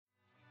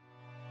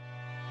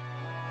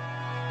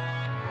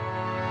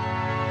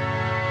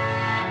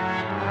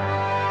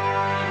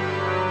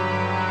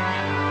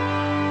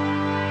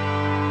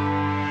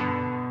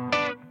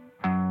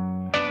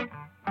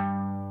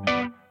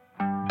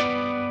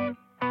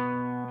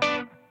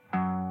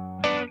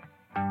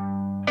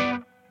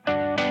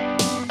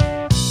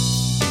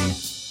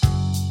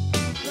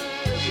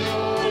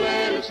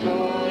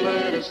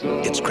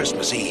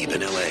Christmas Eve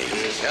in L.A.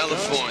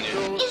 California.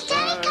 Is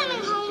Daddy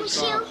coming home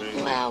soon?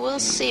 Well, we'll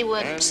see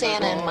what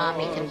Santa and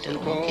Mommy can do,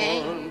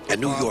 okay? And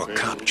New York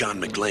cop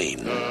John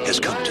McClane has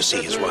come to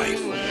see his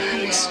wife.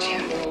 I missed you.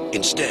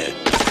 Instead,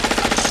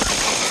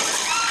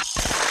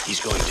 he's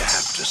going to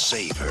have to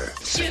save her.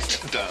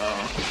 Sit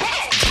down.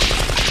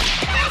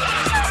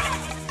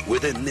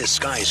 Within this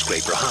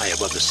skyscraper high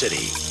above the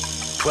city,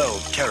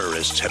 12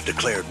 terrorists have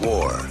declared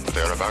war.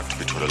 They're about to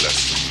be taught a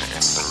lesson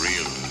in the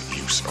real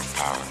use of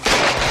power.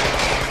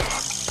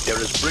 They're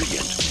as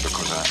brilliant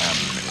Because I am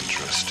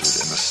interested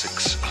in the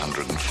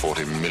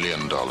 $640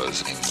 million in your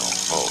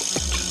vault.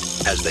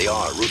 as they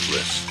are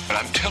ruthless. But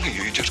I'm telling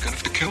you, you're just going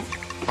to have to kill me.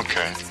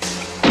 Okay.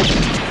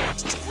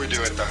 We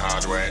do it the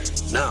hard way.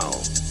 Now,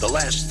 the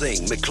last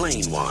thing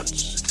McClane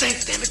wants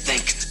Think, damn it,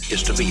 think.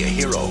 is to be a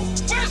hero.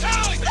 Where's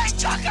Holly? Hey,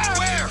 Tucker!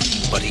 Where?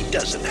 But he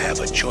doesn't have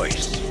a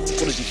choice.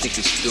 What does he think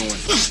he's doing?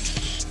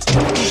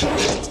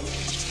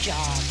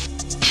 Job.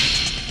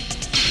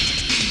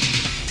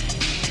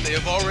 They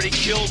have already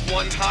killed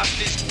one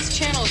hostage. This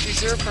channel is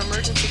reserved for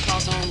emergency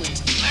calls only.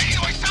 Lady, do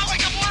I sound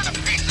like I'm ordering a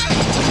pizza?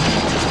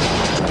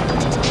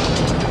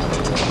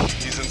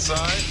 He's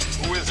inside?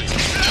 Who is he?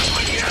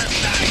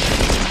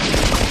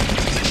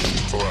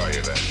 Who are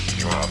you then?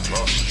 You are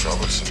most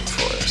troublesome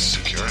for a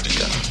security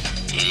guard.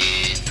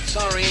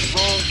 Sorry,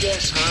 wrong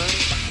guess, huh?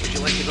 Would you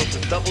like to go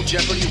for double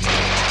jeopardy? Do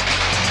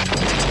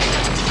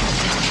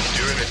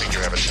you really think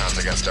you have a chance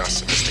against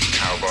us, Mr.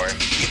 Cowboy?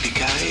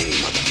 Yippee-ki-yay,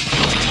 mother.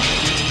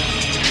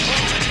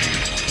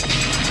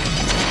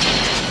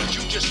 You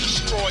just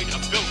destroyed a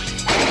building.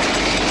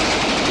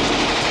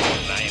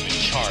 I am in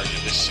charge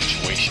of this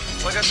situation.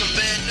 Well, I got some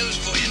bad news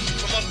for you.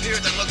 Come up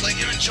here, then look like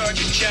you're in charge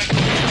of Jack.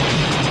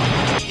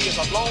 He is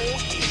alone,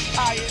 he is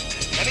tired,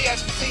 and he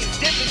hasn't seen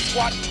dipping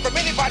squat from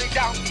anybody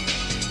down here.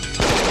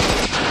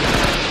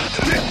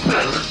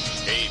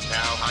 Hey,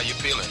 pal, how you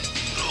feeling?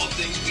 All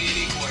things being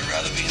equal, I'd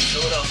rather be in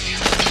Philadelphia.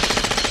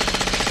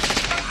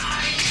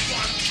 I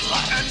want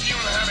blood, and you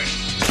have it.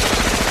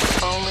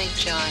 Only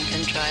John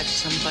can drive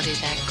somebody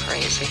that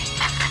crazy.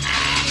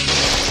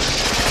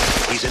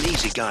 He's an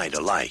easy guy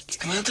to like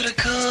Come out to the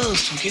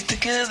coast, we'll get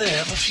together,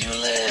 have a few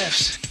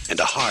laughs. and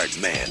a hard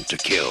man to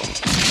kill.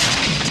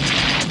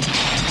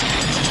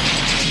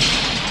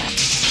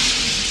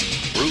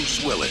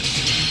 Bruce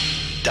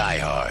Willis, Die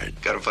Hard.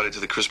 Got invited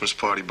to the Christmas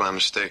party by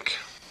mistake.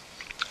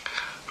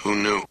 Who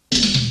knew?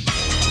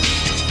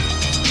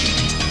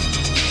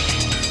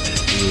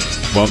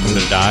 Welcome to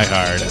Die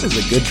Hard. That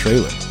is a good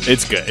trailer.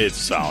 It's good. It's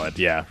solid.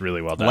 Yeah,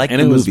 really well done. Like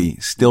and the it was movie,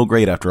 still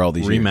great after all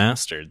these years.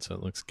 remastered, so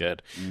it looks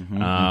good.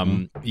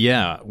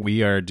 Yeah,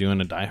 we are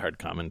doing a Die Hard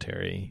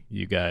commentary.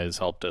 You guys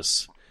helped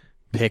us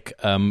pick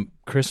a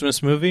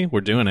Christmas movie.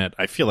 We're doing it.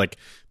 I feel like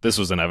this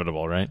was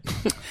inevitable, right?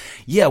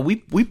 Yeah, we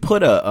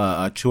put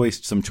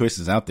some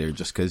choices out there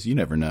just because you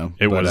never know.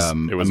 It was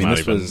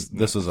not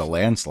this was a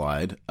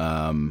landslide.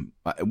 Our runner.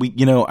 I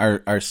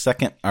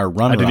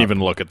didn't even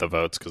look at the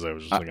votes because I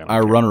was just like,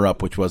 our runner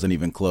up, which wasn't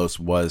even close,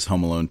 was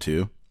Home Alone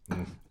 2.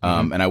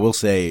 And I will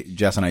say,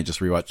 Jess and I just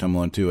rewatched Home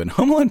Alone 2, and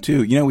Home Alone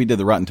 2, we did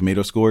the Rotten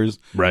Tomato scores,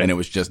 right? And it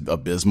was just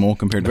abysmal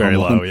compared to Very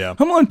Home Alone. low, yeah.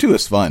 Home Alone 2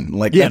 is fun.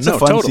 It's a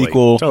fun totally,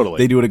 sequel. Totally.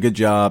 They do it a good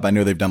job. I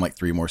know they've done like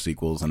 3 more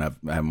sequels, and I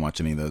haven't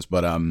watched any of those.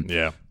 But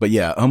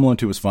yeah, Home Alone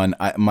 2 was fun.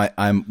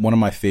 I'm one of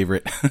my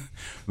favorite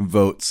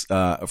votes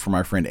from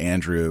our friend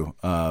Andrew.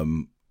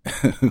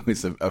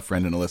 Who's a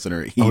friend and a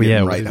listener. He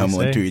didn't write Home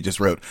Alone 2. He just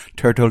wrote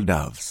turtle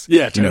doves.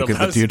 Yeah, turtle because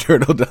doves. the 2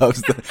 turtle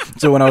doves.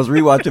 So when I was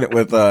rewatching it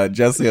with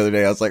Jess the other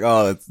day, I was like,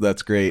 oh,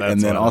 that's great. That's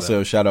and then one of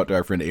also shout out to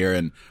our friend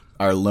Aaron,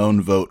 our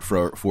lone vote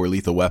for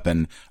Lethal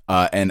Weapon.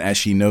 And as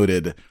she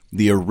noted,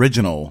 the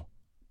original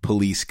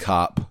police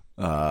cop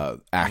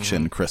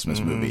action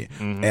Christmas movie.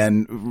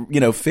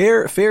 And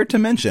fair to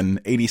mention,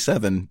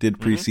 87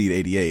 did precede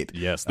 88.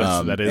 Yes,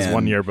 that is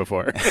 1 year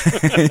before.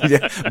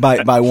 Yeah,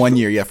 by 1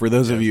 year. Yeah, for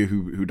those of you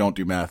who don't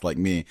do math like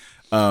me,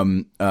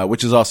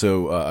 which is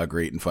also a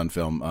great and fun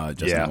film.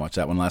 Just watched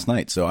that one last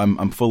night, so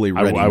I'm fully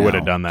ready. I would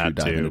have done that to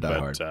dive too, into Die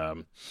but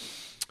Hard.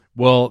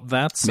 well,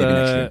 that's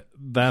Maybe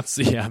next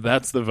year.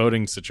 that's the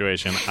voting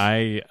situation.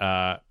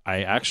 I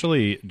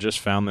actually just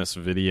found this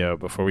video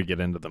before we get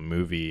into the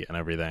movie and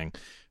everything.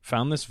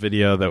 Found this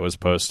video that was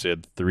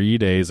posted 3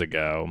 days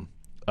ago.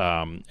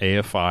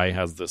 AFI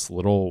has this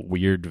little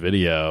weird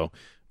video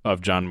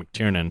of John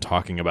McTiernan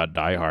talking about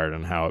Die Hard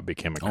and how it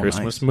became a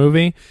Christmas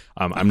movie.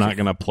 I'm not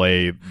going to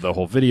play the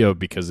whole video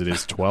because it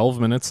is 12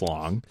 minutes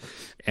long.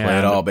 And Play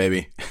it all,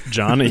 baby.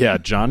 John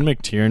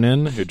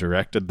McTiernan, who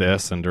directed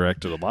this and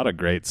directed a lot of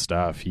great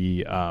stuff.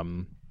 He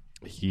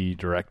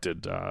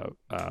directed Hunt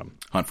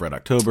for Red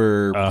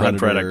October,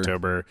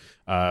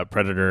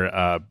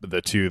 Predator.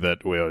 The 2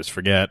 that we always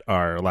forget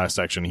are Last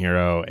Action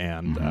Hero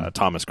and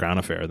Thomas Crown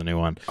Affair, the new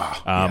one.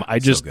 I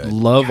just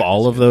love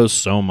all of those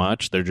so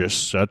much. They're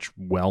just such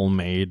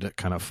well-made,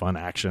 kind of fun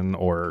action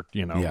or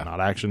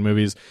not action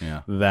movies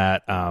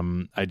that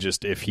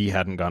if he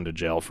hadn't gone to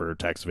jail for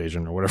tax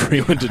evasion or whatever he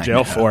went to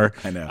jail for,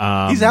 I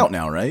know he's out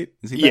now, right?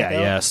 Is he back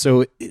out? Yeah.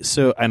 So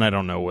and I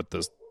don't know what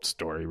the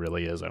story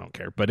really is. I don't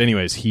care. But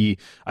anyways,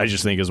 I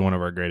just think is one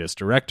of our greatest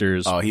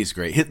directors. Oh, he's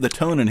great. The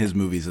tone in his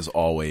movies is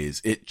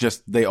always,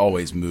 they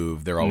always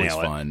move. They're always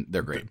fun.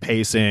 They're great.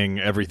 Pacing,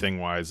 everything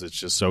wise, it's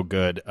just so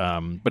good.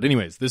 But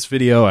anyways, this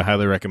video, I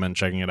highly recommend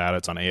checking it out.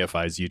 It's on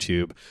AFI's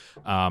YouTube.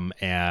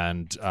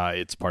 And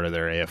it's part of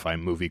their AFI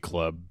movie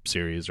club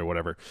series or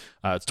whatever.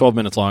 It's 12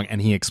 minutes long,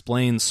 and he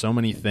explains so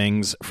many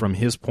things from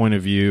his point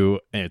of view.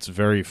 It's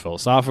very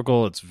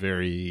philosophical. It's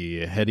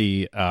very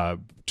heady.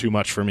 Too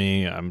much for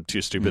me. I'm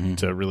too stupid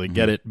to really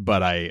get it,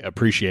 but I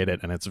appreciate it,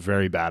 and it's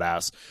very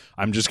badass.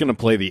 I'm just going to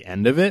play the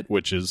end of it,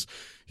 which is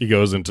he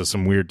goes into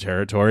some weird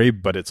territory,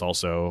 but it's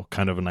also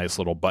kind of a nice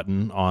little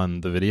button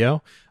on the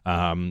video.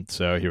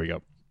 So here we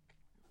go.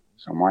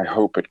 So my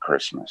hope at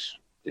Christmas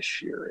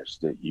this year is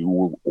that you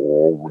will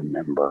all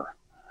remember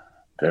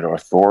that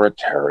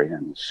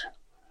authoritarians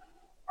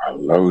are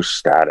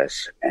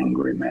low-status,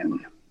 angry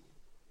men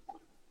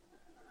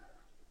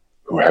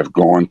who have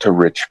gone to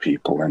rich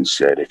people and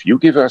said, if you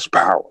give us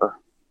power,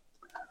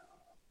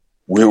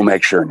 we'll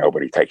make sure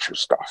nobody takes your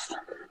stuff.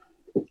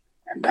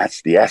 And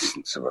that's the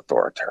essence of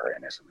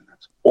authoritarianism. And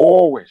that's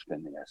always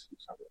been the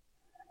essence of it.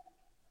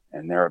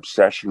 And their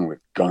obsession with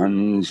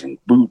guns and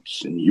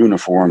boots and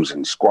uniforms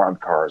and squad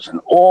cars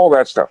and all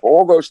that stuff,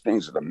 all those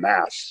things are the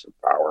mass of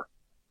power,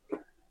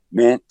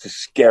 meant to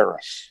scare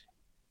us,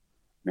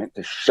 meant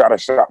to shut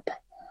us up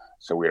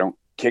so we don't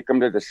kick them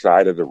to the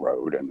side of the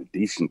road and the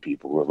decent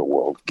people of the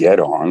world get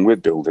on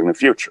with building the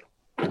future.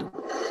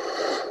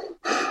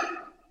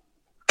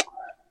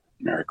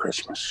 Merry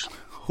Christmas.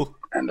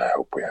 And I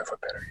hope we have a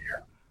better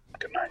year.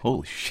 Good night.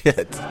 Holy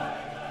shit.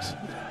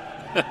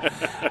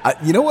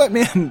 You know what,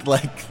 man?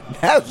 Like,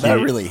 that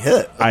really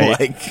hit.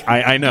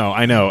 I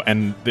know.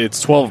 And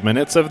it's 12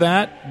 minutes of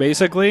that,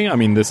 basically. I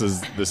mean, this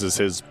is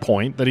his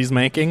point that he's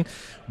making.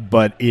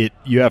 But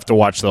you have to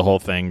watch the whole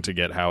thing to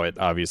get how it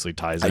obviously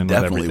ties in with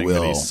everything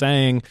that he's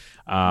saying.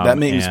 That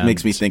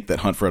makes me think that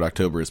Hunt for Red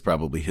October is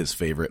probably his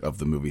favorite of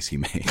the movies he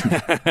made.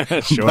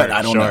 Sure, but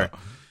I don't know.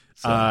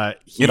 So,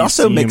 it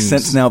also makes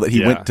sense now that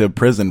he went to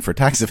prison for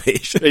tax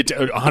evasion.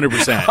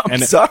 100%.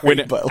 I'm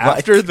sorry, but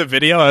after the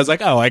video, I was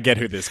like, "Oh, I get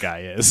who this guy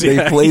is."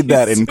 They played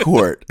that in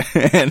court,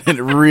 and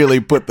it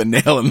really put the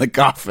nail in the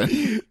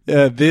coffin.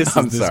 Yeah, this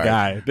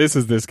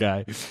is this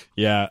guy.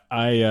 Yeah,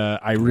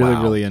 I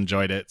really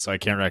enjoyed it, so I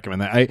can't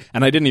recommend that.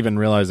 I didn't even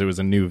realize it was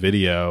a new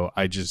video.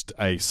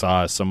 I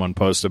saw someone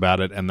post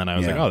about it, and then I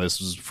was like, "Oh,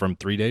 this was from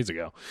 3 days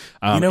ago."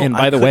 And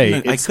by the way,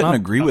 I couldn't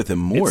agree with him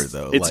more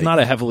though. It's not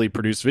a heavily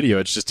produced video.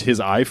 It's just his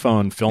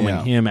iPhone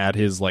filming him at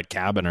his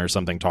cabin or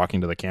something,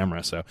 talking to the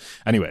camera. So,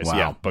 anyways,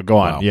 but go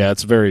on. Yeah,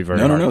 it's very, very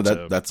no.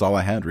 That's all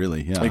I had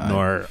really. Yeah,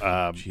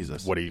 ignore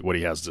Jesus. What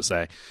he has to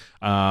say.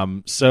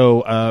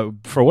 So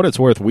for what it's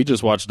worth, we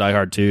just watched Die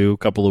Hard 2 a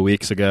couple of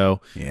weeks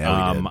ago.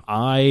 Yeah, we did.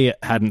 I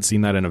hadn't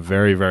seen that in a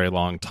very, very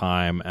long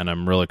time, and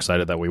I'm real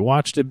excited that we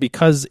watched it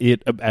because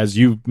it, as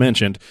you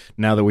mentioned,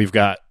 now that we've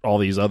got all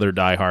these other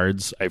Die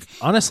Hards,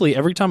 honestly,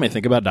 every time I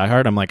think about Die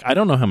Hard, I'm like, I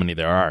don't know how many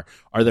there are.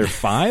 Are there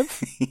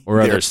 5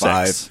 or are there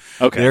 6?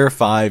 Okay. There are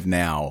 5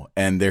 now,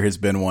 and there has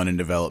been one in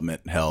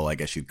development hell, I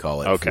guess you'd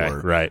call it,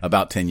 for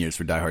about 10 years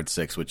for Die Hard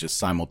 6, which is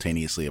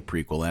simultaneously a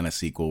prequel and a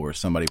sequel where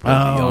somebody plays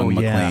a young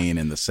McClane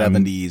in the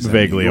 70s. I'm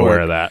vaguely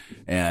aware of that.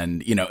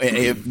 And,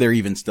 if they're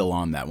even still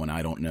on that one,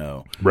 I don't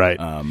know. Right.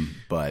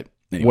 But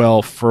anyway.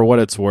 Well, for what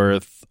it's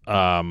worth,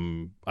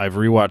 I've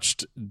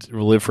rewatched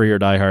Live Free or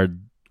Die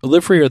Hard.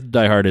 Live Free or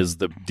Die Hard is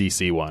the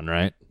DC one,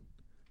 right?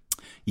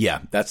 Yeah,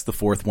 that's the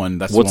 4th one.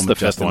 That's What's the one the with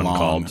 5th Justin one Long.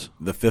 called?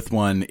 The 5th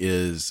one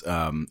is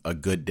A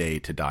Good Day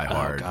to Die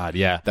Hard. Oh, God,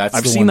 yeah. That's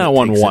I've the seen that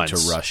one takes once.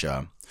 it to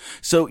Russia.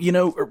 So,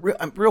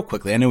 real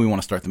quickly, I know we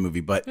want to start the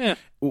movie, but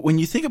when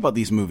you think about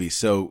these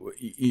movies,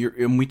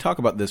 and we talked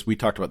about this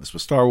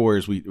with Star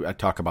Wars, I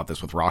talk about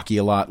this with Rocky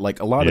a lot. Like,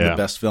 a lot of the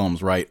best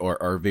films, right,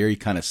 are very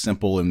kind of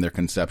simple in their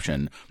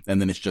conception, and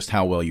then it's just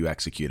how well you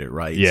execute it,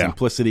 right? Yeah.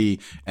 Simplicity,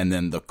 and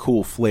then the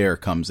cool flair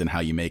comes in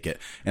how you make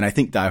it. And I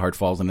think Die Hard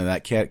falls into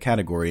that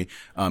category,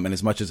 and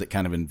as much as it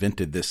kind of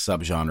invented this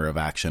subgenre of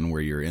action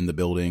where you're in the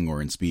building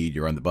or in Speed,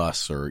 you're on the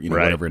bus, or,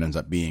 whatever it ends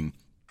up being,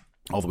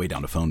 all the way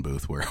down to Phone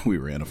Booth, where we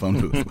were in a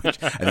phone booth,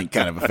 which I think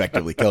kind of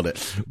effectively killed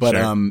it. But,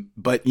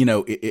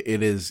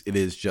 it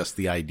is just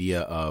the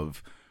idea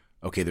of,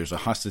 okay, there's a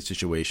hostage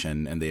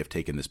situation and they have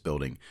taken this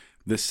building.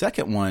 The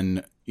second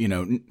one,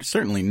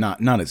 certainly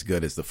not as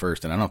good as the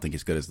first, and I don't think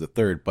as good as the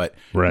third, but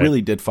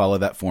really did follow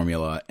that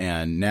formula.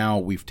 And now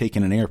we've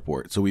taken an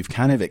airport. So we've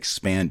kind of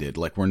expanded.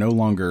 Like, we're no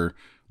longer,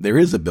 there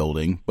is a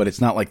building, but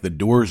it's not like the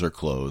doors are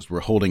closed.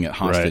 We're holding it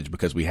hostage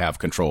because we have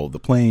control of the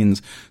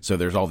planes. So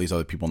there's all these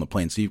other people on the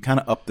plane. So you've kind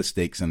of upped the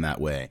stakes in that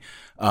way.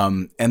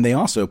 And they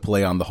also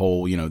play on the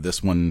whole,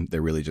 this one,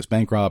 they're really just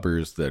bank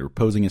robbers that are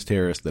posing as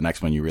terrorists. The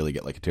next one, you really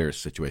get like a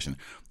terrorist situation.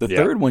 The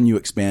third one, you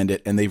expand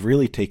it, and they've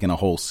really taken a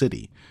whole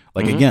city.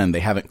 Like, again,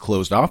 they haven't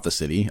closed off the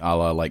city, a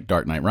la like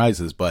Dark Knight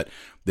Rises, but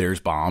there's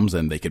bombs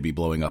and they could be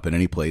blowing up in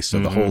any place. So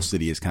the whole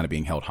city is kind of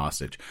being held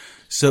hostage.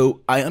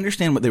 So I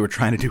understand what they were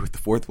trying to do with the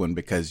fourth one,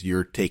 because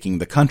you're taking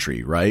the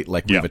country, right?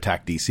 Like, we've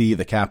attacked DC,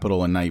 the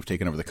capital, and now you've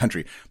taken over the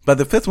country. But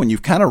the fifth one,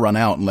 you've kind of run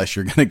out unless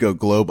you're going to go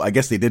global. I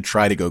guess they did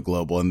try to go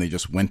global, and they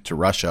just went to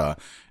Russia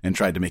and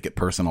tried to make it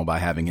personal by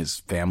having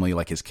his family,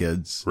 like his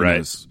kids, right,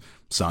 his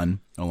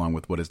son, along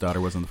with what his daughter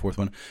was in the fourth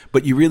one.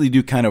 But you really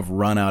do kind of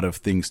run out of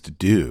things to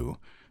do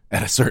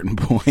at a certain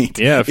point.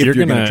 Yeah, if you're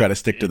going to try to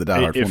stick to the Die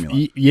Hard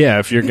formula.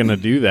 If you're going to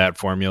do that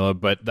formula.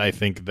 But I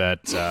think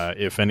that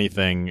if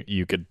anything,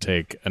 you could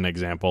take an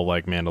example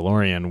like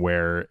Mandalorian,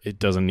 where it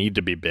doesn't need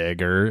to be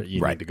bigger. You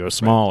need to go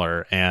smaller.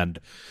 Right. And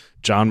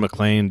John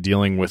McClane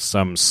dealing with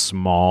some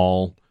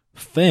small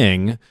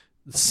thing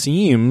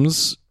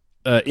seems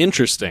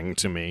interesting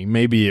to me.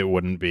 Maybe it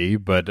wouldn't be,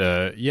 but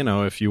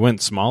if you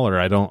went smaller,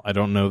 I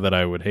don't know that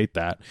I would hate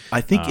that. I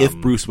think if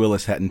Bruce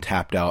Willis hadn't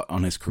tapped out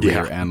on his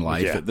career and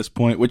life at this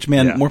point, which,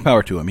 more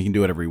power to him. He can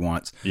do whatever he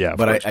wants. Yeah,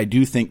 but I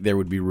do think there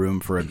would be room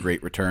for a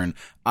great return.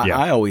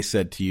 I always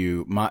said to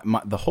you,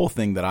 the whole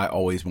thing that I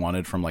always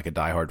wanted from like a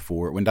Die Hard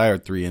 4, when Die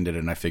Hard 3 ended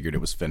and I figured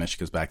it was finished,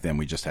 because back then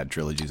we just had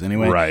trilogies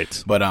anyway.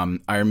 Right. But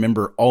I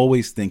remember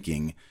always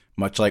thinking,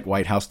 much like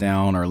White House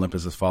Down or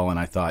Olympus Has Fallen,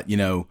 I thought,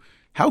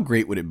 how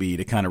great would it be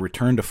to kind of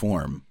return to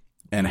form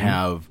and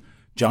have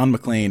John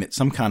McClane at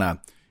some kind of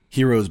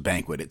hero's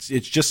banquet? It's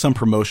just some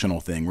promotional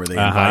thing where they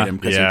invite him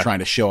because they're trying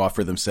to show off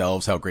for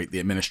themselves how great the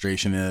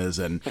administration is,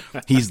 and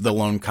he's the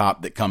lone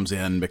cop that comes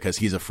in because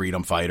he's a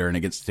freedom fighter and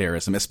against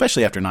terrorism.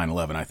 Especially after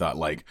 9/11, I thought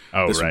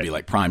this would be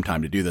like prime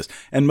time to do this.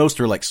 And most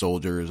are like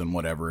soldiers and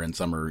whatever, and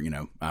some are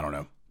I don't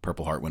know,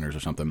 Purple Heart winners or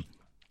something.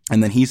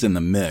 And then he's in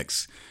the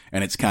mix,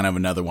 and it's kind of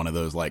another one of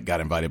those, like,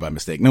 got invited by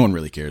mistake. No one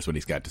really cares what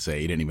he's got to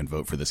say. He didn't even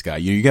vote for this guy.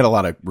 You get a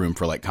lot of room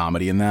for, like,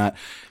 comedy in that.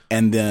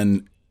 And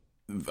then,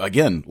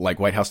 again, like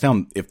White House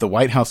Down, if the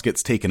White House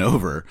gets taken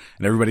over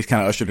and everybody's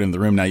kind of ushered into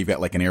the room, now you've got,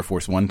 like, an Air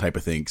Force One type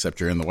of thing, except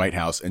you're in the White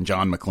House, and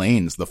John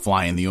McClane's the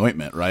fly in the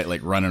ointment, right?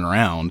 Like, running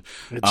around.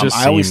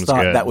 I always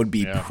thought that would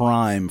be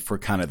prime for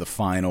kind of the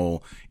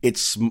final.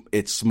 It's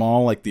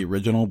small like the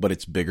original, but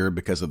it's bigger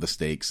because of the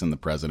stakes and the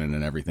president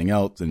and everything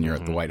else, and you're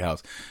at the White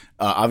House.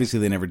 Obviously,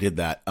 they never did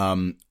that.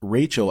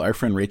 Rachel, our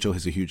friend Rachel,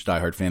 is a huge Die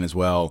Hard fan as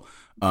well.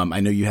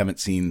 I know you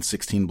haven't seen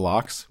 16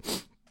 Blocks.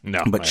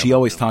 No, but she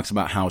always talks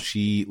about how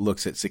she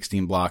looks at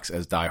 16 Blocks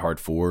as Die Hard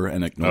 4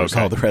 and ignores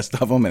all the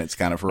rest of them, and it's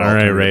kind of her. All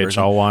right, Rach,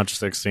 I'll watch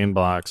 16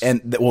 Blocks. And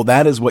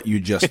that is what you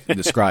just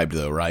described,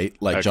 though, right?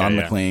 Like John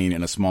McClane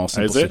in a small,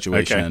 simple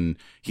situation.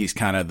 Okay. He's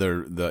kind of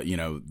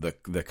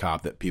the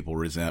cop that people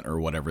resent or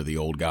whatever, the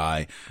old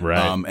guy.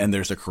 Right. And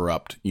there's a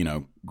corrupt,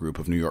 group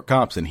of New York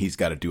cops, and he's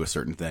got to do a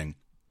certain thing.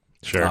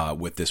 Sure.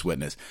 With this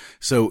witness.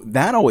 So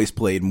that always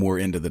played more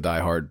into the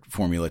Die Hard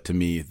formula to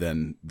me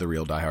than the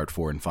real Die Hard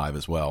 4 and 5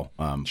 as well.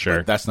 Sure.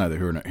 But that's neither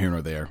here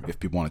nor there if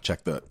people want to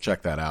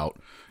check that out.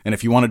 And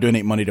if you want to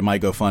donate money to my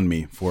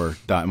GoFundMe for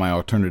my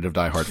alternative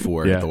Die Hard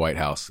 4 at the White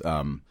House,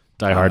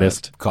 Die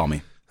Hardist, call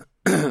me.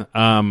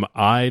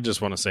 I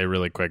just want to say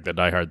really quick that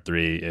Die Hard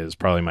 3 is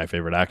probably my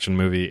favorite action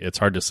movie. It's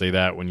hard to say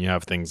that when you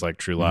have things like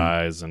True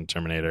Lies and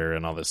Terminator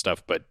and all this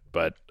stuff, but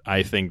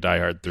I think Die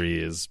Hard 3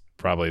 is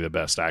probably the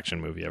best action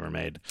movie ever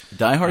made.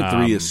 Die Hard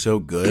 3 is so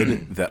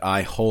good that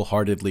I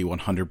wholeheartedly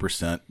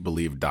 100%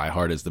 believe Die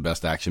Hard is the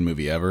best action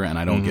movie ever, and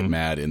I don't get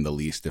mad in the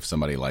least if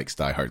somebody likes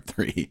Die Hard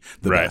 3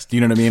 the best.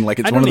 You know what I mean? Like,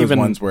 it's one of those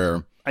ones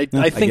where I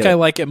think I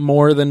like it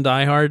more than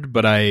Die Hard,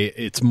 but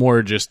it's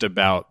more just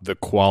about the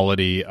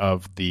quality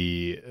of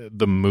the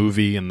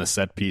movie and the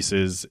set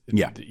pieces.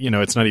 Yeah.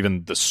 It's not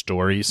even the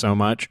story so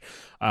much.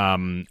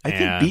 I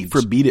think beat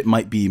for beat, it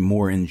might be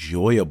more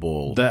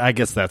enjoyable. I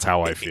guess that's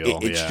how I feel.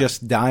 It's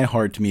just Die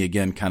Hard to me,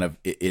 again, kind of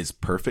is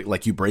perfect.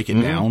 Like, you break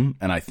it down,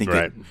 and I think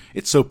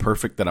it's so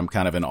perfect that I'm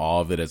kind of in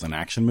awe of it as an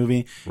action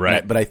movie.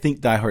 Right. But I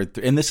think Die Hard,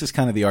 and this is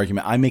kind of the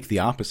argument, I make the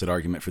opposite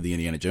argument for the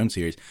Indiana Jones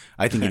series.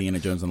 I think Indiana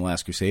Jones and the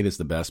Last Crusade is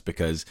the best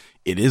because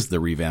it is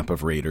the revamp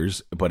of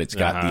Raiders, but it's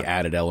got the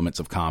added elements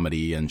of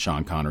comedy and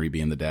Sean Connery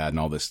being the dad and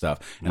all this stuff.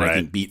 And I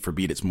think beat for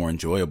beat, it's more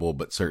enjoyable,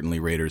 but certainly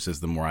Raiders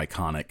is the more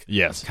iconic,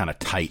 kind of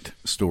tight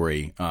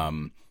story,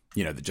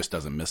 that just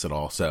doesn't miss it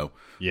all. So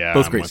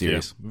both great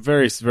series. You.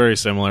 Very, very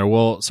similar.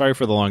 Well, sorry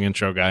for the long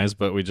intro, guys,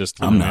 but we just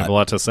didn't have a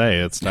lot to say.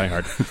 It's Die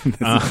Hard.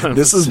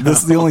 This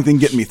is the only thing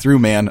getting me through,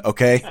 man.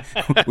 Okay,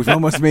 we've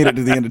almost made it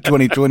to the end of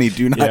 2020.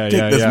 Do not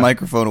take this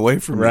microphone away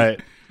from me.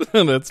 Right.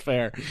 That's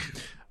fair.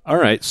 All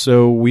right,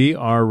 so we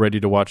are ready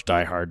to watch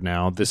Die Hard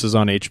now. This is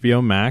on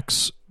HBO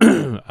Max,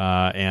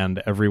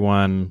 and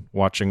everyone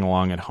watching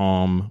along at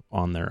home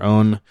on their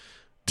own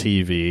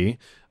TV.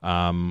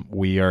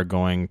 We are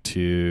going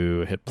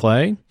to hit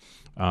play.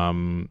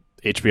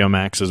 HBO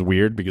Max is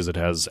weird because it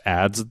has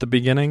ads at the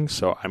beginning,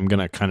 so I'm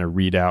going to kind of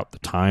read out the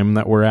time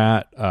that we're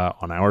at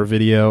on our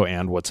video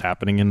and what's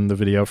happening in the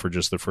video for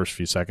just the first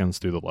few seconds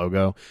through the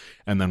logo,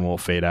 and then we'll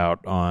fade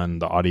out on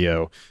the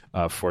audio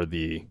for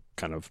the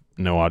kind of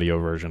no audio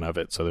version of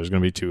it. So there's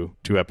going to be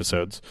two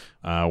episodes,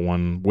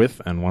 one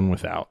with and one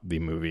without the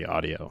movie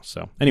audio.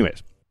 So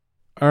anyways.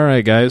 All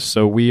right, guys,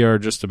 so we are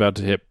just about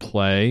to hit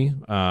play.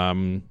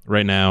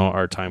 Right now,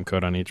 our time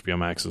code on HBO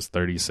Max is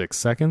 36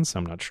 seconds.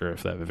 I'm not sure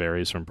if that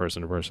varies from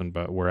person to person,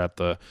 but we're at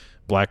the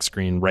black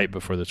screen right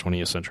before the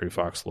 20th Century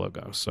Fox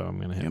logo. So I'm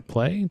going to hit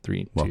play.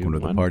 3, 2, 1. Welcome to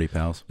the party,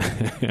 pals.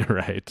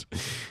 Right.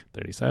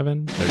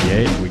 37,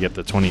 38. We get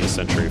the 20th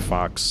Century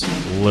Fox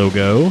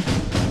logo.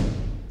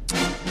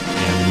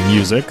 And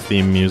music,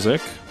 theme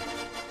music.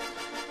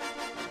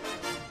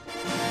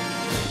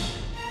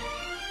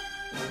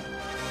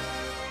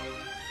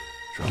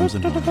 Drums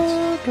and horns.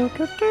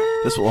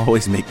 This will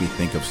always make me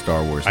think of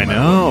Star Wars. I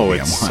know,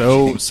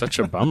 it's such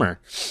a bummer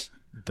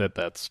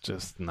that's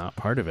just not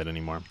part of it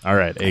anymore. All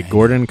right, a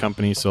Gordon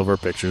Company Silver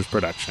Pictures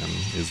production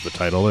is the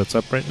title that's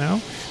up right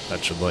now.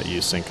 That should let you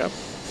sync up.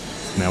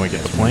 Now we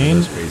get the plane.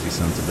 Those crazy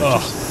sons of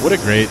bitches. Oh,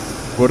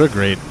 what a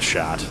great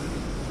shot.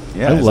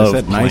 Yeah, I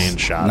love plane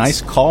shots.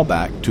 Nice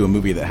callback to a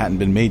movie that hadn't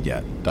been made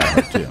yet. Die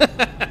Hard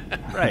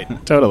 2.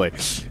 Right, totally.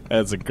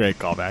 That's a great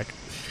callback.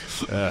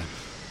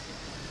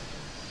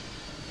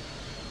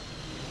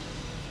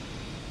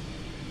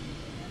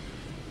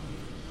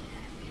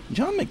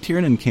 John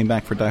McTiernan came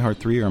back for Die Hard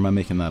 3, or am I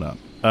making that up?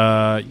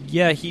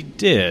 Yeah, he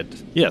did.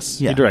 Yes,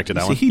 he directed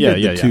that one. He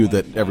did the two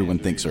that everyone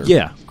thinks are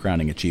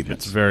crowning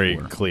achievements. It's very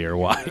clear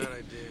why.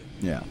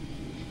 Yeah.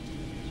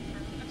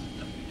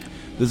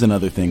 This is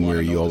another thing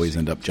where you always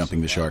end up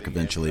jumping the shark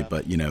eventually,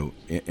 but, you know,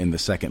 in the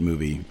second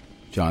movie,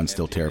 John's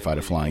still terrified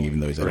of flying,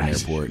 even though he's at an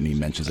airport, and he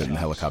mentions it in the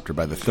helicopter.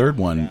 By the third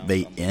one,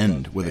 they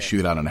end with a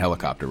shootout on a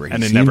helicopter where he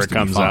seems never to be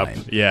comes fine.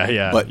 up.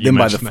 Yeah. But then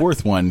by the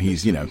fourth one,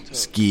 he's, you know,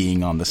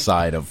 skiing on the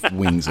side of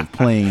wings of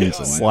planes,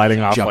 and sliding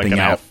off jumping like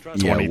an out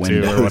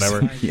F-22 or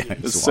whatever.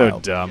 It's so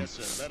wild. dumb.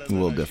 A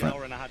little different.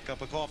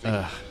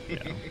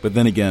 But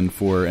then again,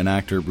 for an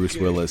actor, Bruce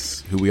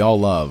Willis, who we all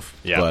love,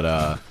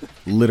 but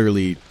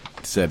literally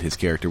said his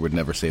character would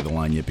never say the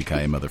line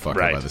 "Yippee-ki-yay,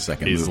 motherfucker" by the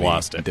second movie. He's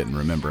lost it. Didn't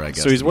remember, I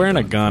guess. So he's wearing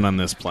a gun on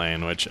this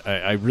plane, which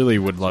I really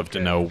would love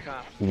to know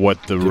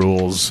what the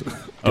rules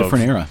of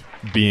era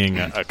being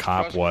a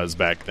cop was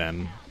back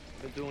then.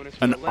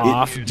 An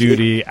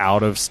off-duty,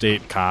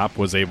 out-of-state cop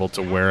was able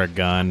to wear a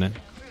gun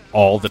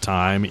all the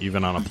time,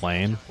 even on a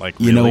plane. Like,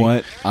 really? You know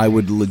what? I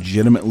would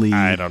legitimately...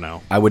 I don't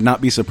know. I would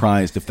not be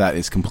surprised if that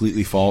is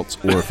completely false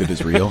or if it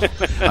is real.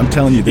 I'm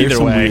telling you, there's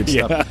some weird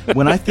stuff.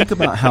 When I think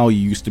about how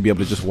you used to be able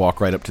to just walk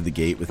right up to the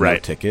gate with no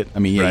ticket, I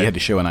mean, you had to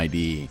show an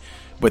ID,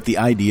 but the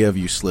idea of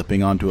you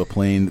slipping onto a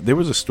plane... There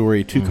was a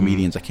story, two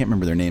comedians, I can't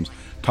remember their names,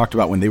 talked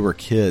about when they were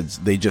kids,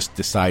 they just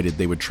decided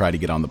they would try to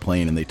get on the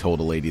plane, and they told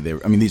a lady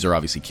I mean, these are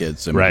obviously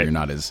kids, so maybe you're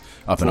not as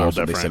up in arms.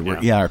 They said,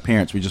 our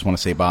parents, we just want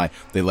to say bye.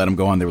 They let them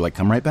go on. They were like,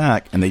 come right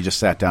back, and they just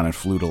sat down and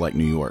flew to like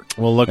New York.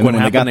 Well, look what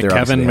happened to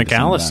Kevin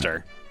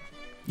McAllister.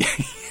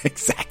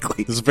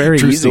 Exactly. It's very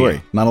true easy.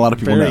 Story. Not a lot of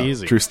people know.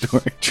 Easy. True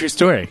story. True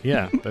story.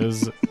 Yeah.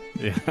 The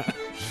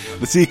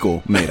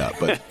sequel made up,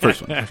 but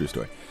first one, true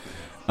story.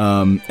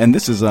 And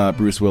this is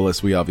Bruce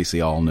Willis. We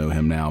obviously all know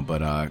him now,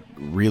 but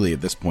really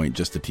at this point,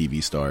 just a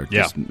TV star.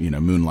 Just,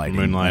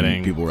 moonlighting.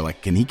 And people were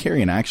like, can he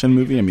carry an action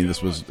movie? I mean,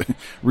 this was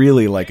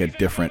really like a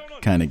different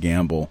kind of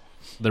gamble.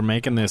 They're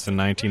making this in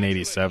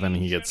 1987.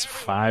 He gets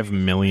 $5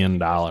 million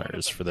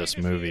for this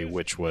movie,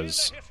 which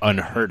was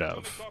unheard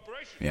of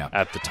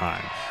at the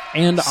time.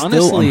 And still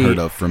honestly, unheard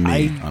of for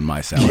me on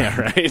my salary.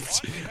 Yeah,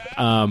 right.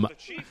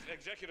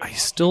 I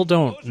still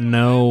don't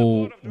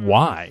know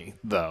why,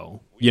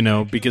 though. You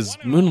know, because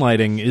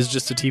Moonlighting is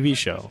just a TV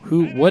show.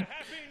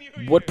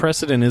 What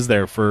precedent is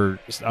there for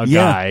a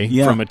guy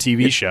from a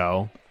TV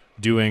show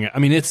doing? I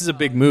mean, this is a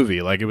big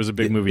movie. Like, it was a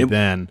big movie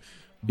then.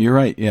 You're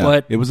right. Yeah,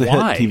 but it was a hit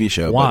TV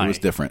show, but it was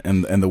different,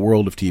 and the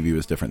world of TV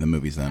was different than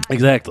movies then.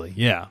 Exactly.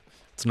 Yeah,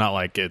 it's not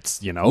like it's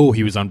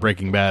he was on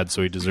Breaking Bad,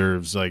 so he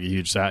deserves like a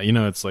huge salary. You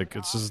know, it's like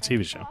it's just a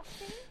TV show.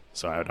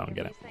 So I don't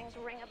get it.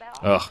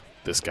 Ugh,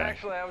 this guy.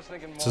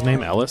 What's his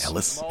name? Ellis.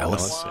 Ellis.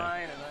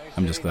 Yeah.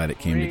 I'm just glad it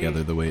came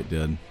together the way it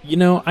did. You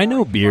know, I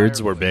know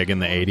beards were big in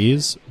the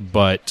 80s,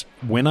 but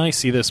when I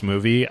see this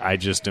movie, I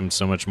just am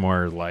so much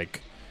more, like,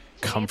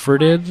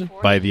 comforted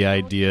by the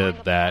idea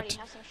that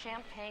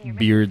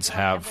beards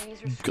have,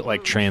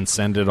 like,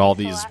 transcended all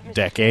these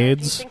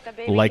decades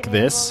like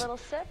this,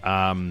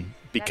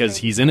 because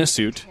he's in a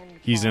suit,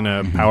 he's in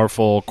a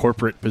powerful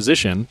corporate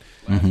position,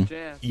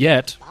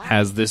 yet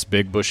has this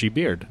big bushy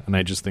beard, and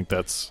I just think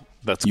that's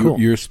cool.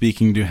 You're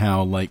speaking to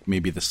how, like,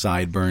 maybe the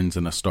sideburns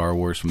in a Star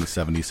Wars from the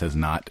 70s has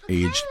not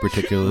aged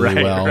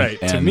particularly well. Right.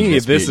 And to me,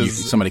 this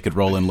is... Somebody could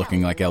roll in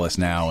looking like Ellis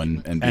now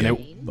and be a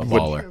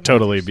baller. Would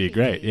totally be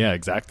great. Yeah,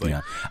 exactly. Yeah.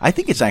 I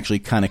think it's actually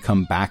kind of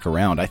come back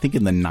around. I think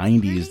in the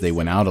 90s they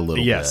went out a little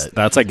bit. Yes,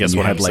 that's, I guess,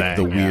 what I'm saying. You had,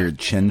 like, the weird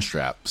chin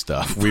strap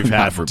stuff. We've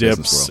had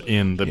dips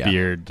in the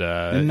beard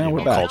and now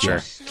we're back,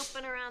 culture.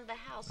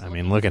 I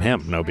mean, look at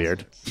him, no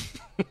beard.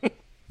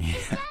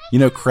 You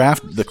know,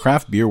 the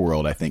craft beer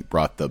world, I think,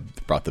 brought the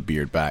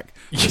beard back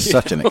to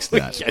such an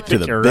extent to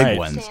the big right.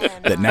 ones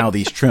that now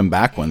these trim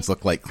back ones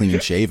look like clean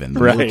shaven. The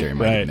military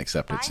might even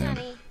accept it soon.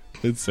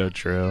 It's so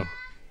true.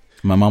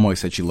 My mom always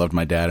said she loved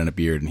my dad and a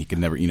beard, and he could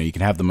never, you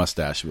can have the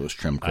mustache if it was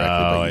trimmed correctly.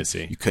 Oh, but I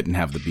see. You couldn't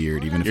have the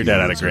beard, even if your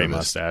dad had a great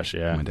mustache.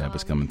 Yeah, my dad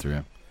was coming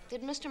through.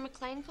 Did Mr.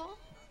 McLean call?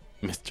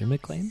 Mr.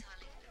 McLean?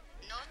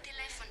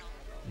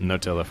 No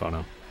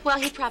telefono. Well,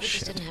 he probably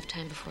just didn't have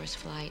time before his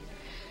flight.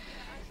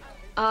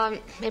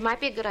 It might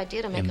be a good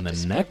idea to make in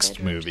the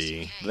next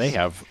movie, they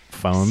have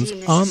phones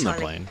on the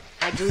plane.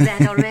 I do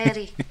that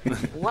already.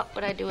 What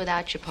would I do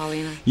without you,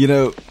 Paulina? You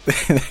know,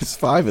 there's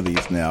 5 of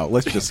these now.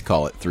 Let's just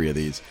call it 3 of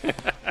these.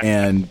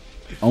 And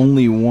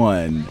only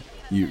one,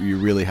 you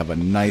really have a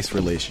nice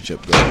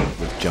relationship going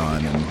with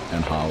John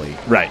and Holly.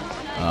 Right.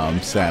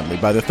 Sadly,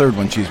 by the 3rd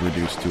one, she's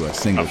reduced to a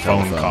single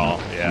phone telephone call.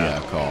 Yeah,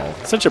 call.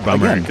 Such a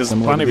bummer because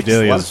Bonnie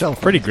Bedelia is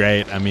pretty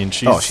great. I mean,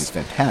 she's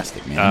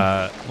fantastic,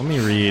 man. Let me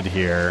read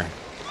here.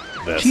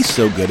 This. She's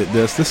so good at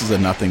this. This is a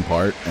nothing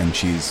part, and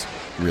she's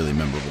really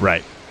memorable.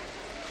 Right.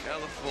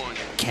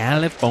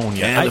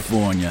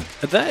 California.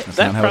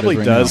 That probably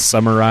does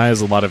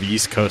summarize a lot of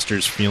East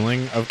Coasters'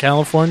 feeling of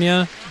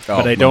California,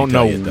 but I don't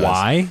know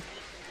why.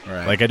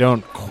 Right. Like, I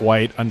don't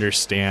quite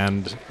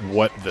understand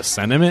what the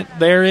sentiment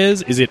there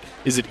is. Is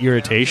it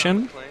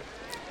irritation?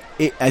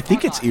 I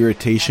think it's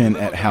irritation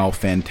at how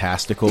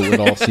fantastical it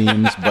all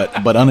seems,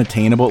 but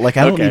unattainable. Like,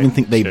 I don't even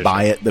think they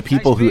buy it. The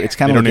people who, it's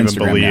kind of like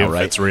Instagram now,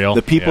 right? It's real.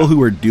 The people who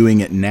are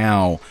doing it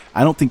now,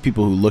 I don't think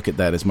people who look at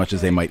that as much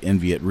as they might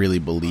envy it really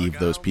believe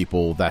those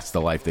people, that's the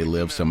life they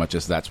live, so much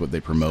as that's what they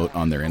promote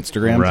on their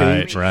Instagram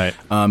page. Right.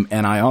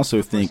 And I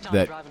also think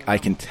that I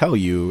can tell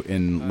you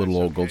in little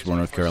old Goldsboro,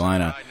 North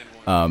Carolina,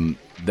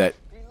 that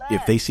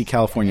if they see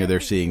California,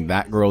 they're seeing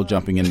that girl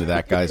jumping into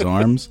that guy's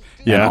arms,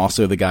 and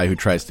also the guy who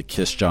tries to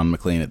kiss John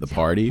McClane at the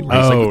party. Oh,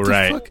 like,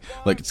 right. Fuck?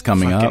 Like, it's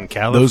coming fucking up.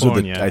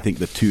 California. Those are, I think,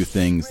 the 2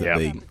 things that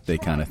they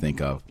kind of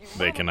think of.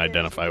 They can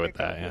identify with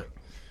that, yeah.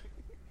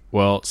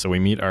 Well, so we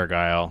meet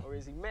Argyle,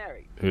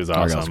 who's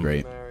awesome. Argyle's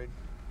great.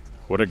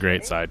 What a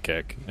great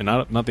sidekick. And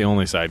not the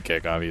only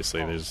sidekick,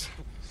 obviously. There's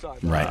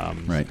right.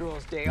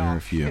 There are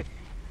a few.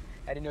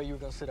 I didn't know you were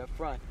going to sit up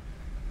front.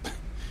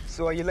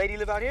 So your lady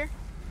live out here?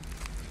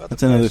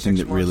 That's another thing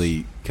that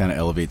really kind of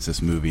elevates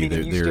this movie.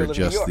 There are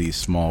just these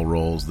small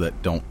roles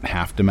that don't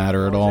have to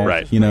matter at all,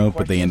 right?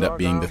 But they end up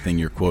being the thing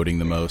you're quoting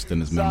the most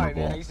and is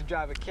memorable.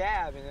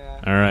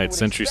 All right,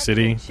 Century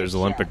City. There's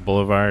Olympic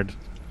Boulevard.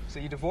 So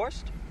you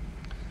divorced?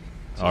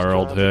 Our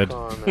old hood.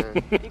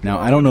 Now,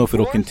 I don't know if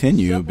it'll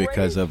continue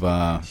because of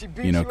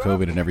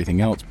COVID and everything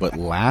else, but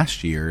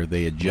last year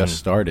they had just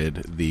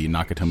started the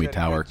Nakatomi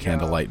Tower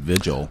Candlelight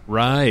Vigil,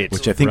 right?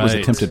 Which I think was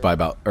attended by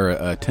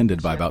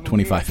about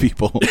 25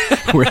 people,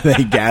 where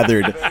they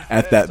gathered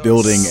at that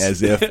building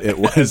as if it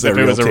was a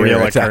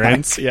real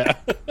occurrence. Yeah.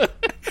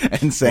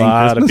 And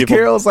saying Christmas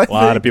carols. A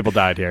lot of people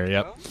died here.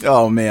 Yep.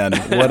 Oh man,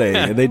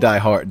 they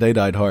died hard. They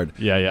died hard.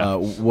 Yeah.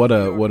 What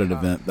an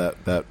event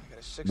that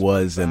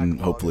was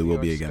and hopefully will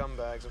be again.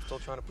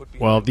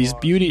 Well, these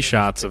beauty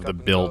shots of the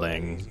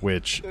building,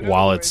 which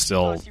while it's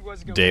still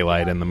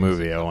daylight in the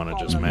movie, I want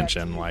to just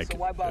mention, like,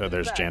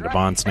 there's Jan de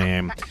Bont's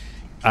name.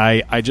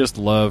 I just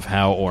love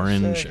how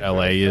orange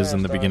LA is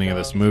in the beginning of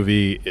this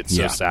movie. It's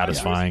so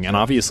satisfying. And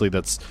obviously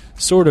that's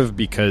sort of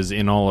because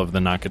in all of the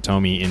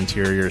Nakatomi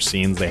interior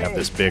scenes, they have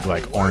this big,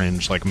 like,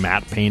 orange, like,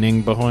 matte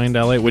painting behind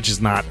LA, which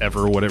is not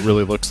ever what it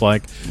really looks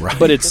like. Right.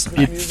 But it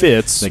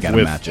fits with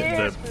match it.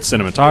 The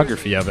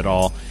cinematography of it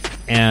all.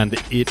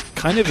 And it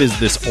kind of is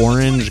this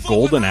orange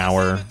golden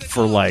hour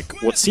for,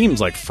 like, what seems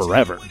like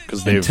forever.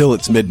 Until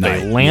it's midnight.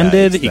 They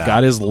landed, he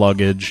got his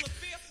luggage.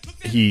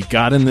 He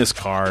got in this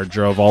car,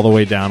 drove all the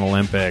way down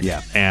Olympic,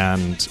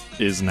 and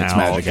is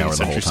now in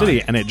Century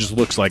City, and it just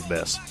looks like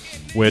this,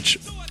 which,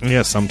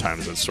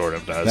 sometimes it sort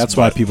of does. That's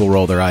why people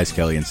roll their eyes,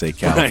 Kelly, and say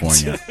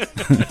California.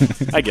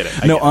 Right. I get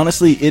it.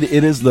 Honestly, it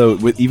is, though,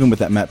 even with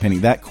that matte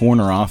painting, that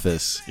corner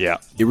office,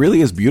 it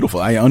really is beautiful.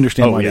 I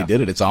understand why they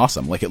did it. It's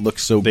awesome. Like, it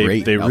looks so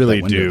great. They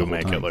really do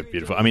make it look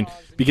beautiful. I mean,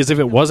 because if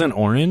it wasn't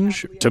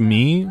orange, to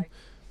me,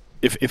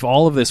 if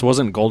all of this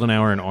wasn't golden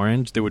hour and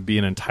orange, there would be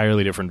an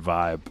entirely different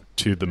vibe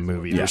to the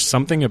movie. There's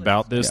something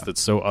about this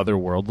that's so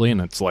otherworldly,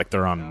 and it's like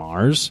they're on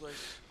Mars,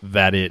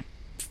 that it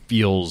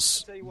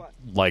feels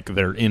like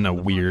they're in a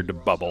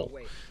weird bubble.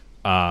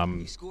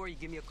 And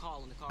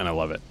I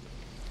love it.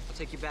 I'll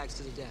take your bags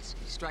to the desk.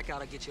 You strike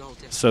out, I'll get you a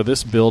hotel. So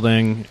this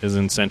building is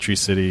in Century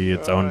City.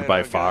 It's owned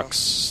by Fox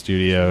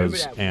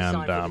Studios,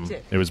 and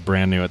it was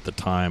brand new at the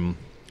time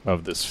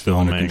of this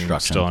filming,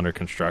 still under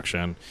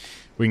construction.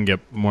 We can get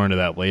more into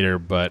that later,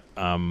 but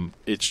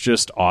it's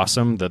just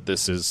awesome that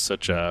this is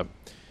such a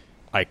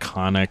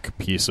iconic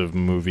piece of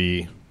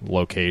movie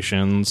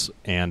locations,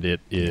 and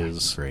it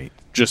is great.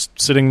 Just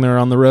sitting there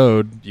on the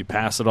road. You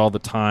pass it all the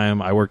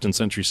time. I worked in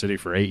Century City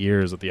for 8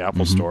 years at the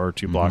Apple Store,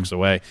 2 blocks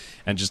away,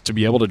 and just to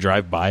be able to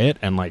drive by it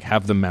and, like,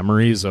 have the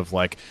memories of,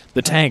 like,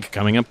 the tank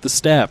coming up the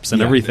steps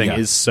and everything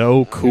is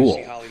so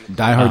cool.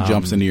 Die Hard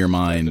jumps into your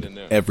mind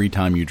every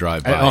time you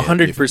drive by.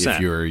 100%. If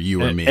you're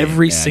you or me.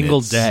 Every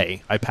single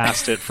day. I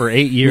passed it for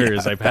 8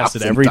 years. I passed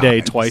it every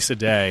day, twice a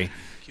day.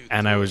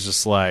 And I was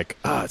just like,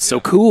 it's so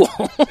cool.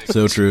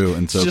 So true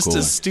and so it's cool. Just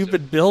a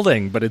stupid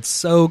building, but it's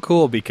so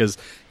cool because,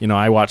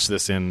 I watched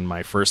this in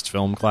my first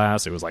film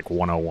class. It was like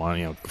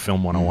 101,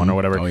 film 101 or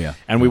whatever. Oh, yeah.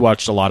 And we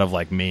watched a lot of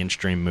like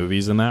mainstream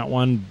movies in that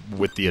one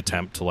with the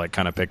attempt to like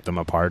kind of pick them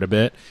apart a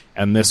bit.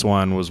 And this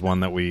one was one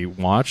that we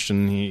watched,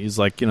 and he's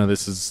like,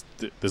 this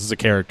is a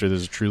character.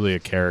 This is truly a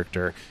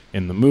character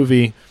in the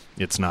movie.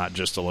 It's not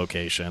just a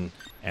location.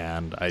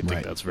 And I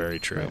think that's very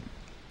true. Right.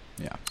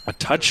 Yeah, a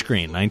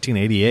touchscreen,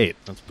 1988.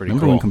 That's pretty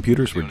Remember cool. when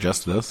computers were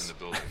just this?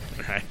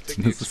 Right.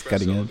 This is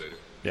cutting edge.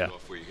 Yeah.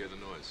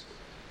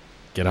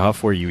 Get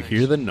off where you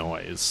hear the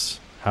noise.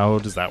 How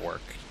does that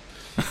work?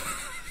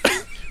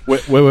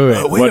 Wait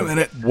wait a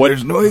minute. What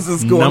There's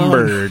noises going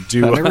number on.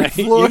 do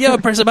I? Yeah,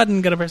 press a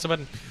button. Gotta press a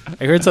button.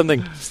 I heard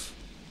something.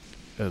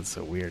 That's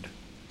so weird.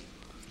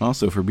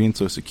 Also, for being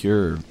so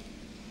secure,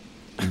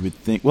 you would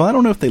think. Well, I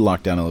don't know if they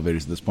lock down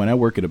elevators at this point. I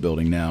work at a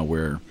building now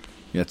where.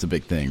 Yeah, that's a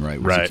big thing,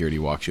 right? Where security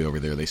walks you over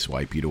there, they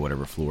swipe you to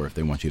whatever floor if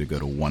they want you to go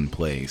to one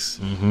place.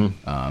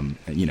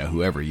 Mm-hmm.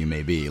 Whoever you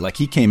may be. Like,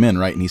 he came in,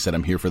 right, and he said,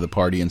 "I'm here for the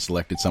party," and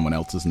selected someone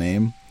else's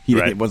name.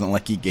 It wasn't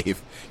like he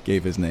gave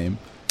his name.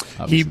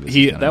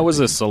 That was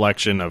a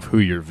selection of who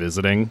you're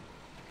visiting.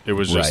 It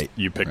was just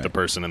you pick the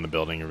person in the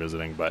building you're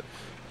visiting, but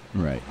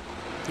right.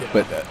 Yeah.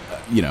 But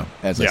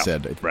as I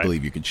said, I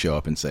believe you could show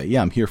up and say,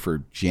 "Yeah, I'm here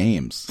for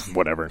James,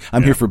 whatever.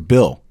 I'm here for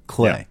Bill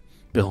Clay,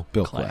 Bill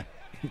Clay."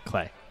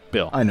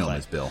 Bill. I know him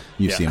as Bill.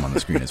 You see him on the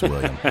screen as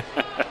William.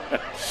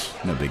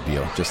 No big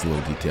deal. Just a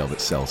little detail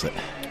that sells it.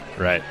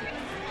 Right.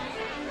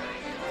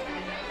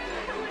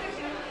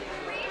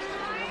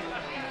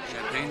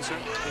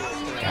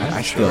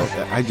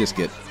 I just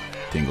get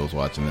tingles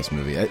watching this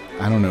movie.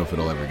 I don't know if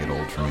it'll ever get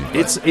old for me.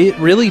 It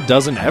really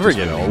doesn't ever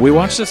get old. We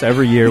watch this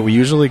every year. We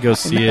usually go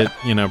see it.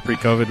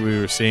 Pre-COVID, we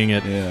were seeing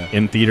it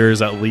in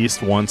theaters at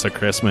least once at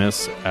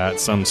Christmas at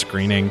some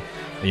screening.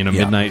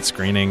 Midnight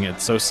screening.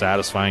 It's so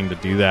satisfying to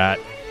do that.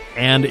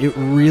 And it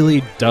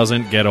really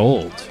doesn't get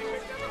old.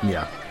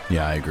 Yeah,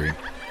 I agree.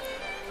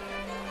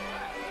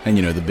 And,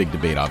 the big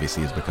debate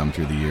obviously has become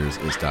through the years,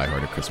 is Die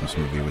Hard a Christmas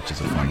movie, which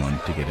is a fun one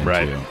to get into.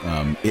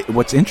 Right.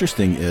 What's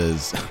interesting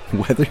is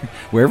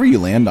wherever you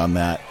land on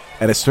that,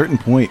 at a certain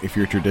point, if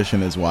your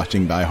tradition is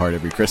watching Die Hard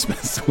every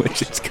Christmas,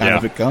 which it's kind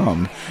of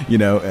become,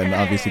 and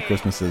obviously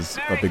Christmas is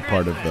a big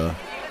part of the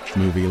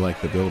movie,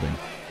 like the building.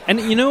 And,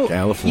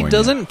 California. He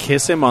doesn't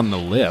kiss him on the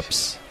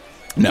lips.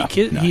 No,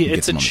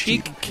 it's a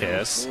cheek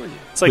kiss.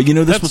 It's like,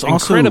 but this was was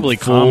also incredibly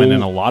common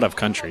in a lot of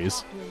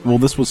countries. Well,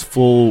 this was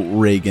full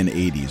Reagan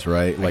 80s,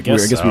 right? Like, I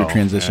guess we were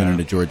transitioning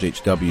to George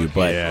H.W.,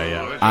 but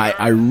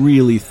I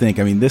really think,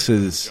 this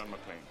is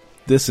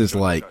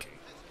like,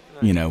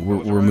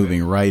 we're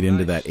moving right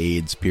into that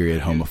AIDS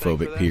period,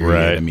 homophobic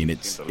period.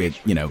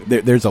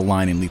 Right. There's a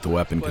line in Lethal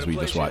Weapon, because we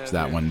just watched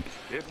that one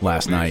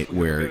last night,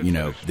 where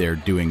they're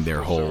doing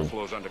their whole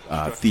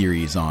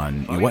theories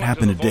on what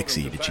happened to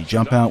Dixie. Did she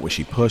jump out? Was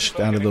she pushed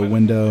out of the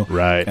window?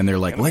 Right. And they're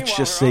like, let's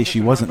just say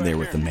she wasn't there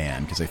with a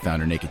man because they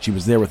found her naked. She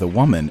was there with a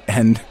woman.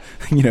 And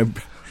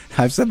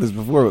I've said this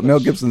before, but Mel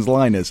Gibson's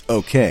line is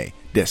okay.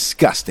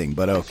 Disgusting,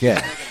 but okay.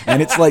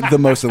 And it's like the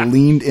most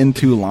leaned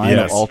into line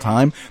of all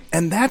time.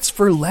 And that's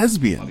for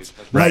lesbians.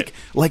 Right.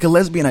 Like a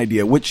lesbian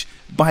idea, which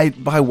by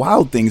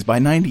Wild Things, by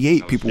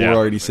 98, people were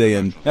already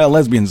saying,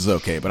 lesbians is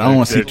okay, but I don't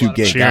want to see two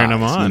gay cheering guys.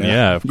 them on,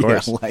 of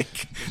course.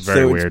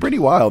 Very weird. It's pretty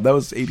wild. That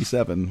was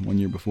 87, 1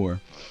 year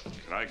before.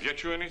 Can I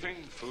get you anything?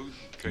 Food?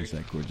 There's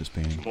that gorgeous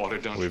painting.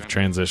 We've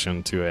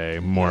transitioned to a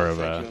more of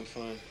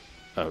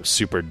a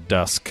super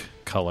dusk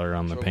color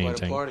on the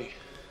painting.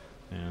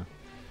 Yeah.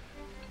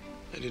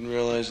 I didn't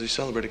realize they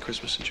celebrated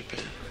Christmas in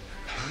Japan.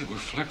 We're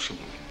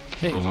flexible.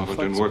 Hey, well, it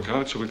didn't work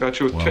out, so we got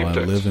you a tape deck.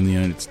 I live in the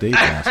United States,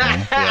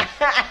 asshole.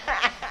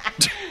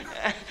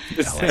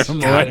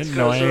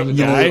 Annoying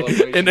guy.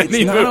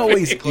 It's not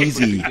always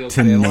easy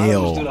to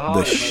nail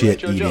the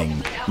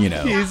shit-eating,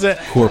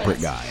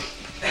 corporate guy.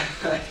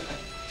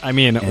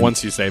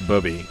 Once you say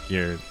booby,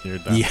 you're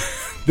done. Yeah,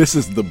 this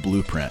is the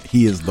blueprint.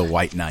 He is the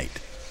White Knight.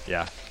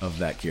 Yeah. Of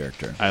that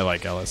character. I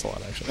like Ellis a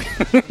lot, actually.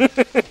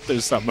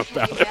 There's something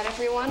about it.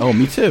 Oh,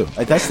 me too.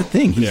 That's the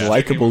thing. He's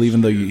likable,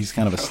 even though he's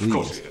kind of a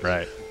sleaze.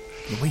 Right.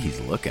 The way he's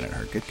looking at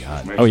her, good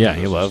God. Oh, yeah,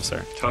 he loves her.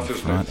 In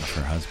front of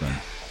her husband.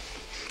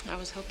 I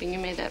was hoping you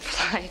made that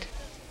flight.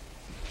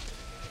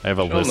 I have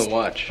a list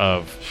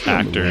of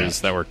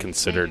actors that were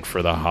considered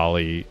for the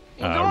Holly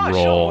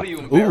role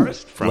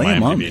from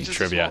IMDb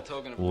trivia.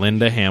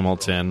 Linda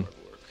Hamilton,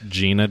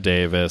 Gina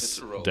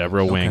Davis,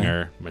 Deborah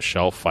Winger,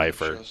 Michelle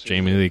Pfeiffer,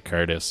 Jamie Lee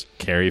Curtis,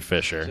 Carrie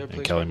Fisher,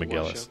 and Kelly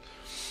McGillis.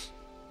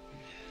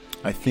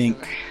 I think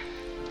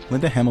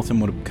Linda Hamilton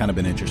would have kind of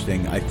been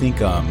interesting. I think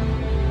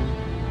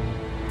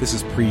this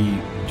is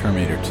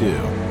pre-Terminator 2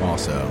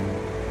 also.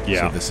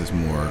 Yeah. So this is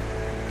more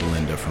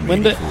Linda from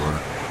 84.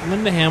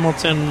 Linda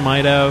Hamilton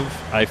might have.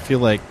 I feel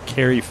like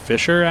Carrie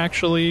Fisher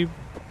actually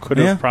could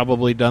have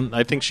probably done.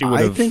 I think she would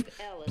have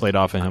played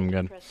off of him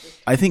good.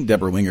 I think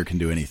Deborah Winger can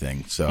do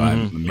anything, so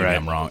maybe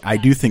I'm wrong. I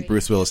do think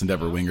Bruce Willis and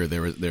Deborah Winger,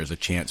 there's a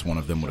chance one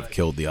of them would have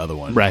killed the other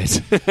one.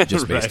 Right.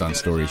 Just based on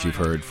stories you've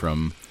heard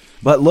from...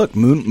 But look,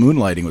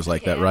 Moonlighting was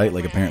like that, right?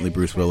 Like, apparently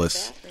Bruce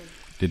Willis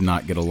did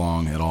not get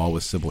along at all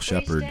with Sybil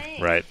Shepherd.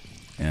 Right.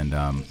 And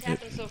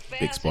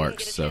big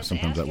sparks, so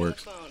sometimes that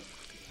works.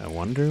 I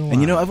wonder why.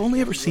 And, I've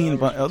only ever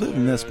seen, other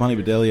than this, Bonnie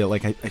Bedelia,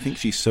 like, I think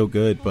she's so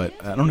good, but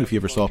I don't know if you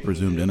ever saw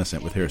Presumed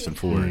Innocent with Harrison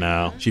Ford.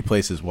 No. She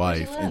plays his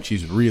wife, and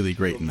she's really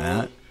great in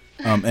that.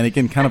 And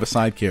again, kind of a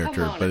side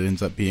character, but it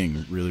ends up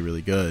being really,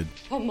 really good.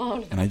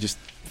 And I just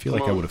feel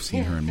like I would have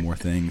seen her in more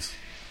things.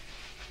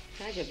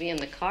 I should be in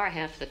the car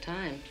half the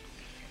time.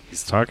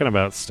 He's talking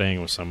about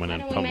staying with someone in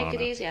Pomona. Pomona. Make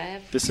it easy?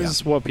 This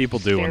is what people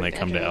do when they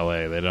come to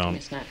LA. They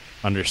don't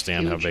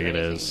understand how big it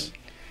is.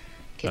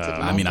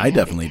 I mean, I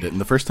definitely didn't.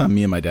 The first time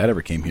me and my dad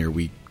ever came here,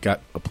 we got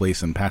a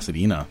place in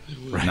Pasadena,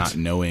 not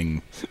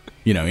knowing,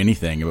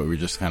 anything. But we were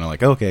just kind of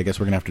like, okay, I guess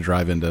we're gonna have to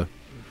drive into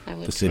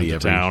the city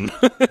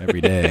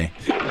every day.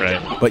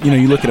 Right. But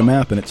you look at a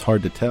map and it's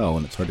hard to tell,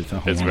 how it's long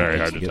very it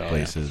hard takes to get tell,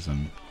 places,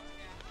 and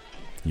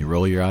you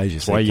roll your eyes.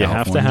 That's why you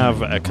have to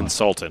have a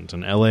consultant,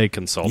 an LA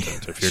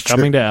consultant. If you're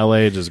coming to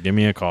LA, just give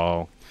me a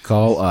call.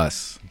 Call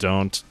us.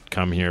 Don't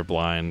come here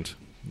blind.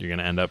 You're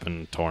gonna end up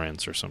in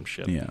Torrance or some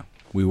shit. Yeah,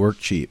 we work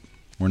cheap.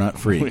 We're not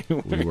free.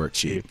 we work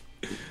cheap.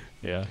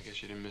 Yeah. I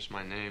guess you didn't miss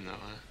my name, though,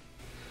 huh?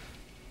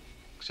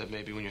 Except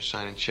maybe when you're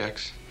signing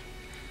checks.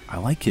 I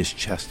like his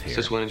chest hair.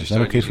 Is that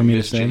okay for me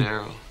to say?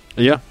 Gennaro?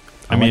 Yeah.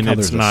 I mean, like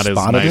it's not as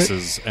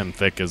nice and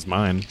thick as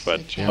mine,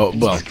 but... Oh,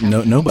 well,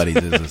 nobody's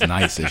is as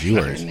nice as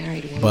yours.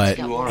 But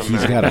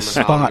he's got a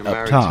spot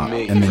up top,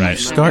 and then you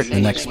start the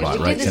next spot,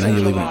 right? So now you're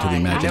leaving it to the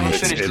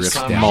imagination. It drifts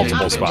down.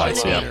 Multiple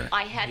spots, yeah.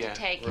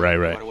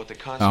 Right.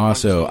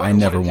 Also, I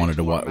never wanted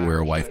to wear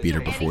a wife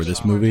beater before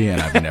this movie,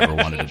 and I've never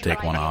wanted to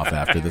take one off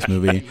after this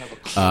movie.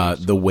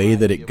 The way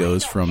that it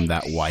goes from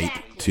that white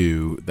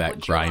to that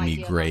grimy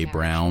gray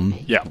brown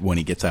when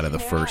he gets out of the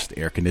first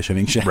air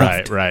conditioning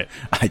shaft. Right.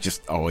 I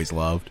just always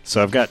loved.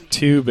 So I've got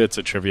two bits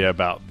of trivia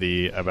about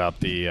the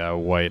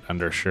white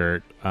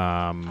undershirt.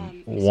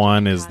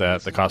 One is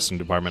that the costume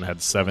department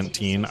had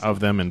 17 of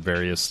them in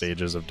various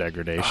stages of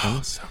degradation.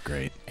 Oh, so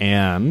great.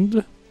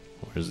 And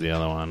where's the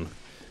other one?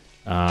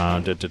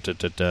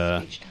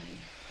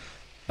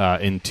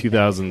 In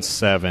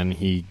 2007,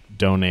 he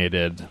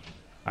donated,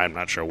 I'm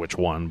not sure which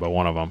one, but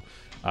one of them,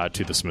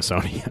 to the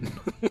Smithsonian.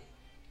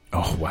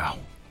 Oh, wow.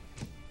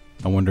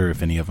 I wonder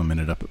if any of them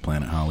ended up at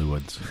Planet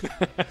Hollywood's.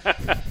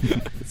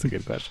 That's a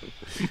good question.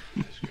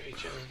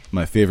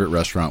 My favorite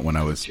restaurant when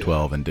I was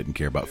 12 and didn't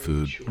care about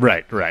food.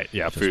 Right,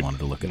 yeah. Just food, wanted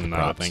to look at the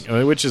props.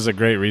 Which is a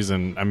great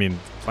reason. I mean,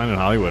 Planet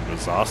Hollywood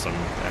was awesome,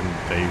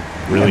 and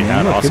they really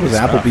had awesome It was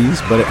stuff.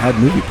 Applebee's, but it had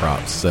movie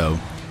props, so...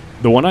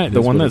 The one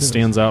that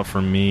stands out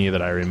for me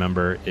that I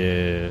remember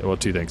is, well,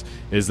 two things,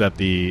 is that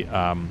the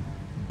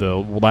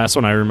last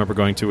one I remember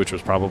going to, which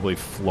was probably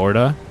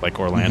Florida,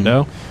 like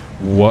Orlando,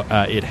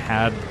 it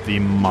had the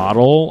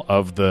model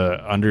of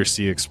the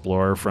undersea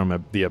explorer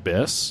from the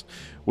Abyss,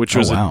 which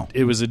was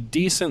it was a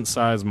decent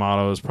sized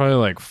model. It was probably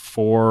like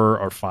 4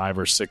 or 5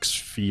 or 6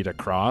 feet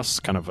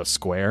across, kind of a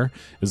square.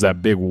 Is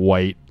that big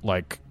white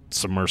like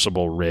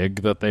submersible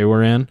rig that they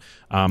were in?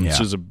 This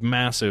was a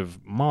massive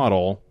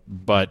model,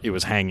 but it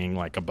was hanging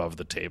like above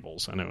the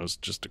tables, and it was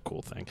just a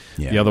cool thing.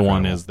 The other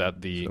one is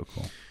that the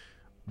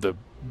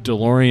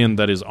DeLorean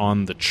that is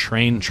on the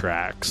train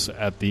tracks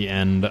at the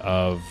end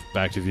of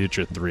Back to the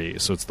Future 3,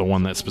 so it's the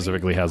one that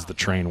specifically has the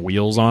train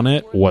wheels on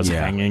it, was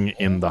hanging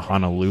in the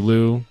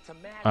Honolulu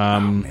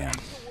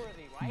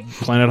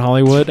Planet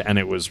Hollywood, and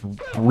it was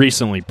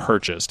recently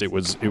purchased. It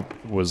was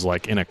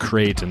like in a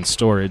crate in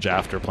storage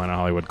after Planet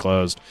Hollywood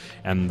closed,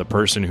 and the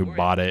person who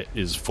bought it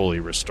is fully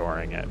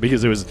restoring it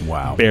because it was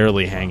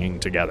barely hanging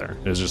together.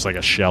 It was just like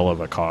a shell of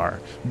a car.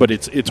 But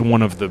it's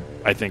one of the,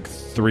 I think,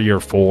 3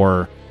 or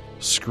 4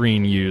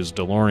 screen used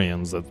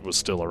DeLoreans that was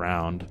still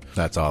around.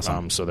 That's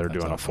awesome. So they're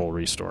doing a full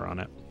restore on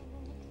it.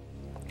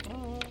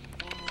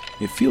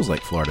 It feels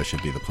like Florida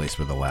should be the place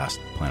where the last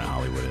Planet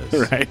Hollywood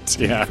is. Right,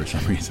 yeah. For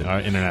some reason.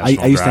 International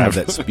I used Drive.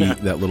 to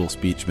have that little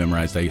speech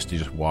memorized. I used to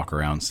just walk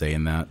around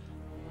saying that.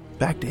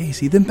 Back to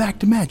AC, then back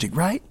to Magic,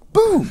 right?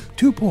 Boom!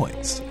 2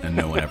 points. And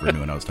no one ever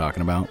knew what I was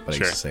talking about, but I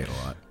used to say it a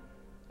lot.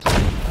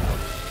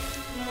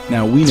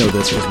 Now, we know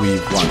this because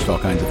we've watched all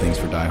kinds of things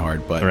for Die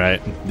Hard, but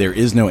there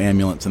is no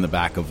ambulance in the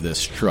back of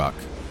this truck.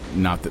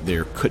 Not that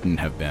there couldn't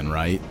have been,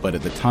 right? But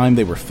at the time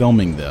they were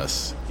filming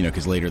this,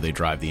 because later they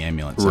drive the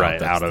ambulance out.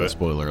 That's the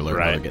spoiler alert.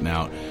 They're getting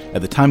out.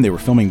 At the time they were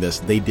filming this,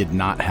 they did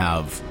not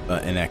have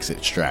an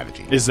exit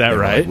strategy. Is that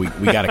right? Like,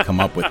 we got to come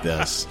up with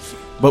this.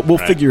 But we'll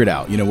figure it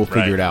out. We'll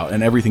figure it out.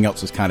 And everything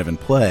else was kind of in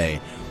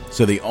play.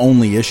 So the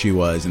only issue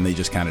was, and they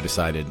just kind of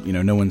decided,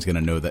 no one's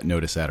going to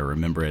notice that or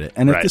remember it.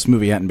 And if this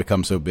movie hadn't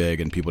become so big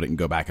and people didn't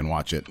go back and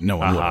watch it, no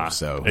one would have.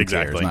 So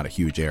exactly, it's not a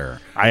huge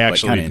error. I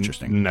actually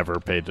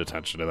never paid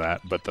attention to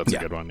that, but that's a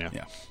good one.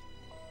 Yeah.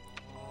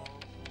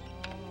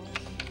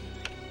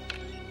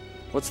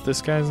 What's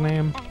this guy's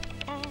name?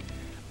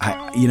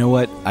 You know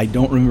what? I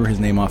don't remember his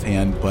name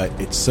offhand, but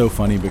it's so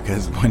funny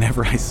because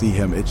whenever I see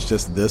him, it's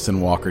just this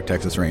and Walker,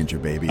 Texas Ranger,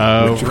 baby.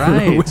 Oh,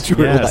 right. Which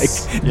were like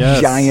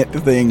giant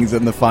things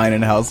in the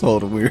Finan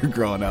household when we were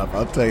growing up.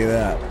 I'll tell you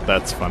that.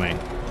 That's funny.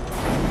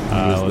 He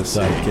was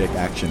the sidekick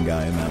action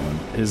guy in that one.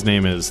 His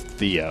name is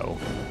Theo.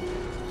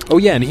 Oh,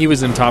 yeah, and he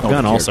was in Top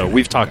Gun also.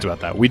 We've talked about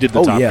that. We did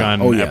the Top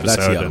Gun episode.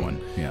 That's the other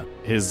one. Yeah.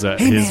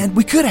 Man,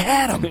 we could have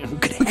had him. We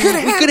could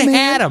have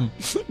had him.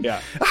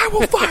 Yeah. I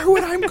will fire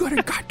when I'm good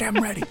and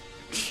goddamn ready.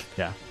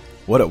 Yeah.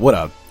 What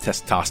a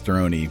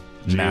testosterone-y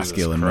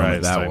masculine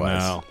moment that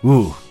was.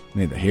 Ooh,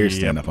 made the hair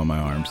stand up on my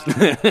arms.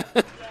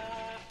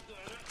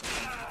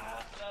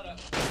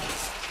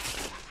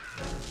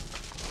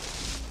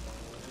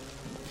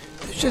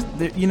 It's just,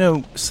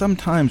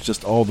 sometimes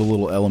just all the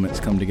little elements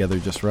come together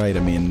just right. I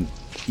mean,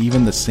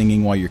 even the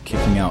singing while you're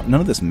kicking out, none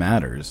of this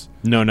matters.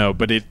 No,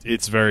 but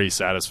it's very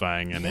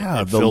satisfying, and it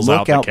the fills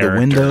look out the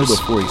window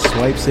before he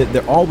swipes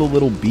it. All the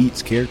little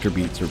character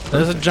beats are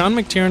perfect. John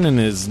McTiernan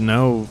is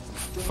no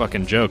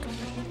fucking joke.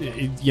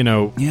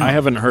 I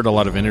haven't heard a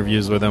lot of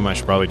interviews with him. I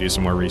should probably do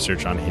some more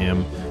research on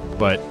him.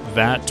 But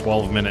that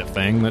 12-minute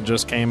thing that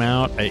just came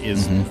out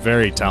is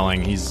very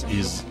telling. He's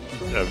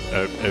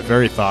a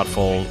very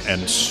thoughtful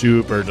and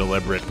super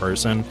deliberate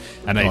person,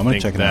 and I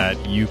think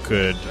that you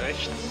could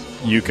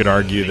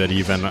argue that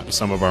even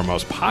some of our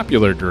most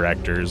popular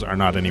directors are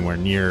not anywhere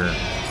near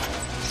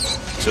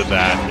to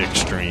that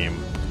extreme.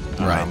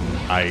 Right.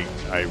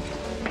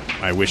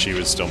 I wish he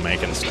was still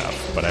making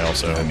stuff, but I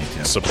also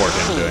support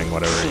him doing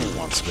whatever he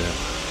wants to do.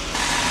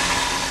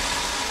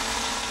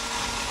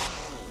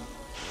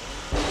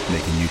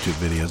 Making YouTube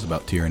videos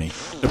about tyranny.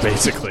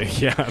 Basically,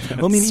 yeah.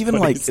 Well, I mean, even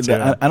I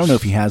don't know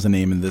if he has a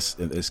name in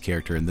this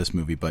character in this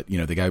movie, but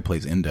the guy who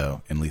plays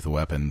Endo in Lethal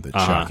Weapon, the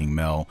shocking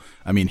Mel.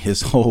 I mean,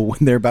 his whole when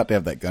they're about to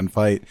have that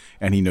gunfight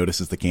and he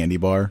notices the candy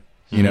bar,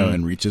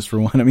 and reaches for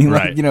one. I mean,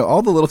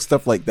 all the little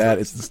stuff like that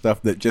is the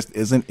stuff that just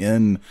isn't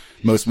in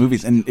most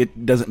movies, and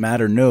it doesn't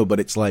matter. No,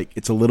 but it's like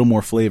it's a little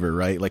more flavor,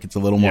 right? Like it's a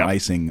little more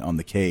icing on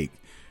the cake.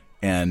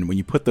 And when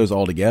you put those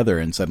all together,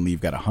 and suddenly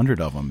you've got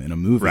 100 of them in a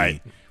movie,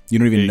 right? You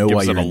don't even know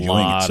why you're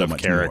enjoying it so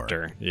much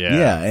character. More.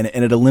 Yeah, and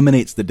it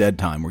eliminates the dead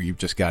time where you've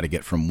just got to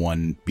get from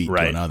one beat to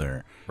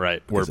another.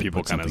 Right, where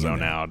people kind of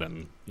zone out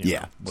and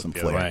some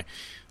the other way.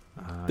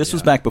 This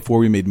was back before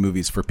we made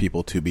movies for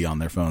people to be on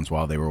their phones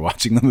while they were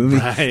watching the movie.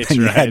 Right, and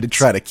you had to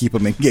try to keep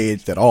them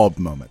engaged at all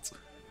moments.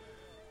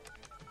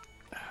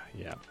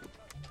 Yeah.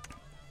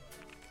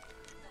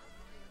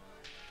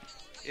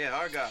 Yeah,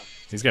 Argyle.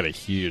 He's got a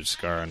huge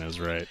scar on his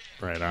right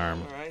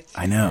arm.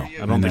 I know.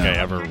 I don't think I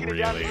ever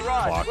really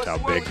clocked how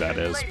big that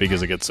is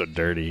because it gets so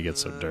dirty. He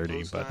gets so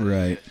dirty. But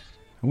right.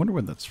 I wonder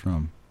where that's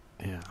from.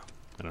 Yeah,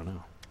 I don't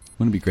know.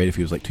 Wouldn't it be great if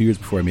he was like 2 years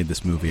before I made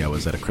this movie, I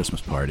was at a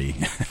Christmas party.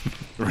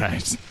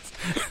 Right.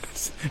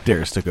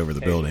 Darius took over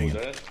the building.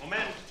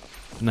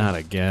 Not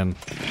again.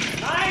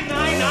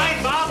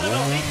 999 Bob.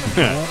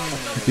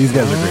 These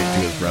guys are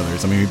great too as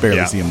brothers. I mean, we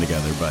barely see them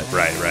together, but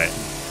right.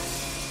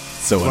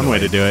 So one way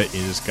to do it,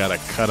 you just gotta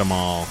cut them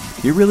all.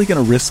 You're really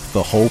gonna risk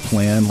the whole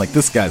plan? Like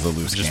this guy's a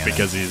loose just cannon.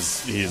 Because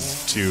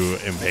he's too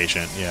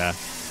impatient. Yeah.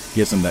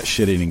 Gives him that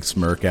shit-eating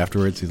smirk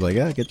afterwards. He's like,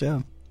 "Good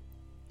job."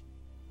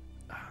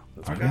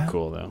 That's pretty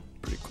cool, though.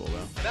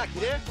 Back,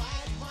 you there?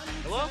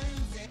 Hello?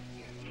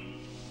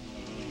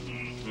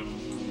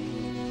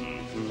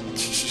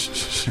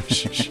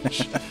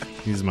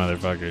 These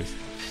motherfuckers.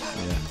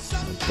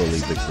 Yeah. Bully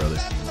big brother.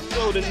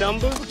 Know the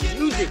number?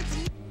 Use it.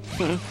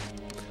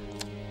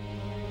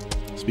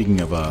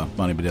 Speaking of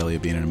Bonnie Bedelia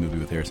being in a movie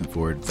with Harrison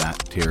Ford, that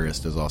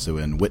terrorist is also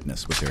in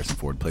Witness with Harrison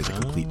Ford. Plays a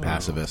complete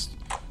pacifist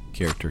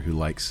character who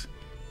likes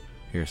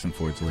Harrison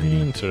Ford's lady.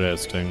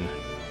 Interesting.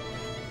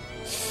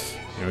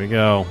 Here we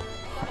go.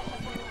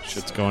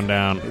 Shit's going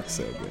down. It's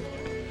so good.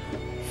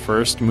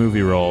 First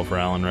movie role for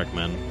Alan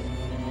Rickman.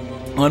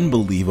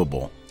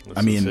 Unbelievable.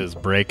 This is his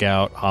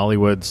breakout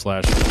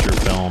Hollywood/feature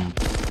film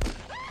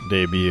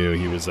debut.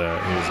 He was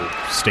a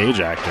stage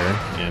actor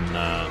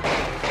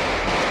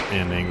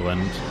in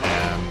England,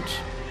 and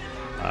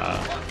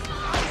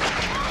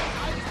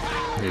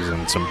he's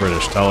in some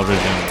British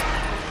television.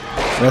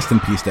 Rest in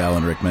peace to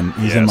Alan Rickman.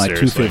 He's in my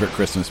two favorite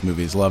Christmas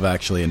movies, Love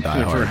Actually and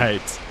Die Hard.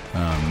 Right.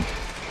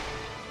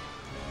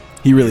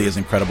 He really is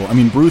incredible. I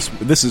mean,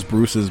 this is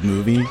Bruce's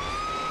movie,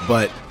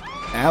 but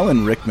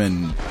Alan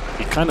Rickman...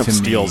 He kind of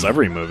steals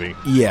every movie.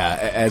 Yeah,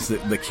 as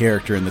the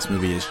character in this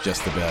movie is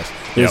just the best.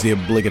 There's the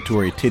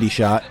obligatory titty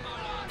shot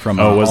from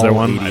was there all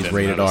one? 80s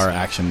rated R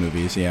action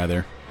movies. Yeah,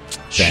 they're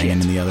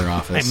banging in the other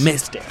office. I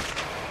missed it.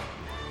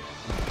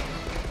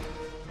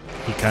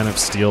 He kind of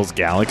steals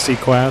Galaxy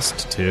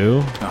Quest,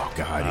 too. Oh,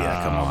 God,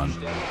 yeah, come on.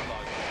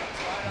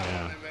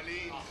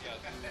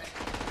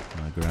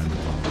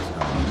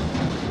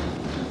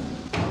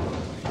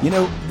 You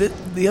know,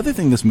 the other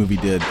thing this movie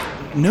did,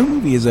 no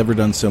movie has ever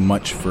done so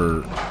much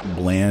for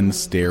bland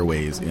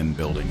stairways in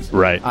buildings.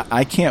 Right.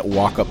 I can't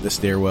walk up the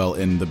stairwell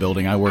in the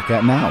building I work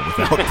at now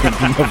without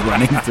thinking of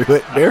running through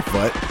it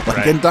barefoot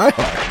like in Die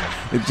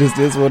Hard. It just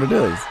is what it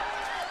is.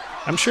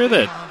 I'm sure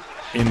that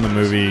in the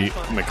movie,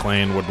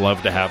 McClane would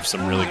love to have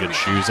some really good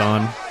shoes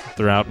on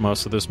throughout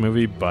most of this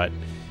movie, but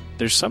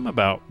there's something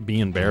about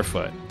being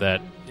barefoot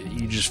that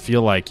you just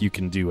feel like you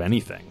can do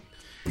anything.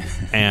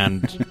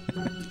 And,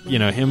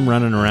 him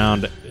running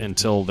around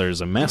until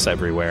there's a mess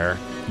everywhere,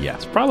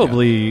 it's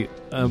probably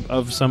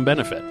of some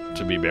benefit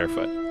to be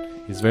barefoot.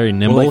 He's very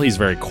nimble. He's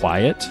very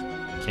quiet.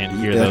 Can't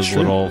hear those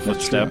little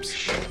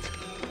footsteps.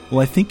 Well,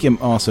 I think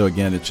also,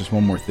 again, it's just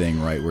one more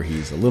thing, right, where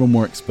he's a little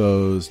more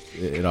exposed.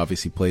 It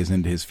obviously plays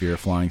into his fear of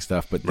flying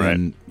stuff, but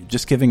then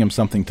just giving him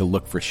something to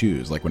look for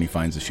shoes, like when he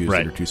finds the shoes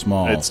that are too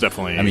small. It's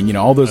definitely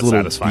all those little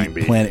satisfying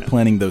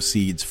planting those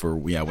seeds for,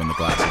 when the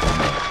glass is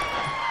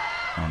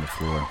on the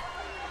floor.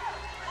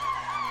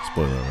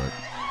 Spoiler alert.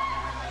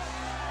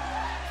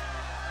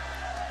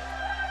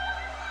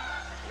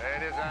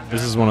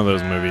 This is one of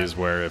those movies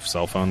where if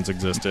cell phones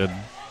existed,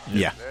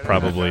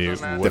 probably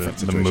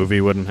the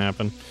movie wouldn't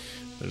happen.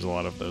 There's a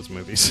lot of those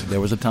movies. There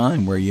was a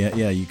time where,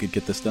 you could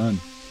get this done.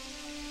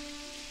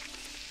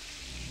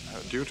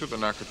 Due to the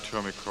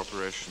Nakatomi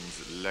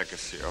Corporation's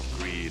legacy of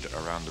greed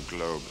around the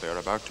globe, they are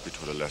about to be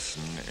taught a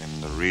lesson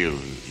in the real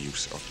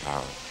use of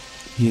power.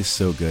 He is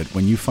so good.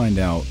 When you find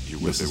out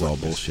this is all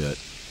bullshit.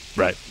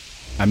 Right.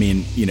 I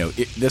mean,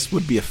 this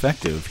would be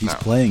effective. He's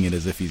playing it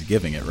as if he's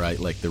giving it, right?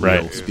 Like the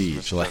real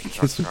speech. Like,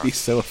 this would be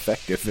so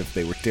effective if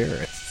they were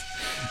terrorists.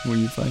 When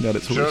you find out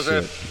it's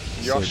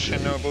horseshit. Joseph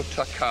Yoshinobu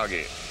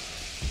Takagi.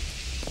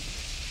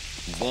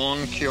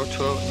 Born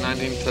Kyoto,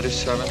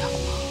 1937.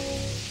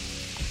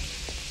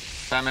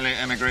 Family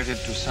emigrated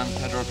to San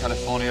Pedro,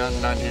 California,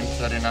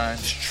 1939.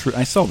 It's true.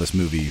 I saw this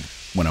movie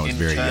when I was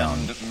very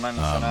young.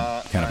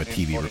 Kind of a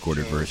TV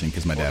recorded version,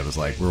 because my dad was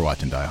like, we're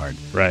watching Die Hard.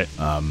 Right.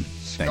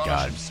 Thank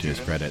God, to his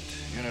credit.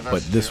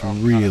 But this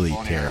really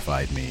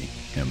terrified me,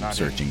 him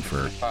searching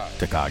for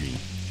Takagi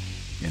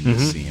in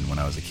this scene when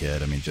I was a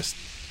kid. I mean, just...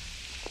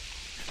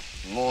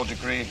 Law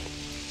degree,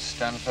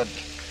 Stanford,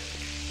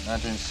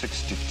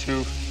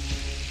 1962.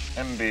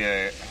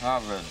 MBA,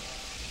 Harvard,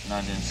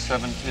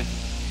 1970.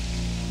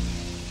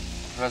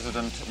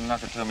 President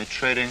Nakatomi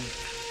Trading.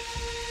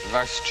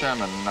 Vice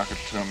Chairman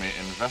Nakatomi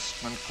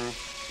Investment Group.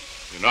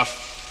 Enough.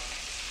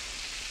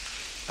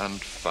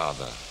 And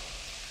father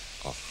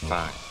of 5.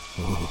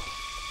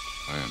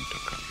 I am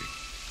Takagi.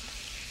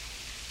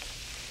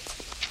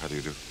 How do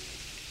you do?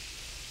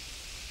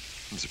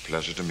 It's a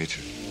pleasure to meet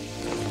you.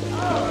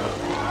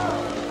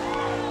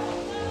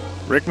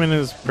 Rickman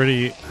is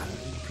pretty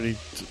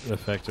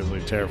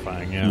effectively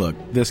terrifying, yeah. Look,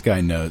 this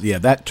guy knows. Yeah,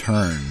 that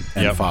turn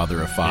and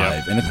Father of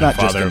 5. And it's not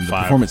just him. The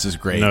performance is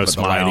great, but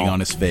the lighting on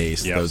his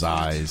face, those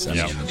eyes. I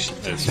mean,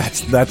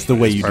 that's the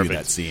way you do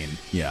that scene.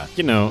 Yeah.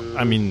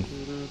 I mean,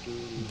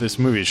 this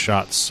movie is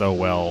shot so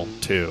well,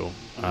 too.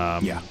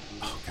 Oh,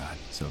 God,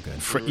 so good.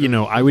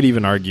 I would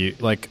even argue,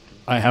 like,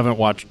 I haven't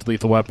watched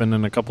Lethal Weapon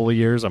in a couple of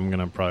years. I'm going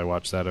to probably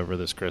watch that over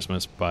this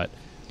Christmas, but...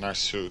 Nice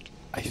suit.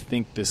 I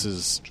think this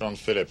is... John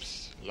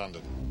Phillips,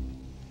 London.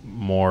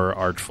 More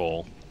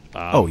artful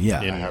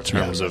in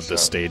terms of the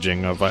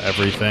staging of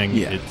everything.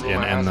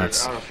 And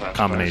that's a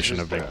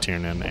combination of Vic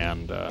Tiernan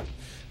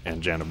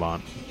and Janet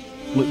Bond.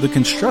 The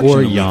construction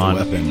of Lethal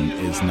Weapon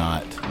is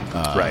not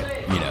right.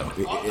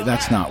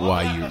 That's not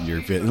why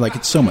you're like,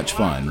 it's so much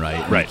fun, right?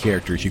 And the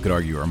characters, you could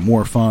argue, are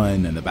more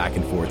fun, and the back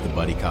and forth, the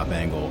buddy cop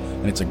angle,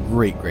 and it's a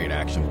great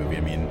action movie.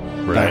 I mean,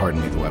 Die Hard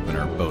and Lethal Weapon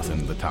are both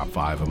in the top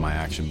 5 of my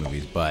action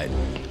movies, but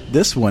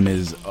this one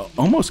is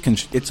almost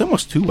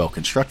too well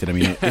constructed. I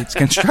mean, it's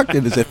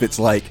constructed as if it's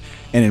like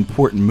an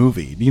important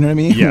movie. Do you know what I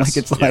mean? Yes, like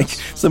it's like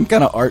some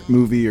kind of art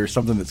movie or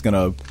something that's going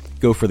to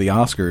go for the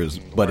Oscars,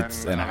 but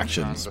it's an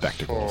action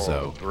spectacle.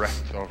 So,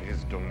 breath of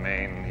his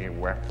domain he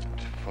wept,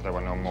 for there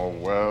were no more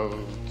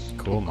worlds.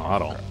 Cool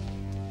model.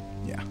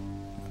 Yeah,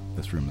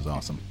 this room is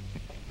awesome.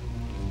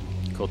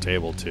 Cool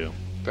table too.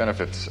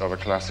 Benefits of a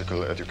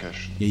classical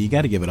education. Yeah, you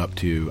got to give it up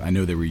to. I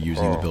know they were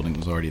using the building that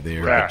was already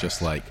there, but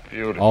just like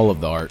all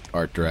of the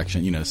art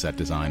direction, set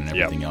design and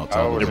everything else.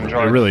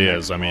 It really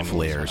is. I mean,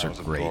 flares are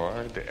great.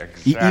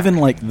 Even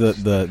like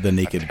the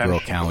naked girl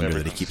calendar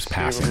that he keeps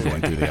passing going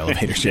through the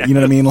elevator. You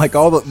know what I mean? Like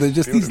all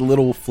just these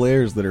little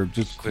flares that are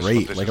just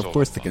great. Like, of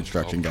course, the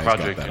construction guys got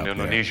that up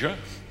there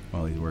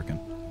while he's working.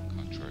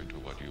 Contrary to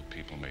what you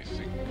people may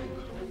think,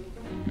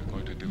 you're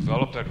going to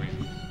develop that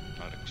reason,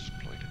 not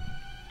exploit it.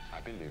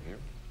 I believe you.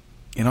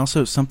 And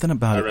also, something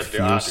about it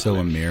feels so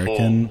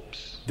American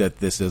that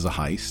this is a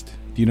heist.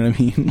 Do you know what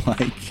I mean?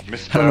 Like,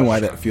 I don't know why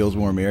that feels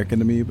more American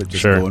to me, but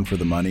just going for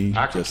the money.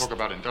 I could talk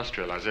about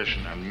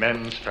industrialization and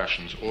men's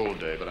fashions all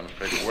day, but I'm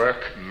afraid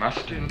work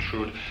must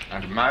intrude,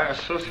 and my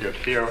associate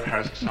here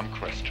has some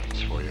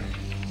questions for you.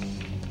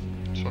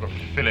 Sort of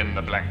fill in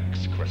the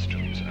blanks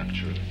questions,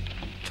 actually.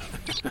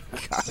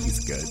 God,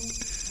 he's good.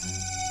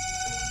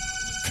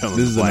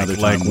 This is another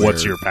time where,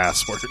 what's your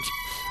password?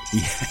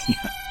 Yeah.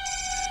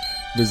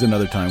 There's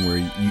another time where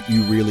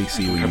you really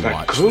see when you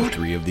watch the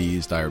 3 of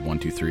these, Die Hard 1,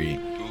 2, 3,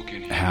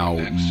 how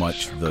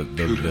much the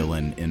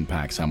villain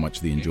impacts how much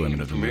the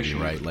enjoyment of the movie,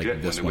 right?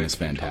 Like, this one is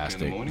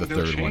fantastic. The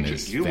third one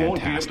is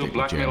fantastic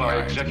with Jeremy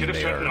Irons. I mean,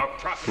 they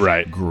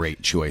are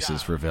great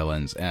choices for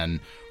villains. And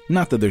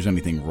not that there's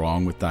anything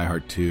wrong with Die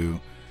Hard 2,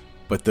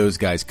 but those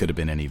guys could have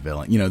been any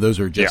villain. You know, those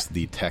are just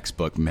the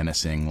textbook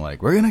menacing,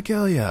 like, we're going to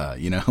kill ya.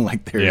 You know,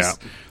 like,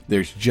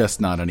 there's just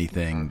not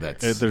anything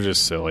that's... They're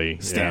just silly.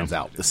 Stands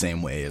out the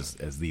same way as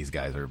these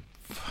guys are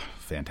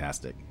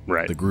fantastic.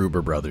 Right. The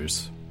Gruber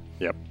brothers.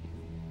 Yep.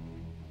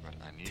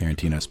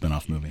 Tarantino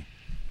spinoff movie.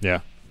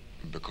 Yeah.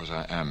 Because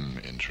I am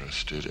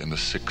interested in the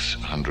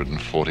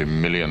 $640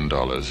 million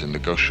in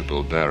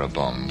negotiable bearer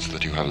bonds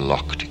that you have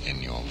locked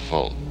in your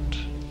vault.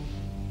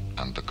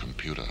 And the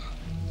computer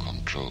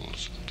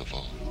controls the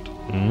vault.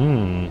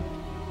 Mm.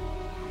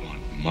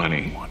 Want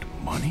money? Want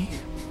money?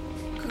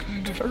 What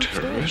kind of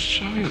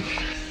terrorists are you?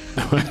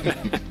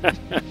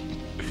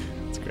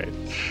 That's great.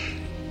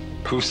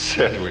 Who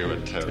said we were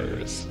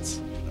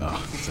terrorists?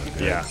 Oh, so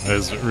good. Yeah, it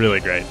was really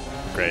great.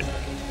 Great.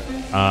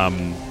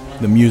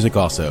 The music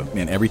also,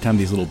 man, every time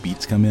these little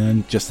beats come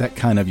in, just that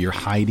kind of you're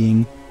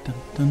hiding. Dun,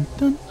 dun,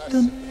 dun,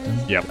 dun,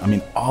 dun. Yep. I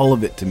mean, all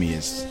of it to me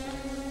is,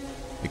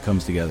 it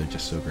comes together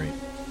just so great.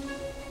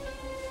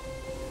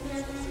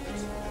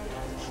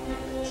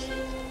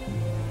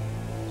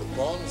 The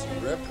bonds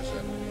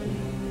represent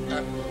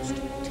at most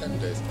 10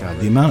 days. God,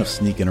 the amount of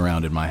sneaking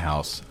around in my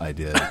house I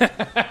did,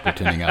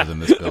 pretending I was in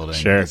this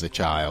building as a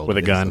child, with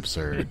a gun,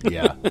 absurd.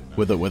 Yeah,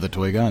 with a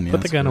toy gun. Yeah,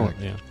 put the gun away.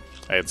 Yeah,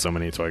 I had so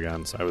many toy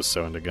guns. I was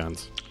so into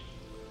guns.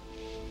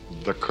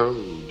 The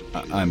code.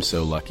 I'm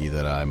so lucky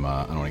that I'm.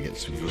 I don't want to get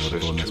too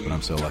political in this, but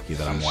I'm so lucky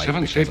that I'm white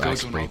because I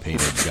spray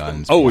painted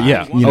guns. Oh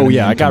yeah, you know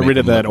I got rid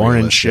of that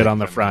orange shit on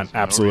the front.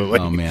 Absolutely.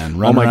 Oh man,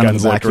 run around in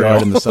the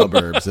backyard in the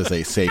suburbs is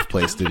a safe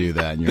place to do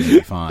that, and you're gonna be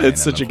fine.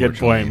 It's such a good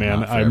point,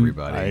 man.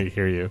 Everybody, I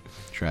hear you.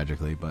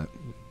 Tragically, but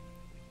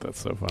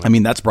that's so funny. I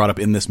mean, that's brought up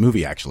in this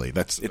movie. Actually,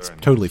 it's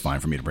totally fine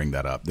for me to bring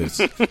that up.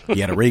 He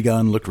had a ray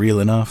gun, looked real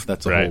enough.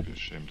 That's a whole.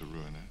 Shame to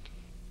ruin it.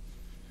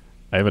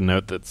 I have a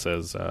note that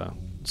says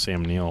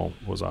Sam Neill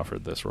was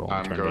offered this role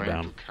and turned it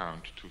down. To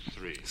count to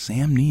 3.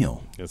 Sam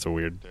Neill. It's a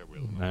weird.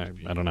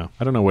 I don't know.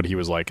 I don't know what he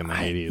was like in the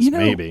 80s.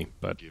 Maybe,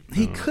 but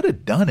he could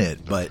have done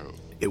it, but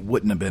it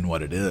wouldn't have been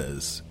what it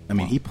is. I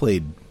mean, he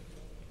played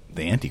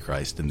the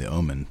Antichrist in The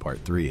Omen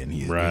Part 3, and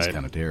he's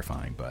kind of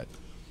terrifying. But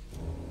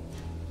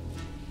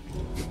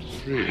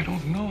I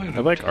don't know. I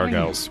like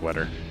Argyle's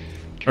sweater.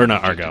 Or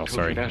not Argyle,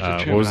 sorry.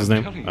 What was his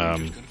name?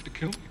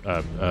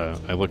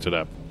 I looked it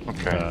up.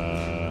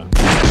 Okay.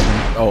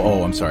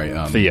 I'm sorry.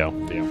 Theo.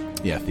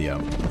 Yeah, Theo.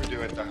 We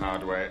do it the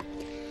hard way.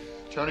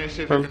 Tony,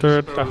 see if you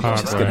can dispose of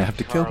He's just gonna have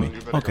to kill me.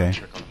 Okay.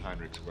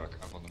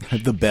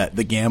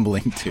 The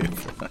gambling too.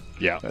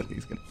 Yeah. I think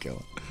he's gonna kill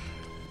him.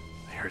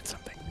 I heard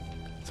something.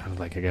 It sounded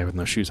like a guy with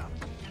no shoes on.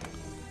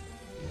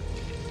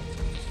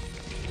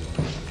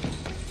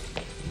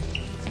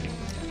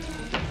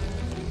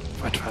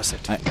 What was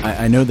it?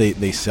 I know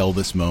they sell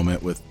this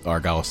moment with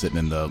Argyle sitting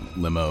in the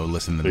limo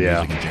listening to the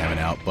music and jamming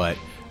out, but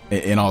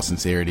in all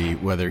sincerity,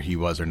 whether he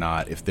was or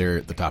not, if they're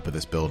at the top of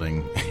this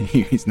building,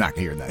 he's not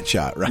hearing that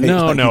shot, right?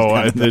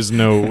 No, there's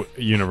no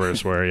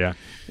universe where,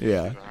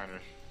 Yeah.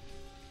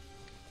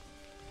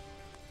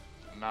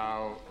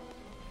 Now,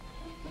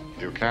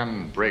 you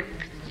can break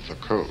the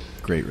code.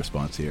 Great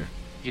response here.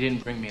 You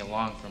didn't bring me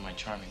along for my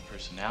charming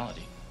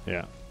personality.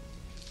 Yeah.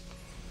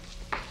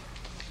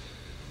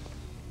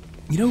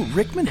 You know,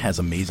 Rickman has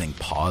amazing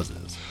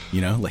pauses. You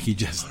know, like he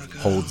just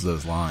holds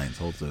those lines,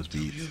 holds those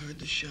beats. You heard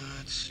the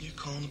shots. You're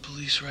calling the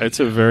police right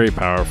It's a very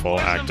powerful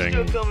acting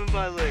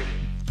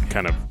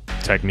kind of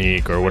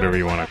technique or whatever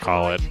you want to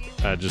call it.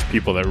 Just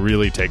people that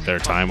really take their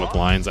time with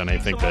lines, and I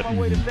think that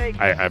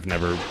I've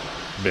never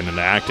been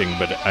into acting,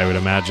 but I would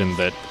imagine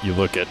that you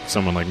look at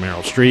someone like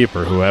Meryl Streep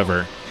or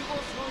whoever,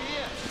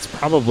 it's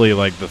probably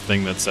like the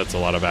thing that sets a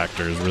lot of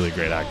actors, really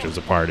great actors,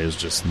 apart is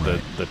just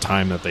the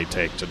time that they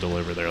take to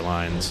deliver their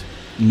lines.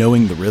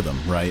 Knowing the rhythm,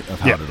 right, of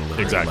how to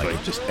deliver exactly. it.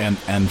 Like just and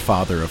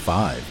Father of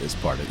Five is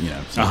part of, you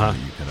know, so you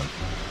kind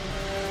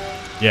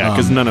of... Yeah,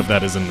 because none of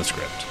that is in the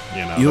script.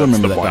 You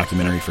remember that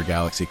documentary for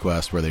Galaxy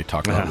Quest where they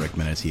talked about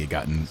Rickman as he had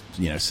gotten,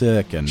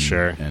 sick and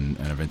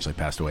eventually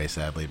passed away,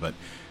 sadly. But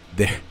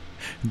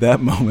that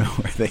moment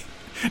where they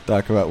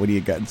talk about when he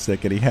had gotten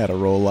sick and he had a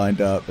role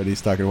lined up and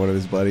he's talking to one of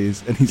his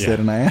buddies and he said,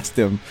 and I asked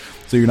him,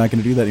 so you're not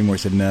going to do that anymore? He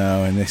said,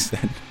 no. And they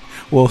said,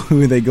 well,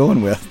 who are they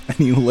going with? And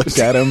he looked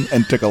at him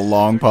and took a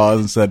long pause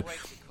and said,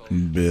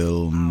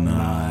 Bill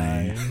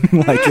Nye.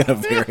 Like in a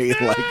very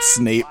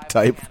Snape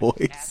type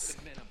voice.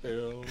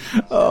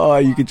 Oh,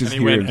 you could just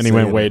hear him. And he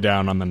went way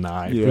down on the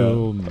Nye. Yeah.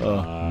 Bill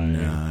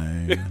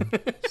Nye.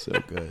 So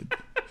good.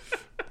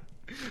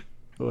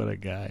 What a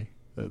guy.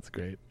 That's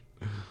great.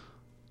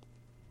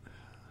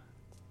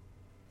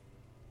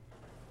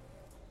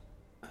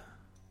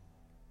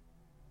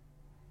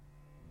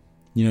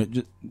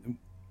 Just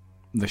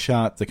the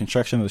shot, the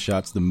construction of the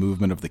shots, the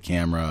movement of the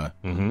camera.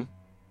 Mm-hmm.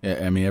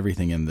 I mean,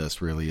 everything in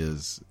this really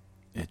is,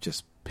 it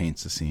just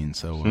paints the scene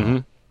so well. Mm-hmm.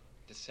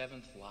 The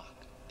seventh lock,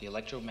 the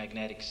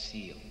electromagnetic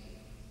seal.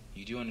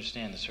 You do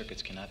understand the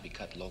circuits cannot be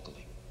cut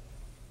locally.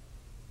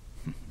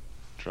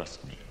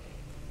 Trust me.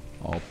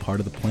 All part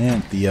of the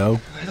plan, Theo.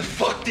 Why the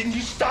fuck didn't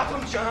you stop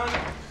him, John?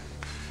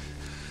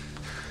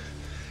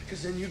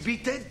 Because then you'd be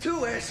dead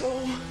too,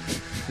 asshole.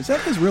 Is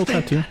that his real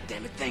tattoo?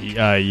 Damn it,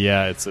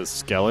 Yeah, it's a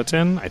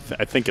skeleton. I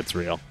think it's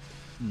real.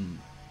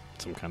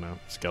 Some kind of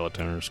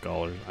skeleton or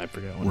skull, or I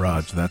forget what.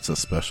 Raj, that's a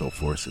Special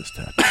Forces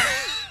tattoo.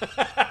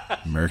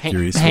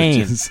 Mercury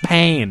pain, switches.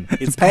 Pain.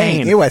 It's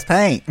pain. It was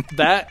pain.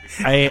 That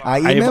I've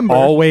remember.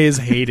 always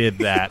hated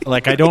that.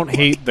 Like, I don't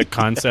hate the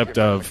concept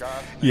of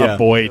a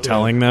boy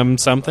telling them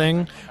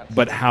something,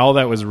 but how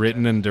that was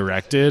written and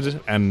directed,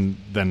 and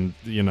then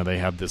they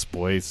have this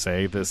boy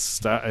say this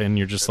stuff, and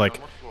you're just like,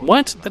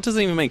 what? That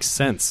doesn't even make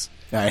sense.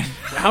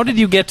 How did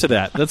you get to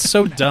that? That's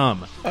so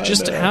dumb.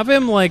 Just have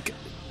him like.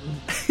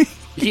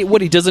 He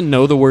doesn't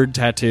know the word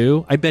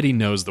tattoo? I bet he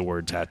knows the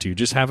word tattoo.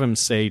 Just have him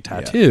say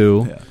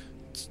tattoo,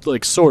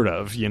 like sort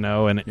of,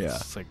 and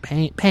it's like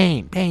pain,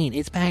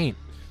 it's pain.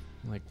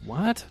 I'm like,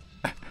 what?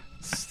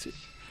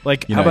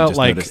 Like, how about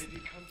like noticed.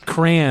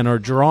 Crayon or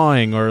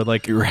drawing or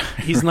like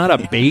he's not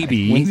a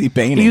baby. When's he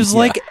painting? He was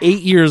like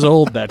 8 years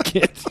old, that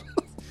kid.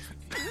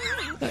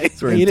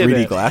 He's wearing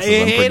 3D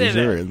glasses, I'm pretty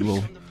sure. A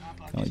little kind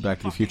of like Back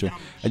to the Future.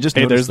 I just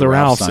noticed there's the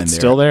Ralph's. It's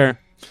still there.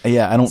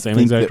 Yeah, I don't Same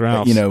think exact that,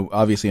 Ralph's.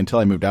 Obviously until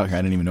I moved out here,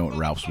 I didn't even know what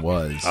Ralph's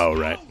was. Oh,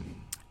 right.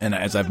 And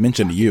as I've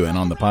mentioned to you and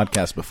on the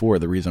podcast before,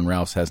 the reason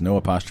Ralph's has no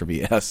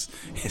apostrophe S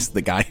is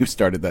the guy who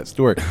started that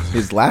store.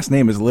 His last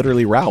name is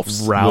literally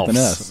Ralph's with an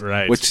S,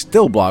 right? Which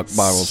still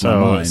boggles my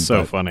mind.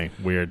 So funny,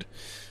 weird.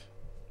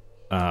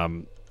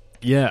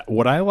 Yeah,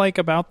 what I like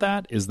about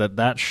that is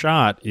that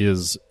shot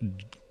is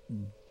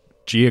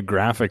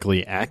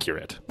geographically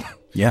accurate.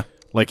 Yeah.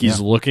 Like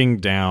he's looking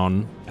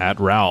down at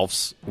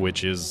Ralph's,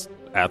 which is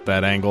at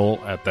that angle,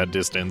 at that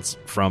distance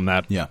from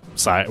that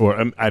side,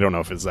 or I don't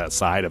know if it's that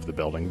side of the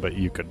building, but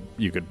you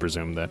could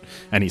presume that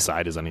any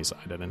side is any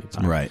side at any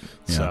time. Right.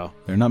 Yeah. So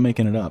they're not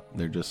making it up.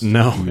 They're just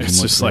it's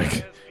just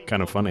like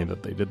kind of funny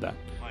that they did that.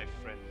 My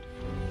friend.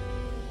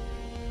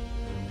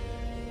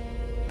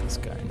 This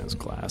guy in his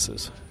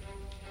glasses.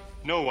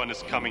 No one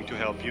is coming to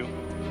help you.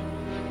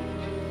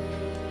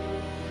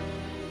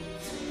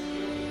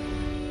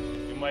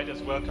 You might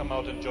as well come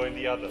out and join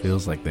the others.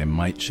 Feels like they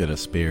should have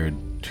spared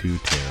 2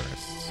 terrorists.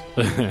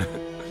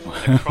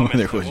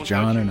 Whether it was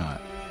John or not.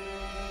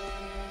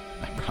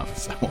 I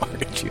promise I won't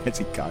hurt you as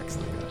he cocks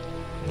the gun.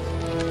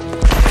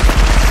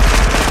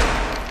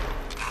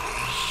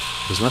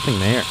 There's nothing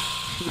there.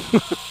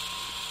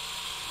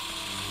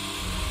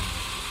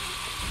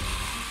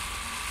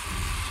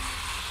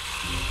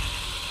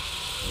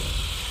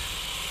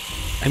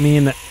 I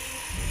mean,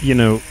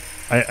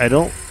 I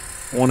don't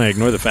want to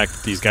ignore the fact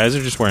that these guys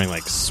are just wearing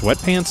like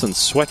sweatpants and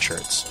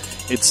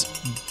sweatshirts. It's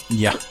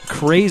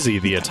crazy,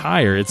 the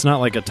attire. It's not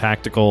like a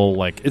tactical,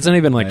 like it's not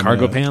even like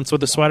cargo pants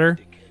with a sweater.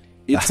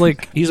 It's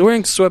like he's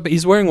wearing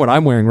what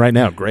I'm wearing right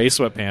now, gray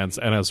sweatpants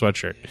and a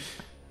sweatshirt.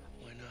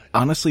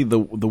 Honestly, the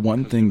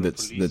one thing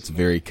that's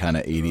very kind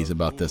of 80s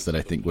about this that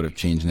I think would have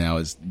changed now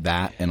is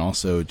that, and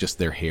also just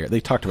their hair. They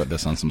talked about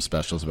this on some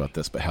specials about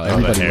this, but how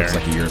everybody looks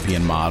like a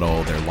European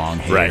model, their long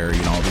hair,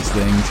 all these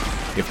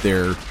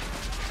things.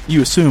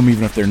 You assume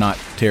even if they're not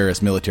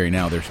terrorist military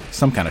now, there's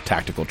some kind of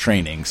tactical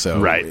training.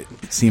 So it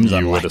seems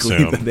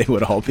unlikely that they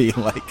would all be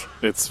like.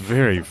 It's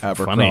very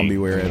funny,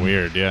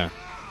 weird, yeah.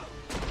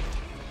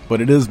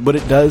 But it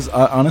does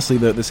honestly.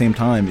 At the same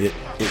time, it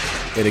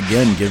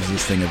again gives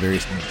this thing a very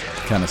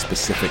kind of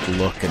specific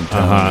look and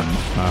tone.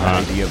 The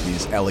idea of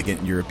these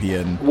elegant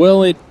European.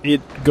 Well,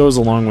 it goes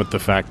along with the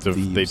fact that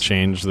they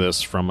changed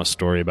this from a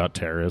story about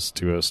terrorists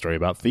to a story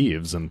about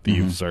thieves, and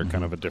thieves are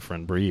kind of a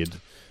different breed.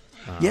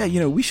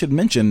 We should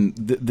mention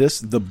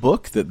the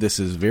book that this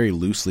is very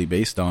loosely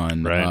based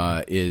on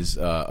is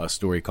a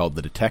story called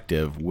The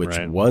Detective, which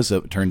was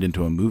turned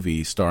into a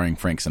movie starring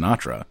Frank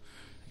Sinatra.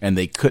 And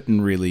they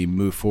couldn't really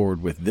move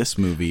forward with this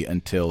movie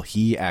until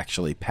he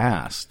actually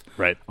passed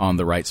on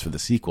the rights for the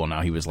sequel.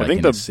 Now he was like, I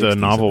think the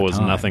novel was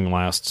Nothing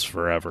Lasts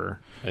Forever.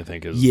 I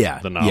think is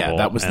the novel. Yeah,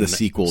 that was the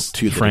sequel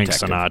to The Frank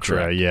Detective.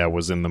 Sinatra. Correct.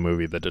 Was in the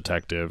movie The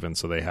Detective, and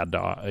so they had to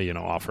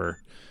offer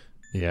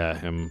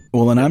him.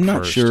 Well, and I'm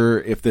not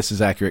sure if this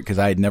is accurate because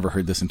I had never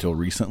heard this until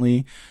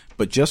recently,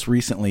 but just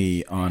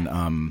recently on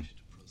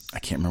I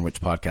can't remember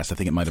which podcast. I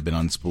think it might have been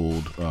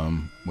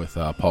Unspooled with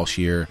Paul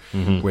Scheer,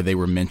 where they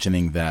were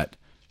mentioning that.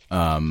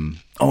 It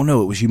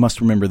was You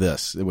Must Remember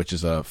This, which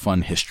is a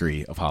fun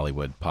history of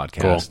Hollywood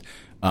podcast.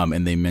 Cool.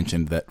 And they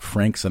mentioned that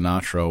Frank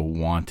Sinatra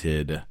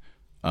wanted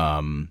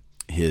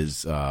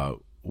his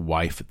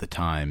wife at the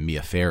time,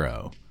 Mia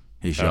Farrow,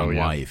 his young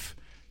wife,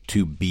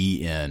 to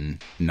be in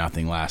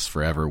Nothing Lasts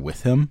Forever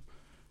with him,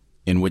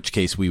 in which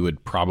case we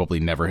would probably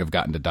never have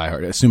gotten to Die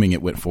Hard, assuming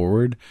it went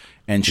forward.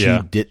 And she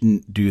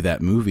didn't do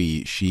that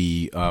movie.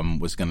 She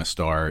was going to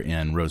star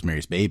in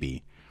Rosemary's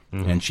Baby.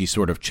 And she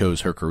sort of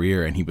chose her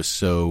career, and he was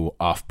so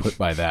off-put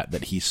by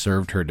that he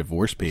served her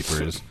divorce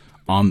papers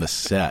on the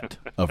set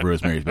of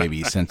Rosemary's Baby.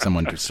 He sent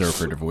someone to serve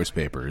her divorce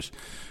papers.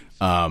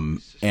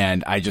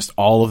 And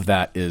all of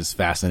that is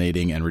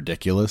fascinating and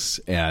ridiculous,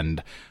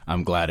 and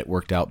I'm glad it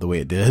worked out the way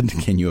it did.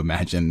 Can you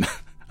imagine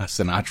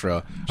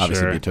Sinatra?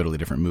 Obviously, it'd be a totally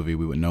different movie.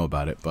 We wouldn't know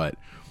about it, but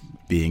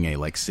being a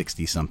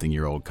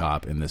 60-something-year-old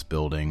cop in this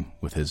building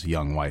with his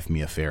young wife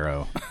Mia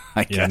Farrow,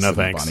 I guess, no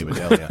thanks. Bonnie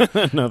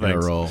Bedelia, no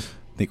thanks. Role.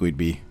 I think we'd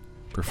be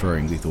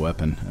preferring Lethal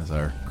Weapon as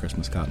our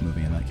Christmas cop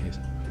movie in that case.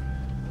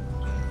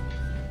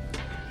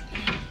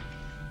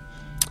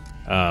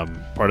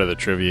 Part of the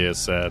trivia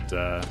said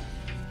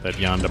that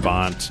Jan de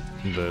Bont,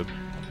 the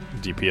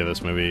DP of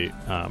this movie,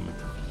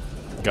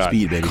 got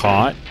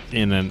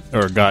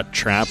got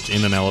trapped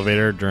in an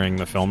elevator during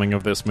the filming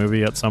of this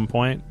movie at some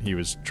point. He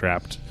was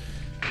trapped,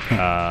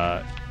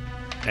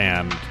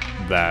 and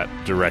that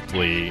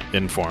directly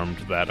informed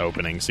that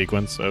opening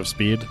sequence of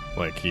Speed.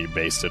 Like, he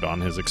based it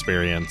on his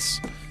experience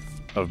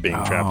of being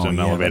trapped in an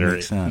elevator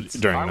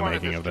during the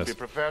making of this,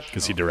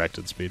 because he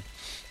directed Speed.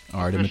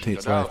 Art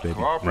imitates life, baby.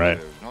 Right.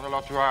 Not a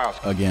lot to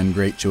ask. Again,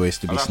 great choice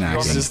to be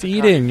snacking. Just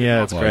eating,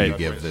 yeah, it's great. You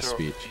give this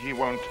speech. He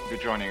won't be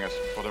joining us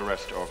for the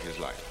rest of his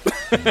life.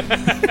 For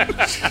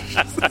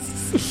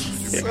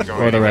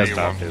the rest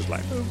of his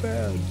life. So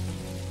bad.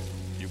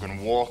 You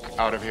can walk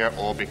out of here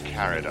or be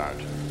carried out.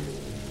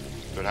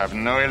 But have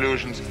no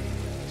illusions.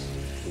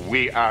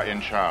 We are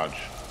in charge.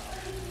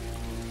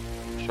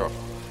 So,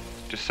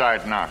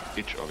 decide now,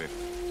 each of you.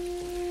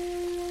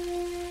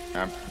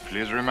 And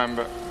please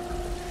remember,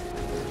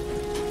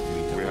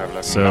 we have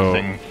left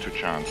nothing to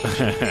chance.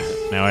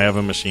 Now I have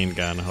a machine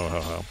gun. Ho,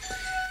 ho, ho.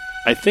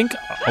 I think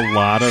a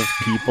lot of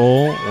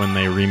people, when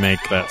they remake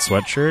that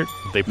sweatshirt,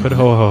 they put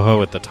ho, ho,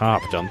 ho at the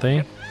top, don't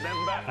they?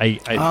 I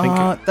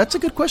think that's a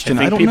good question.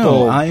 I don't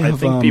know. I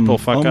think people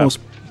fuck up.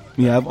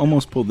 Yeah, I've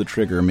almost pulled the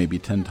trigger maybe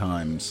 10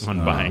 times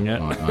on buying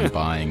it. on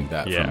buying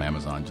that from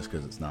Amazon, just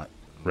because it's not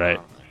right.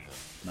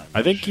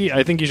 I think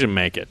you should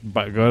make it,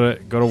 but go to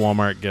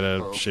Walmart, get a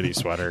shitty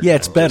sweater. Yeah,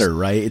 it's better,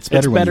 right? It's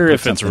better when you put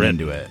if it's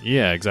written into it.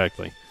 Yeah,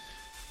 exactly.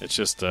 It's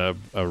just a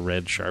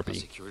red Sharpie.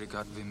 Security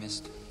guard we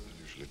missed.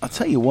 I'll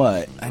tell you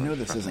what. I know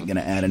this isn't going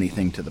to add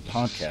anything to the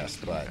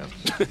podcast, but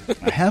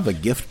I have a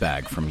gift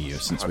bag from you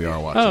since we are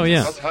watching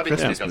this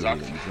Christmas movie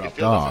that you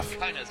dropped off,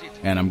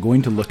 and I'm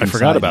going to look. I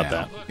forgot about now,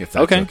 that. If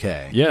that's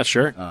okay. Yeah,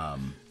 sure.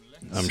 I'm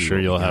sure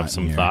you'll have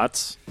some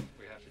thoughts.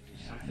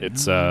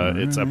 It's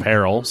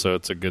apparel, so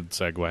it's a good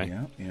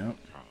segue. Yeah.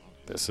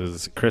 This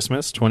is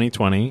Christmas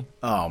 2020.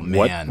 Oh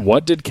man!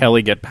 What did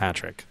Kelly get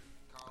Patrick?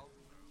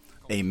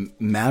 A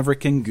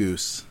Maverick and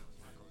Goose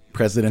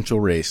presidential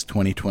race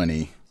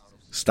 2020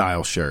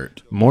 style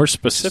shirt. More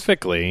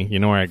specifically, you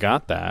know where I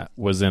got that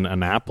was in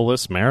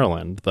Annapolis,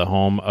 Maryland, the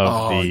home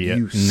of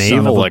the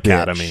Naval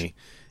Academy.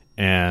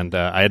 And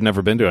I had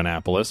never been to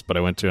Annapolis, but I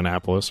went to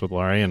Annapolis with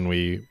Laurie, and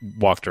we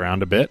walked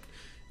around a bit.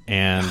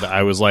 And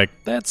I was like,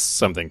 that's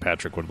something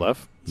Patrick would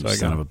love. So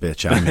son of a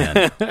bitch, I'm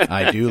in.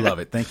 I do love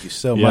it. Thank you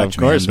so much,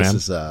 of course, man.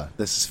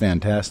 This is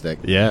fantastic.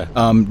 Yeah.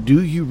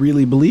 Do you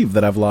really believe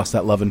that I've lost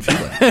that love and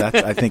feeling?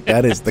 I think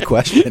that is the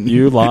question.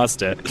 You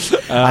lost it.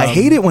 I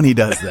hate it when he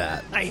does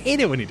that. I hate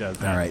it when he does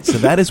that. All right, so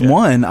that is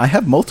one. I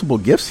have multiple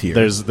gifts here.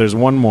 There's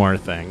one more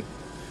thing.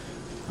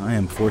 I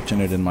am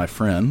fortunate in my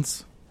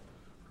friends.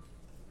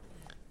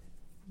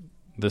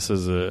 This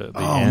is the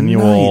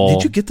annual. Nice.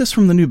 Did you get this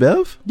from the New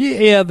Bev?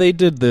 Yeah, they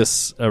did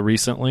this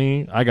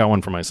recently. I got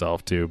one for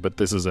myself too, but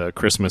this is a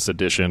Christmas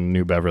edition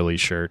New Beverly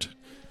shirt.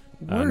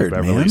 New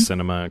Beverly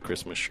Cinema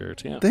Christmas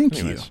shirt. Yeah.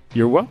 Thank you.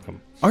 You're welcome.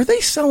 Are they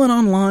selling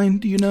online?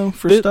 Do you know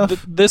for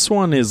stuff? This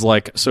one is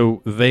like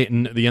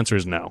the answer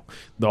is no.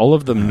 All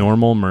of the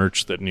normal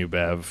merch that New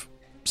Bev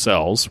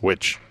sells,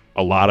 which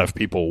a lot of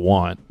people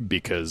want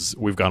because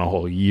we've gone a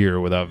whole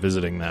year without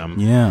visiting them.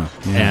 Yeah.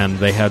 And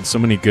they had so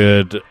many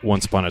good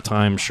Once Upon a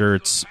Time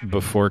shirts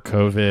before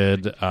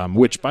COVID,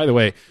 which, by the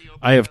way,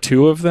 I have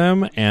two of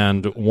them,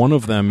 and one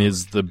of them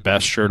is the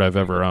best shirt I've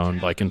ever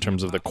owned, like in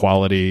terms of the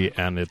quality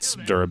and its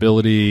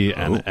durability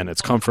and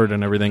its comfort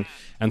and everything.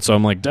 And so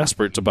I'm like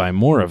desperate to buy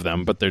more of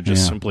them, but they're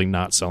just simply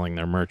not selling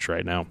their merch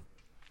right now.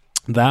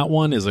 That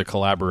one is a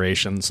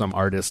collaboration. Some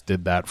artist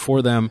did that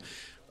for them.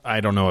 I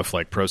don't know if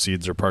like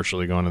proceeds are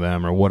partially going to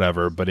them or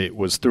whatever, but it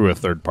was through a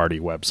third-party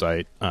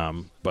website.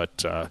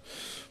 But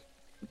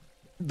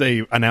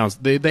they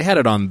announced they had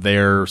it on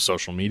their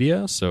social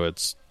media, so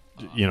it's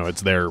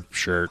it's their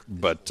shirt,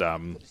 but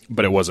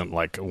it wasn't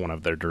like one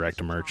of their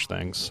direct merch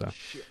things. So,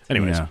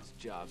 anyways,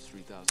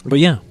 but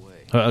yeah.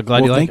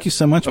 Glad you like thank you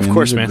so much, man. Of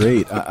course, These are man.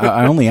 Great.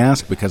 I only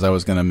asked because I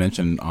was going to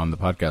mention on the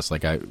podcast,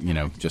 like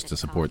just to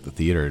support the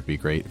theater, it'd be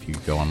great if you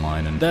go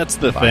online and. That's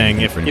the thing.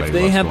 If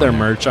they had their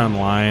merch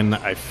online,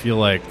 I feel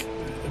like,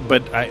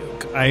 but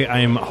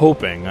I'm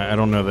hoping. I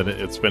don't know that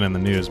it's been in the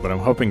news, but I'm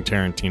hoping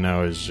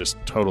Tarantino is just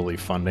totally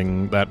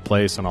funding that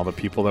place and all the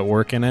people that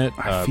work in it.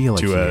 I feel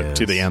like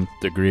to the nth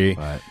degree,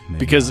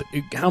 because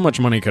how much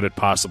money could it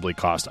possibly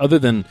cost? Other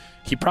than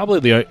he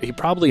probably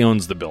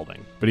owns the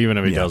building, but even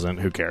if he doesn't,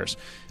 who cares?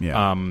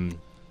 Yeah.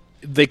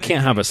 they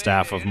can't have a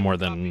staff of more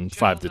than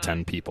 5 to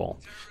 10 people.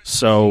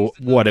 So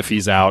what if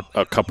he's out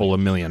a couple of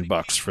 $1 million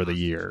for the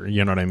year?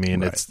 You know what I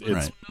mean? Right,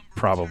 It's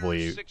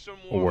probably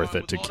worth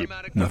it to keep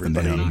Nothing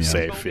everybody down, yeah.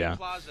 safe. Yeah.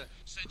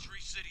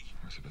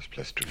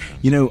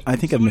 You know, I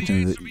think I've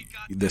mentioned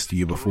this to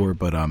you before,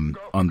 but on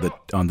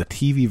the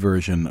TV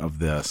version of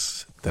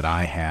this that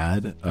I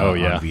had on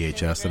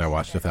VHS that I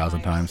watched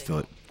 1,000 times till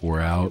it wore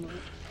out,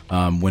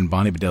 when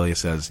Bonnie Bedelia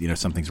says,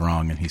 something's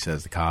wrong, and he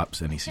says the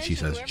cops, and she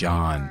says,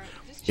 John.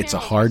 It's a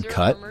hard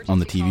cut on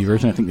the TV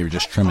version. I think they were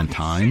just trimming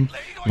time.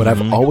 But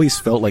I've always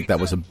felt like that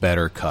was a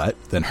better cut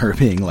than her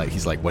being like,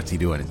 he's like, what's he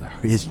doing? It's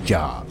like, his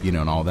job,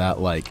 and all that.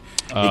 Like,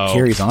 it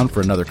carries on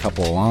for another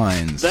couple of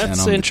lines.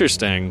 That's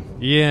interesting.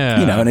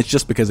 Yeah. And it's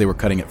just because they were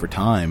cutting it for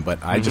time. But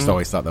I just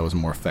always thought that was a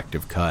more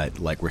effective cut,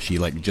 like where she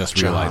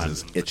just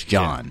realizes it's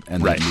John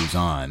and then moves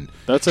on.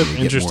 That's an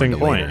interesting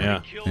point,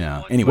 yeah.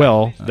 Yeah. Anyway.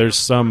 Well, there's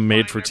some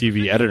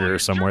made-for-TV editor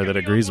somewhere that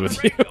agrees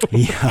with you.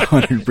 Yeah,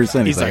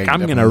 100%. He's like,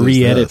 I'm going to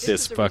re-edit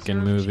this fucking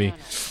movie.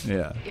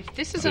 Yeah. If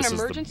this is an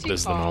emergency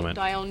call,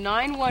 dial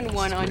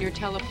 911 on your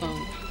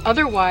telephone.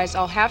 Otherwise,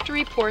 I'll have to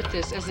report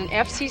this as an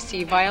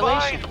FCC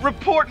violation. Fine,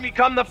 report me.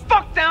 Come the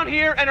fuck down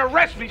here and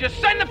arrest me. Just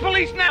send the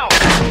police now.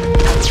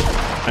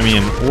 I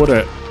mean, what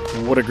a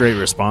great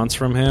response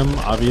from him.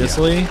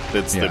 Obviously,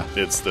 it's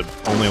the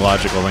only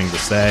logical thing to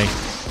say.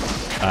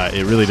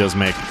 It really does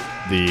make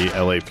the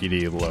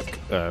LAPD look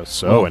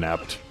so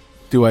inept.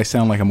 Do I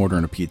sound like I'm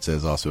ordering a pizza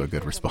is also a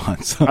good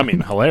response. I mean,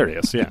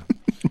 hilarious, yeah.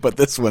 But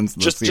this one's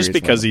just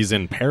because he's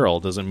in peril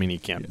doesn't mean he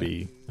can't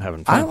be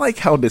having fun. I like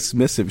how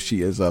dismissive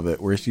she is of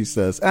it, where she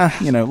says,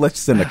 let's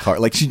send a car.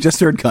 Like, she just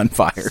heard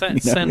gunfire.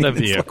 Send a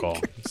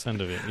vehicle. Send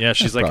a vehicle. Yeah,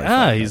 she's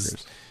like,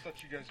 he's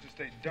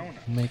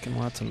making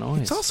lots of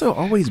noise. It's also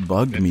always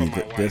bugged me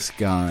that this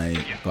guy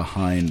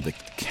behind the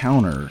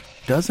counter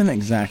doesn't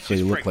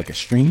exactly look like a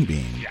string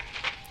bean.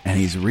 And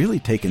he's really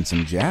taking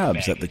some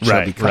jabs at the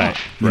chubby cop.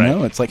 You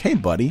know, it's like, hey,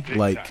 buddy,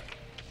 like.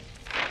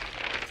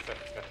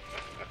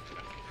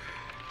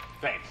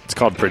 It's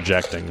called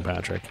projecting,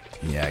 Patrick.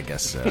 Yeah, I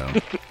guess so.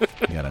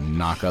 You got to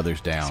knock others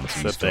down.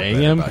 So it's the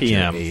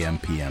AM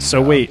PM.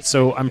 So wait,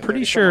 so I'm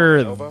pretty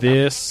sure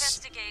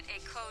this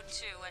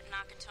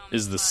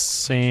is the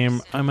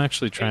same. I'm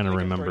actually trying to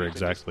remember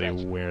exactly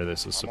where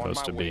this is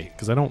supposed to be,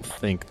 because I don't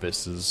think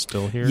this is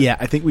still here. Yeah,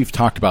 I think we've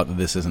talked about that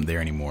this isn't there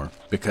anymore,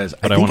 because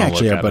I think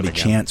actually our buddy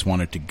Chance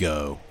wanted to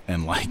go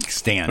and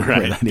stand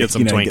where that get is,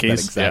 some Twinkies, get that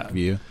exact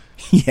view.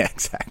 Yeah,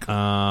 exactly.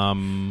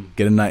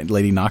 Get a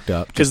lady knocked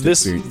up. Because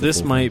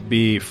this might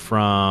be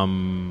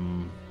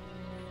from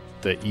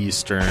the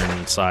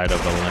eastern side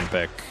of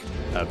Olympic.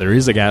 There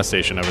is a gas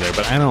station over there,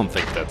 but I don't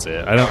think that's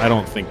it. I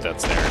don't think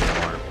that's there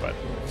anymore.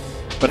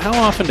 But how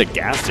often do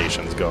gas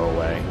stations go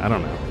away? I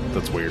don't know.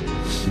 That's weird.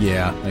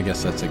 Yeah, I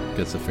guess that's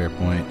a fair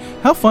point.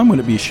 How fun would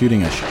it be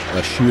shooting a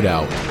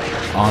shootout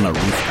on a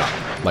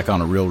rooftop, like on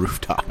a real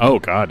rooftop? Oh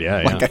God,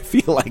 yeah. I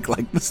feel like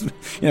this.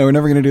 We're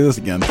never going to do this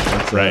again.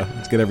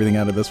 Let's get everything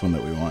out of this one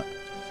that we want.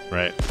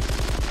 Right.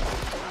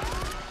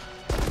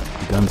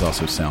 The guns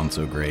also sound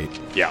so great.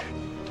 Yeah.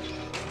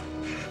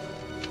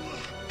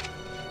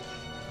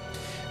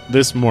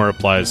 This more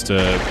applies to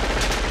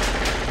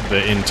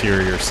the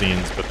interior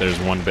scenes, but there's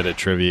one bit of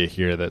trivia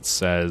here that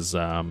says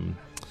that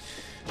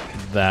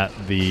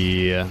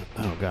the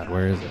oh God,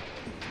 where is it?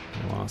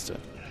 I lost it.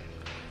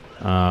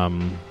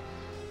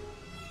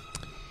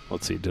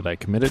 Let's see, did I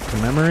commit it to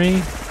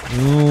memory?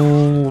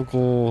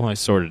 Oh, I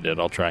sort of did.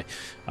 I'll try.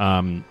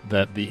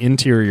 That the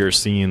interior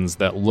scenes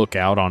that look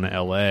out on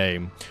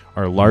LA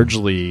are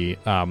largely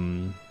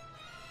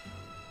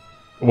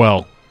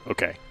well,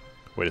 okay.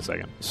 Wait a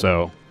second.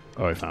 So,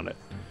 I found it.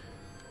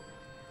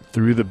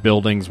 Through the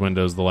buildings,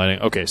 windows, the lighting.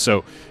 Okay,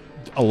 so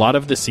a lot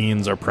of the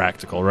scenes are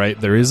practical, right?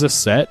 There is a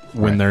set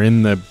when they're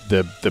in the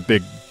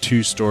big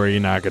 2-story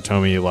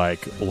Nakatomi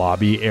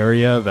lobby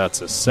area.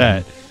 That's a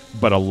set,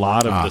 but a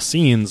lot of the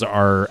scenes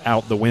are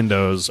out the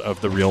windows of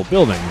the real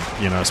building.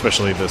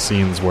 Especially the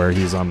scenes where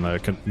he's on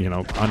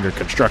the under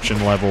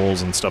construction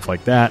levels and stuff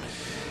like that.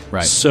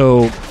 Right.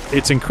 So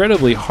it's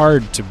incredibly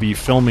hard to be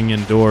filming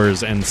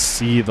indoors and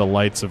see the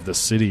lights of the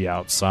city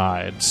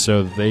outside.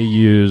 So they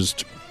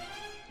used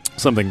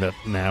something that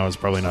now is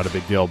probably not a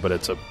big deal, but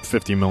it's a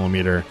 50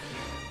 millimeter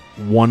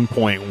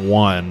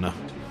 1.1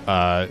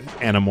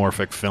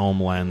 anamorphic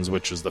film lens,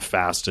 which is the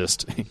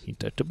fastest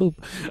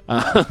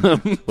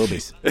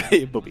boobies.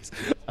 Boobies.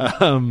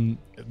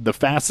 The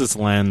fastest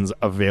lens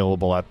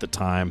available at the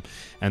time,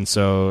 and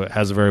so it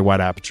has a very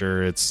wide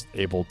aperture. It's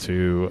able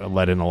to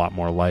let in a lot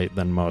more light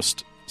than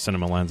most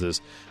cinema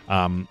lenses,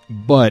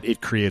 but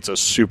it creates a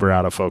super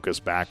out of focus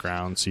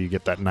background, so you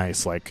get that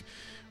nice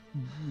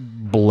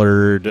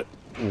blurred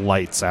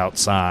lights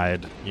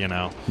outside,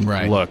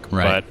 look.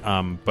 Right.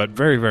 But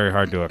very, very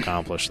hard to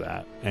accomplish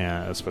that,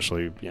 and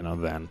especially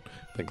then.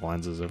 I think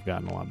lenses have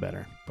gotten a lot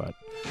better. But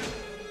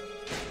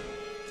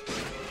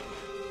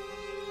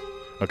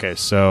okay,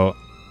 so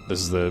this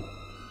is the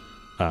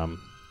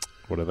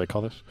what do they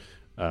call this?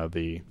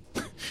 The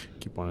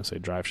keep wanting to say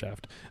drive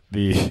shaft.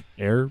 The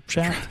air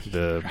shaft,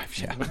 the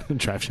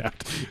drive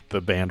shaft,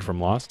 the band from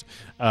Lost.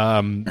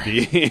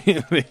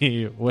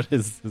 The what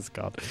is this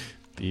called?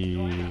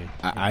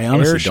 I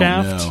honestly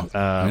don't know.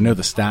 I know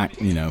the stack,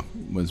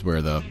 was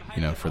where the,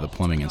 for the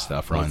plumbing and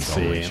stuff runs all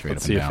the way straight up and down.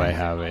 Let's see if I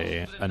have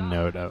a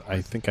note.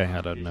 I think I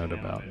had a note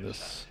about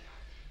this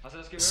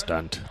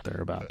stunt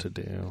they're about to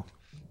do.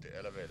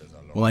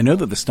 Well, I know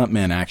that the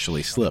stuntman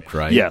actually slipped,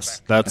 right?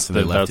 Yes, that's so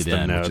the note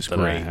that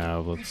great. I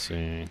have. Let's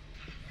see.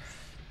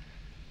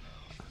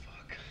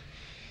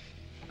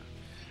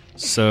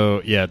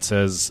 So, yeah, it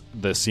says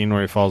the scene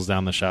where he falls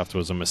down the shaft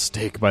was a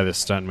mistake by the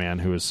stuntman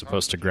who was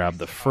supposed to grab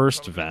the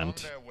first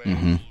vent.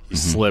 Mm-hmm. He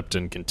slipped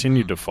and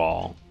continued to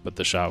fall, but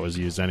the shot was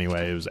used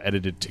anyway. It was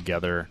edited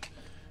together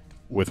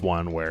with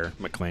one where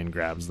McClane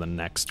grabs the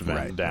next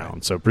vent down.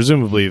 Right. So,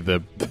 presumably, the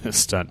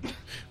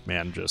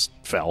stuntman just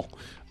fell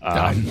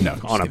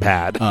on a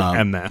pad,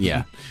 and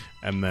then...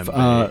 And then they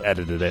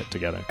edited it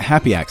together.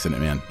 Happy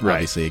accident, man. Right.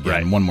 Obviously,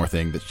 again, one more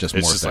thing that's just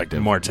more effective.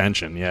 Like more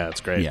tension. Yeah,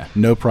 it's great. Yeah,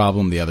 no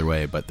problem the other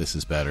way, but this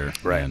is better.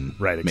 Right, and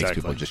exactly. Makes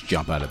people just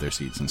jump out of their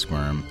seats and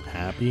squirm.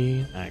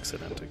 Happy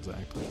accident,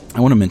 exactly.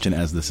 I want to mention,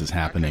 as this is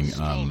happening,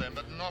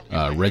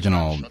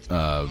 Reginald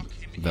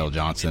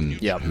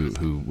VelJohnson,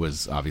 who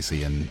was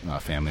obviously in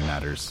Family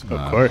Matters,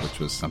 which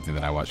was something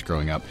that I watched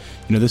growing up.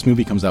 This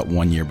movie comes out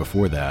 1 year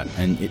before that,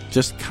 and it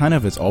just kind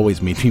of has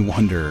always made me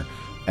wonder,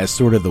 as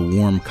sort of the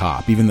warm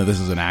cop, even though this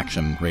is an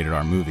action rated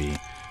R movie,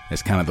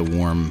 as kind of the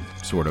warm,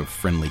 sort of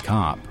friendly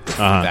cop, if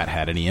that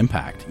had any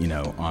impact,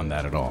 on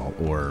that at all,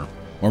 or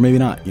maybe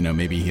not.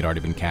 Maybe he'd already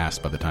been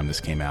cast by the time this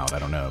came out. I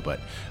don't know, but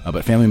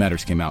Family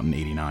Matters came out in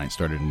 '89,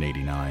 started in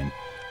 '89,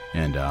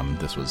 and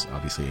this was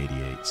obviously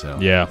 '88. So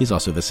yeah, he's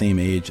also the same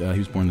age. He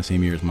was born the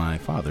same year as my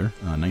father,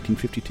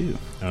 1952.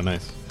 Oh,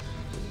 nice.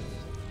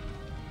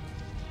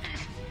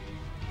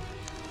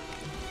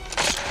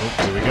 Oh,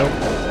 here we go.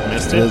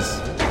 Missed it.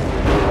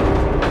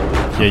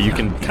 Yeah, you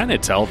can kind of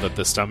tell that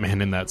the stuntman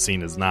in that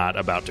scene is not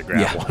about to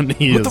grab one.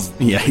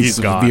 He's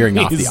gone. Veering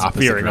off the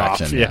opposite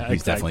direction. Off. Yeah,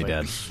 he's exactly. definitely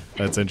dead.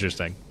 That's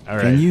interesting. All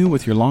right. Can you,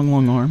 with your long,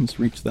 long arms,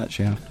 reach that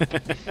shaft?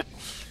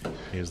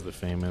 Here's the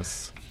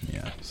famous...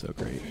 Yeah, so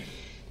great.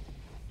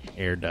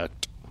 Air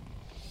duct.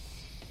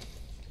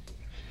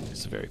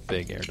 It's a very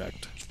big air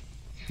duct.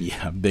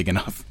 Yeah, big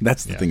enough.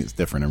 That's the thing that's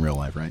different in real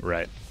life, right?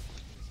 Right.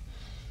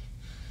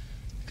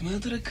 Come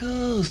out to the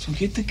coast. We'll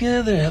get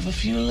together. Have a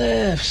few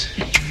laughs.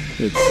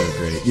 It's so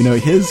great.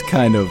 His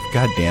kind of,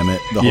 God damn it,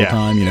 the whole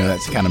time,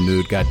 that's kind of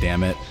mood, God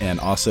damn it.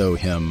 And also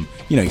him,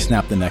 he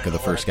snapped the neck of the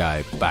first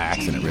guy by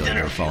accident, really. They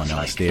were falling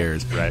down the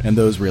stairs. Right. And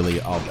those really,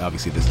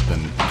 obviously this has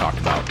been talked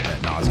about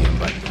ad nauseum,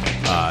 but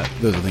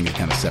those are things that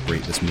kind of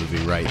separate this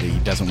movie, right? That he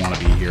doesn't want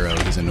to be a hero.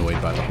 He's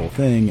annoyed by the whole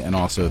thing. And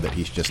also that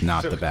he's just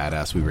not the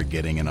badass we were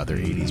getting in other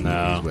 80s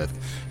movies with,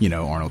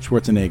 Arnold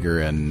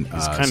Schwarzenegger and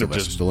he's kind Sylvester of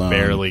just Stallone.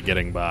 barely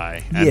getting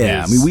by.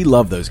 And I mean, we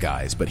love those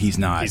guys, but he's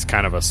not. He's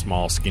kind of a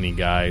small, skinny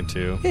guy,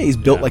 too. Yeah, he's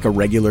built like a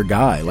regular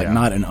guy,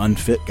 not an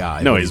unfit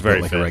guy. No, he's very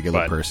built like fit, a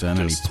regular person,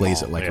 and he plays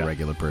small, it like a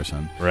regular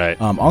person. Right.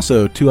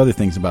 Also, two other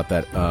things about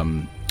that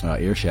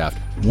air shaft.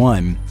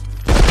 One,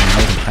 when I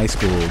was in high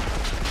school,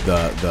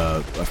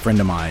 a friend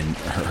of mine,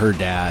 her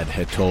dad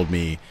had told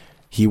me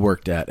he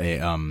worked at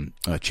a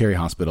Cherry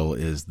Hospital,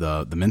 is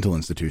the mental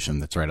institution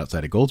that's right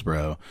outside of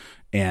Goldsboro.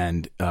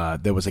 And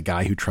there was a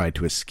guy who tried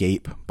to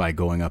escape by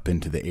going up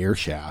into the air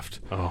shaft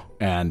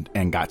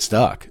and got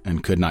stuck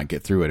and could not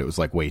get through it. It was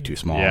like way too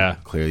small. Yeah.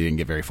 Clearly didn't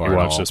get very far You at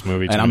all. watched this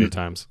movie too many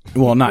times.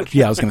 Well, I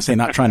was going to say,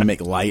 not trying to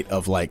make light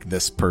of like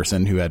this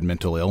person who had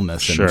mental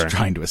illness and was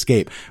trying to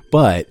escape.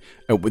 But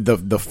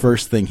the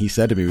first thing he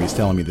said to me when he was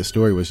telling me the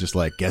story was just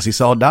like, guess he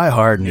saw Die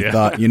Hard and he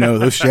thought,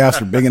 those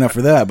shafts were big enough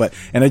for that.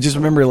 And I just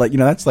remember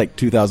that's like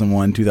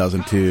 2001,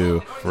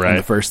 2002. Right. And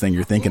the first thing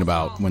you're thinking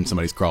about when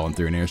somebody's crawling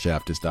through an air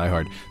shaft is Die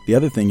Hard. The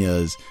other thing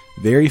is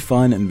very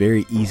fun and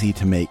very easy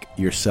to make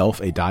yourself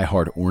a Die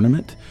Hard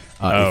ornament.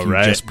 If you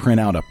just print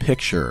out a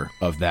picture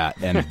of that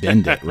and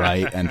bend it,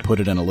 right, and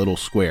put it in a little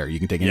square. You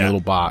can take any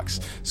little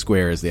box.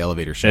 Square is the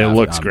elevator shaft. It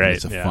looks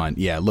great. It's fun.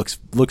 Yeah, it looks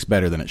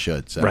better than it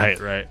should. So.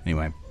 Right.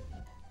 Anyway.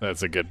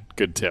 That's a good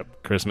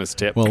tip. Christmas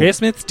tip. Well,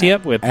 Christmas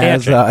tip with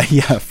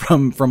Patrick.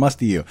 From us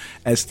to you.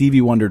 As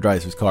Stevie Wonder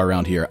drives his car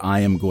around here, I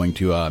am going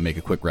to make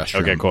a quick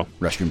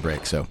restroom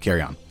break. So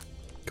carry on.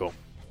 Cool.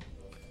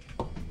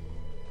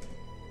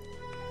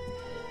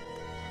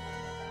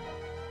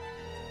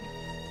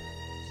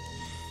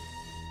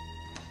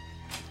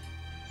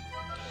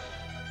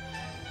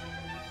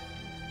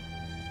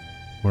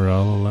 We're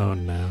all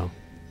alone now.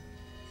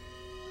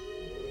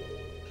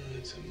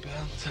 It's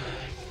about time.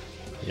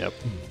 Yep.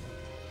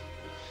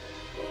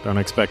 Don't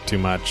expect too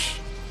much.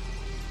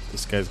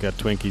 This guy's got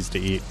Twinkies to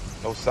eat.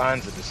 No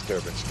signs of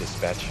disturbance,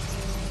 dispatch.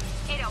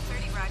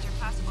 8030, roger.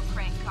 Possible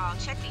crank call.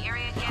 Check the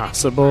area again.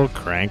 Possible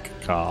crank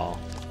call.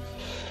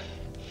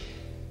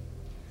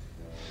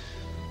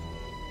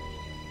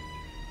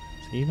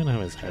 Does he even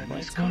have his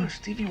headlights on?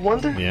 Stevie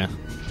Wonder? Yeah.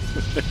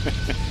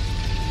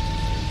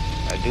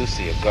 I do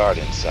see a guard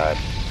inside.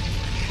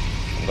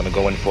 I'm gonna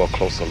go in for a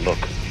closer look.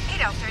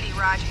 8030,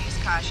 roger. You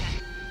caution.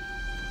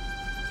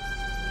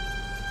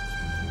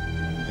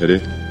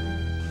 Eddie?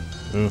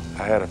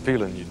 I had a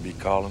feeling you'd be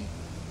calling.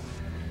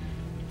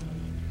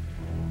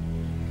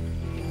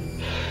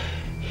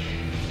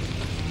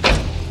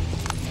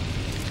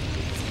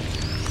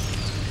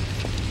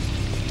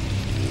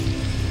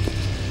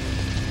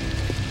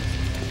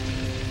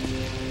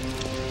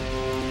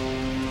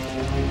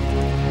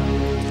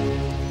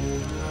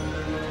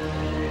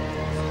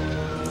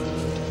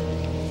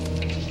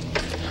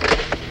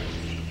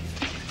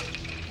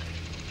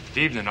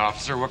 Evening,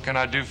 officer. What can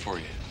I do for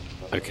you?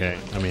 Okay,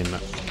 I mean,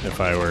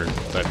 if I were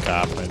that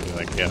cop, I'd be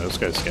like, yeah, this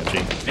guy's sketchy.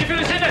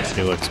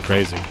 He looks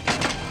crazy.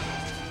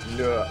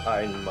 Nur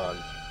ein Mann.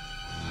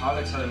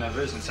 Alex hat einen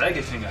nervösen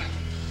Zeigefinger.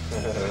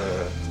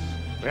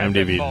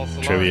 IMDb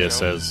trivia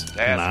says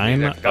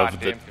 9 of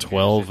the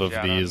 12 of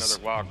these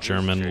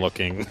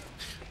German-looking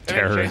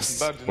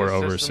terrorists were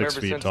over 6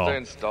 feet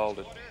tall.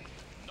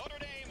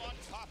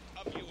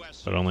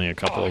 But only a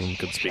couple of them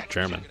could speak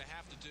German.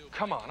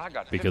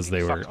 Because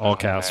they were all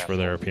cast for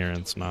their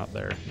appearance, not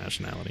their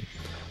nationality.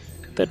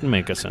 That didn't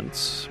make a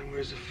sense.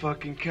 Where's the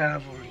fucking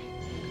cavalry?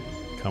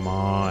 Come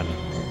on.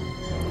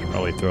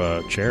 Probably throw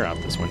a chair out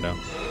this window.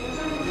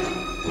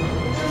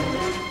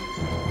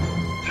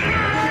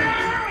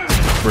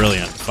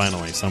 Brilliant.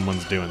 Finally,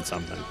 someone's doing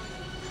something.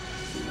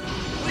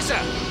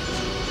 Wisser!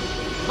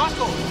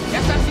 Moskau!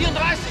 Erst an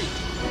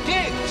 34!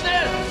 Geh!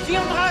 Schnell!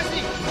 34!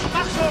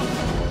 Mach schon!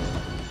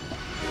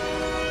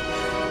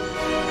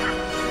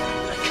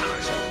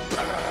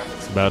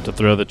 About to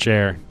throw the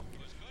chair.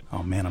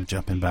 Oh man, I'm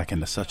jumping back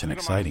into such an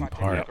exciting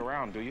part.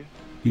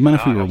 You mind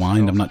if we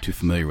rewind? I'm not too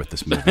familiar with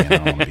this movie and I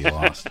don't want to be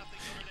lost.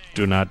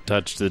 Do not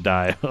touch the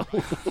dial.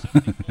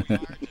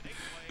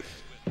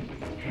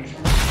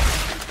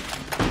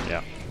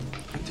 Yeah.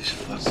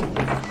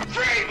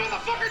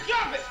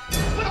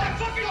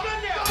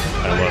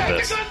 I love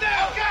this.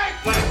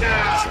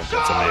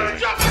 That's amazing.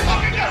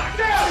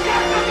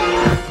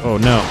 Oh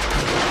no.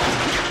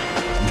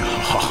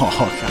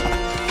 Oh god.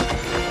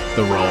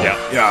 The roll.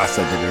 Yeah,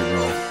 such a good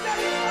roll.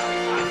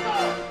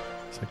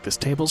 It's like, this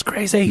table's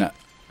crazy. No,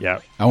 yeah.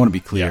 I want to be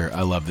clear.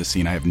 I love this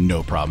scene. I have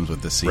no problems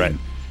with this scene. Right.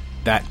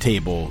 That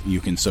table you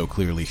can so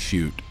clearly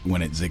shoot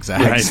when it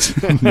zigzags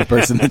the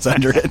person that's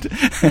under it.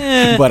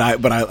 but I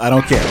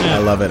don't care. I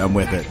love it. I'm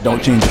with it.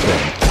 Don't change a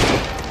thing.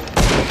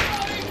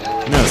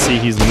 No, see,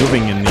 he's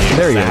moving in the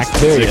exact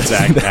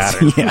zigzag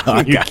pattern.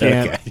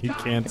 You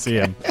can't see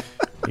him.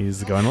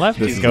 He's going left.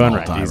 He's going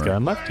right. He's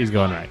going left. He's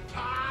going right.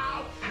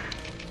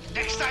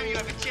 Next time you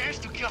have a chance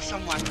to kill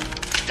someone,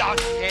 don't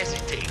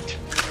hesitate.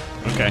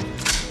 Okay.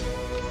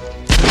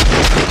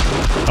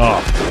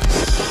 Oh.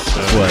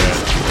 This was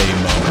a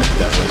moment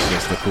that was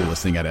just the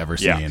coolest thing I'd ever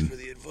seen. For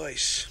the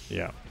advice.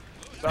 Yeah.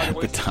 At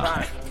the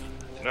time.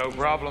 No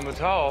problem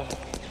at all.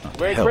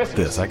 Merry Christmas. With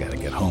this, I gotta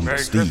get home to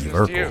Steve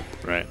Urkel.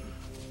 Right.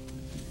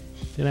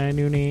 Did I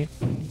do neat?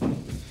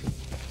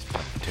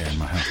 Tearing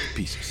my house to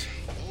pieces.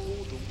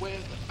 Oh, the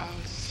weather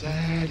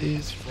outside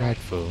is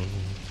frightful.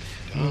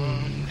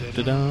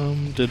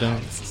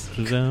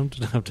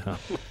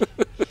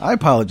 I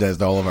apologize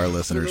to all of our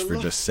listeners for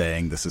just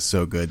saying this is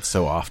so good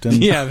so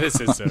often. Yeah,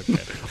 this is so good.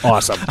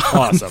 Awesome.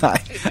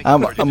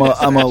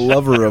 I'm a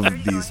lover of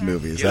these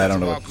movies. I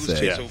don't know what to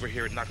say. Over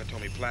here at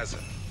Nakatomi Plaza.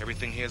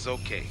 Everything here's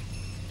okay.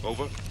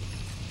 Over.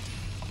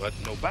 But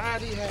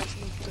nobody has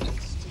no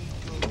place to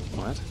go.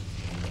 What?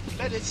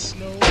 Let it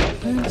snow.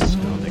 Let it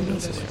snow. Let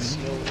it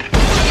snow.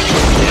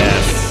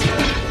 Yes.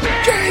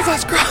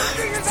 Jesus Christ!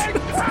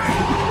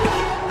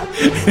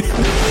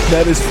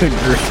 That is a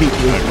great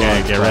movie. Okay,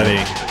 get ready.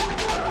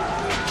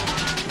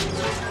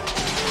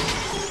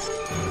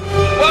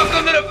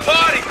 Welcome to the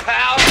party,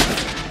 pal!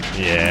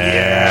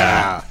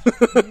 Yeah.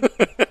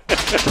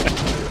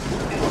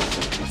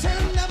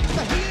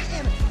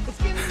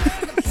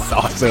 It's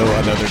also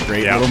another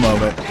great little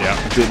moment.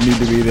 Yeah. Didn't need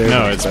to be there.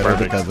 No, it's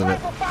perfect because of it.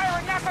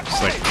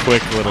 Just like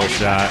quick little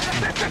shot.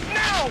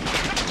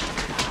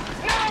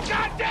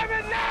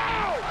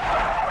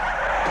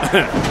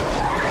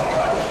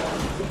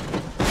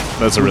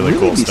 That's a really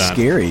cool stunt.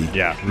 Scary.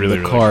 Yeah, really,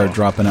 the really car cool.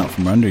 dropping out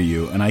from under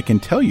you, and I can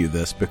tell you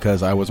this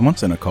because I was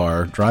once in a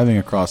car driving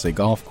across a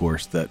golf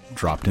course that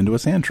dropped into a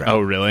sand trap. Oh,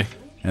 really?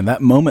 And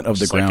that moment of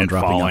Just the ground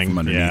dropping falling, out from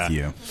underneath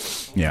you.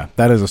 Yeah,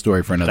 that is a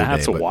story for another day.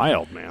 That's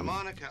wild, man.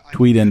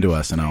 Tweet into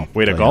us and I'll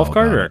Wait, a golf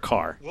cart or a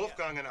car?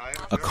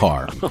 A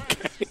car.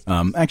 Okay.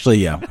 Actually,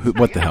 yeah.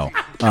 What the hell?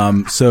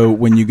 So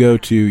when you go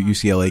to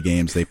UCLA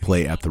games, they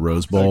play at the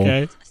Rose Bowl.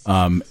 Okay.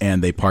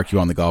 And they park you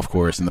on the golf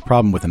course. And the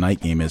problem with a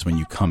night game is when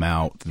you come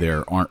out,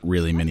 there aren't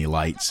really many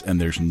lights, and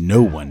there's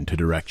no one to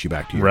direct you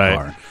back to your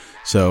car.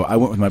 So I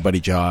went with my buddy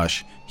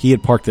Josh. He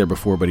had parked there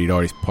before, but he'd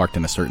already parked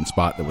in a certain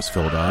spot that was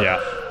filled up. Yeah.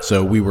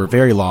 So we were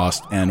very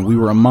lost, and we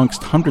were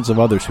amongst hundreds of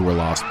others who were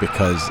lost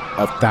because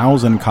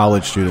 1,000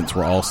 college students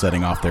were all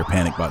setting off their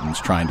panic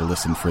buttons trying to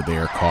listen for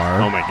their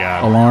car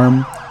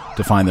alarm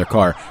to find their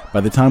car.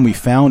 By the time we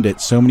found it,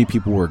 so many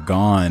people were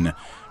gone,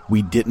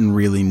 we didn't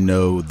really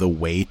know the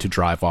way to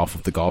drive off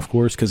of the golf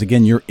course because,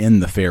 again, you're in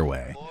the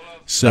fairway.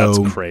 So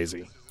that's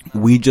crazy.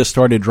 we just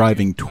started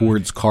driving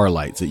towards car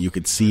lights that you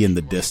could see in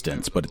the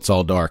distance, but it's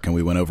all dark. And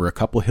we went over a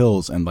couple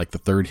hills, and like the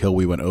third hill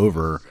we went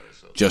over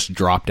just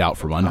dropped out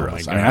from under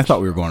us. I mean, I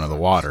thought we were going to the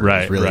water.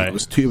 Right, it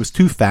was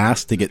too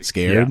fast to get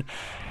scared,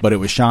 but it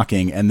was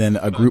shocking. And then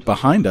a group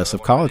behind us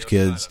of college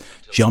kids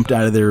jumped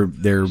out of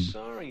their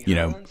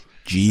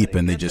Jeep,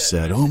 and they just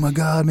said, "Oh my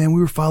God, man,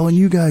 we were following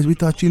you guys. We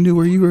thought you knew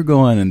where you were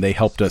going." And they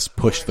helped us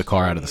push the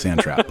car out of the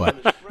sand trap.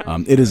 But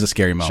it is a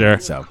scary moment. Sure.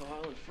 So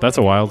that's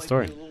a wild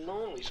story.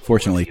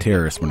 Fortunately,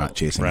 terrorists were not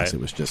chasing us.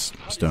 It was just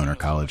stoner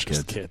college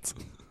kids. Just kids.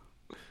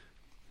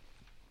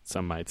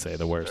 Some might say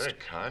the worst. Very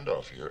kind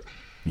of you.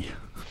 Yeah.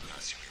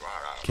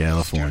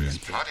 California.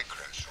 Party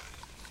crash.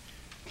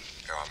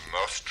 You are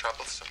most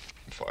troublesome.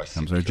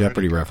 Comes our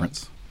Jeopardy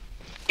reference.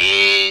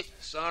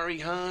 Sorry,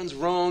 Hans,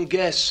 wrong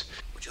guess.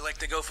 Would you like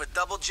to go for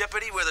double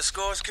Jeopardy where the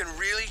scores can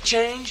really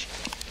change?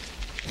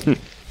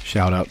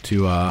 Shout out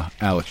to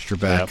Alex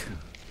Trebek. Yep.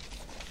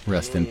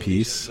 Rest in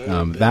peace.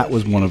 That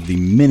was one of the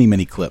many,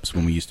 many clips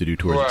when we used to do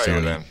tours at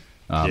Sony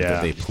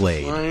that they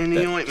played, showing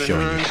you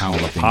how the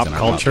things pop in our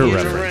culture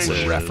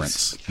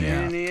reference.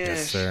 Yeah.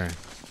 Yes, sir.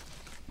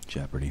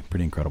 Jeopardy,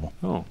 pretty incredible.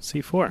 Oh,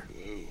 C4.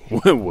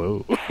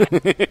 Whoa.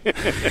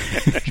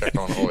 Check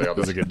on all the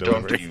others. A good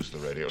delivery. Don't use the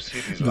radio.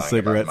 The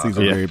cigarette seems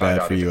very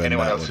bad for you. And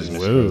that was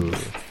whoa.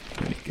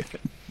 Pretty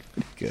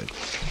good.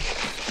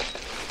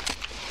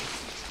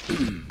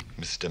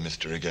 Mr.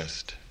 Mystery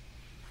Guest.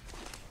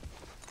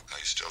 Are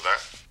you still there?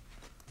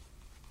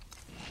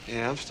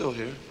 Yeah, I'm still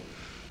here.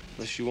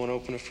 Unless you want to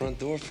open the front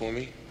door for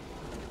me.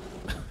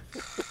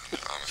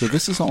 So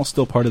this is all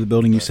still part of the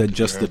building. You said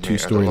just the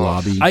 2-story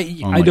lobby.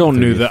 I don't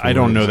know that. I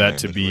don't know that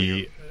to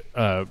be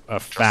a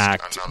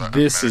fact.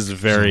 This is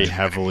very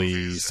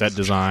heavily set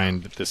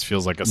designed. This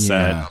feels like a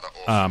set.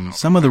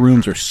 Some of the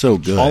rooms are so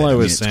good. All I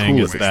was saying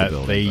is that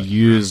they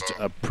used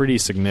a pretty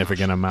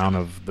significant amount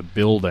of the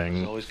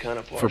building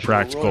for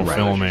practical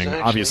filming.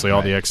 Obviously,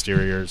 all the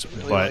exteriors,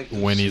 but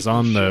when he's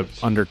on the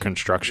under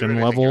construction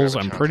levels,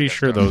 I'm pretty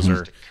sure those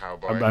are.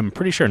 I'm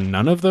pretty sure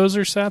none of those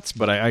are sets,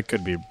 but I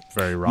could be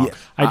very wrong. Yeah,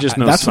 I just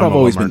know that's some what I've of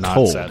always them been are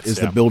told. not sets, Is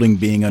the building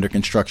being under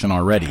construction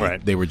already?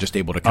 Right. They were just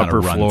able to kind upper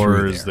of run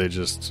floors. through there. They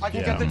just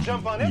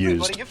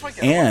used.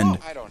 And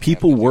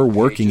people were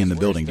working in the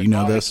building. Do you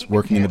know this?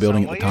 Working in the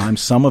building at the time.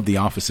 Some of the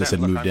offices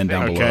had moved in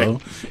down below,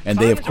 and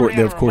they of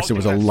course there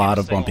was a lot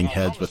of bumping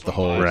heads with the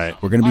whole. Right.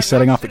 We're going to be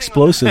setting off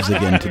explosives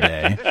again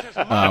today.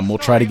 We'll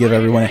try to give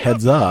everyone a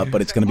heads up,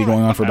 but it's going to be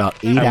going on for about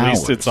 8 hours. At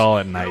least it's all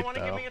at night,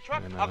 though.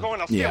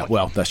 Yeah,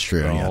 well, that's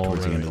true. Yeah,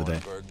 towards the end of the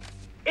day.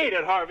 Eat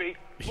it, Harvey.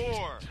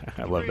 4.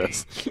 I love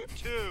this. 2,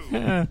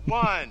 1.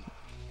 Harvey,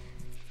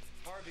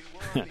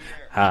 we're on the air.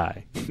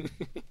 Hi.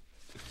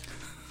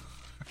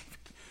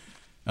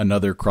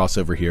 Another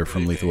crossover here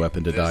from Lethal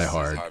Weapon to Die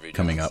Hard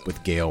coming up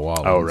with Gail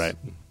Wallens. Oh, right.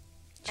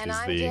 She's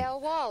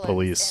the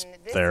police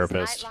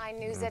therapist.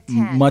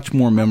 Much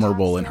more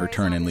memorable in her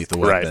turn in Lethal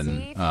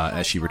Weapon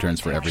as she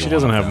returns for everyone. She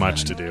doesn't have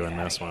much to do in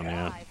this one,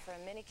 yeah.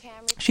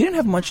 She didn't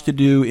have much to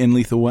do in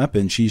Lethal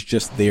Weapon. She's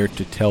just there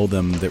to tell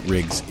them that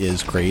Riggs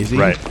is crazy.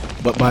 Right.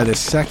 But by the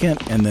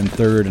second and then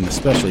third and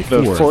especially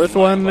the fourth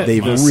one,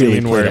 they've the really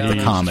scene played where up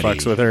the comedy.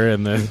 Fucks with her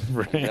in the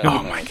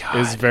oh my God,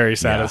 is very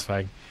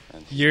satisfying.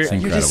 You're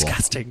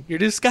disgusting. You're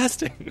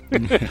disgusting.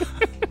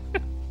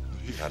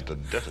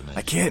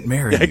 I can't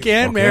marry you. I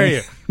can't marry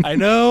you. I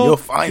know.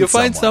 You'll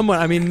find someone.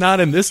 I mean, not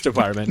in this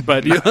department,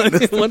 but you one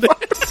day.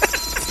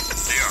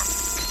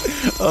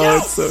 Oh,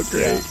 it's so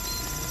great.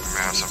 We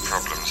have some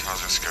problems.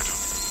 How's your schedule?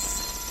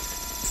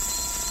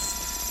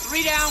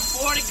 3 down,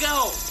 4 to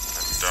go.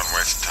 Don't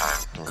waste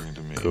time talking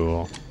to me.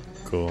 Cool.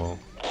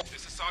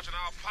 This is Sergeant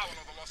Al Powell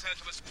of the Los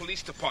Angeles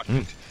Police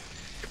Department.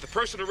 If the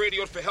person who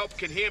radioed for help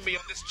can hear me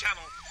on this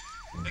channel,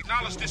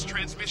 acknowledge this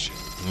transmission.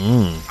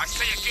 I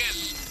say again,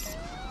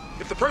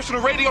 if the person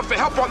who radioed for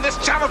help on this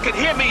channel can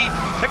hear me,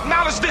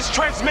 acknowledge this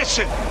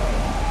transmission.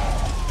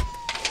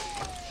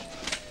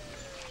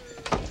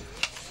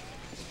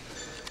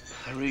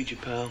 I read you,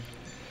 pal.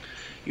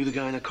 You the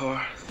guy in the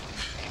car?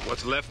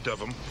 What's left of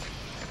him?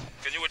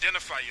 Can you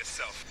identify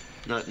yourself?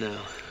 Not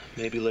now.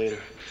 Maybe later.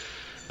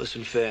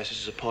 Listen fast.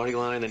 This is a party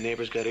line. The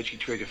neighbor's got itchy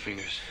trigger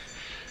fingers.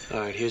 All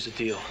right, here's the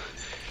deal.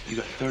 You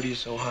got 30 or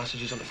so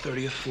hostages on the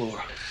 30th floor.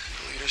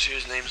 The leader's here,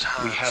 his name's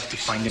Hans. We have to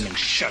find him and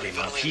shut him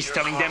up. He's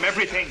telling them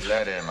everything.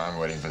 Let him. I'm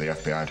waiting for the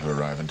FBI to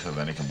arrive. Until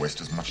then, he can waste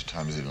as much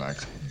time as he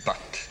likes.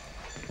 But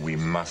we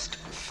must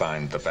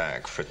find the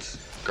bag, Fritz.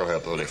 Go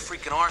ahead, Brody.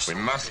 Freaking arsenal.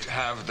 We must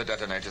have the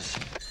detonators.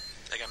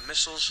 They got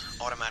missiles,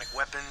 automatic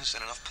weapons,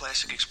 and enough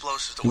plastic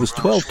explosives to He was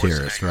 12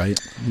 terrorists, right?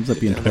 He ends up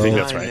being 12. I think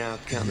that's right. Now,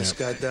 counting the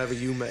skydiver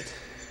you met.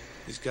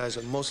 These guys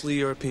are mostly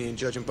European,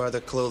 judging by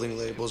their clothing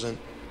labels, and...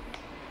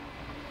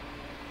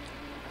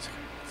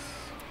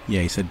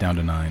 Yeah, he said down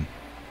to 9.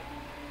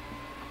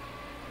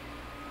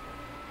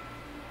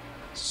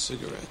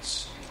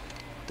 Cigarettes.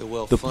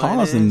 Well the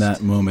pause in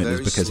that moment is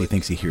because he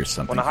thinks he hears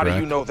something. Well, how do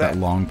you know that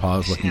long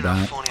pause looking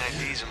back.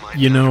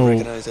 You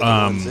know,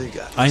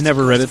 I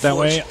never read it that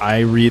way. I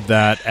read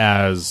that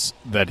as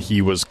that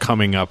he was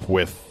coming up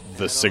with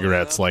the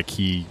cigarettes like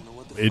he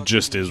it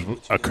just is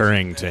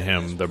occurring to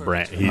him. The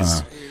brand.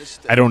 He's.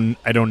 I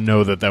don't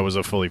know that was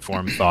a fully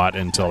formed thought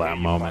until that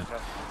moment,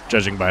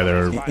 judging by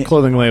their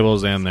clothing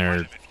labels and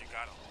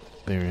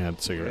they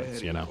had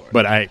cigarettes,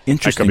 But I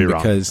could be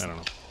wrong. Because, I don't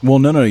know. Well,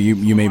 no,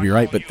 you may be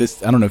right, but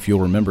this, I don't know if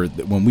you'll remember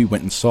that when we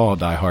went and saw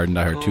Die Hard and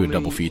Die Hard 2, a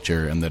double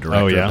feature, and the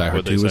director of Die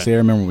Hard 2 was there.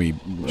 Remember a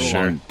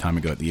long time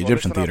ago at the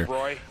Egyptian Theater.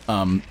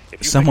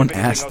 Someone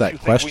asked that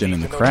question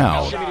in the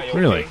crowd.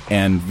 Really?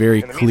 And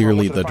very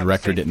clearly the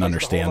director didn't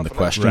understand the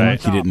question.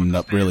 Right. He didn't end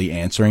up really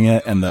answering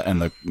it, and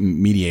the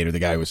mediator, the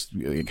guy who was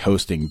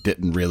hosting,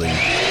 didn't really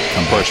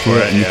come back to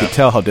it. And you could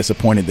tell how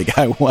disappointed the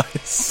guy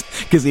was,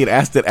 because he had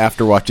asked it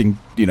after watching,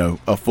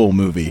 a full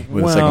movie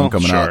with the second one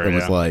coming out. It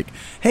was like,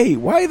 hey,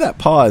 why that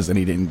pause? And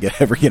he didn't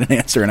ever get an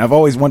answer. And I've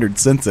always wondered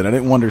since then. I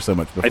didn't wonder so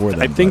much before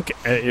then. I think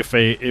if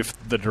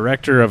the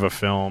director of a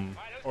film,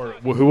 or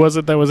who was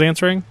it that was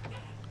answering?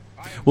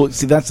 Well,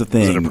 see, that's the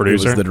thing. Was it a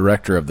producer? It was the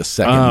director of the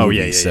second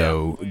movie,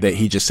 so that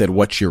he just said,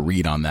 "What's your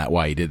read on that?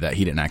 Why he did that?"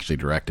 He didn't actually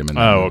direct him in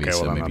that movie, okay.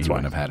 So well, maybe he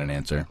wouldn't have had an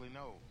answer.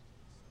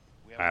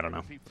 I don't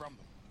know.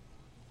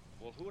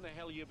 Well, who in the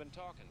hell you been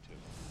talking to?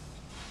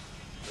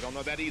 We don't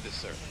know that either,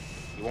 sir.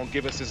 He won't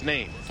give us his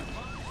name.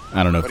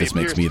 I don't know if this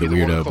makes me the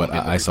weirdo, but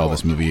I saw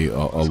this movie a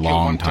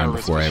long time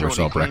before I ever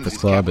saw Breakfast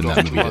Club, and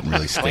that movie didn't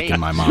really stick in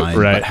my mind.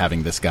 Right. But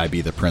having this guy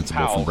be the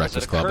principal from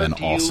Breakfast Club, and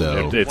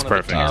also it's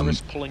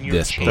perfect.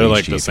 This They're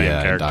like the same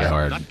character. Die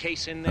Hard.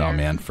 Oh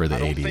man, for the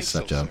 '80s,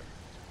 such a. In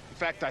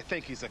fact, I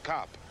think he's a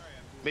cop.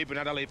 Maybe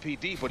not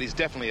LAPD, but he's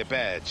definitely a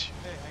badge.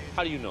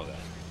 How do you know that?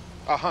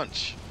 A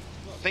hunch.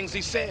 Things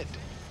he said,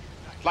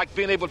 like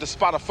being able to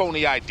spot a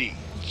phony ID.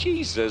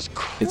 Jesus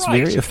Christ, it's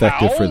very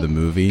effective for the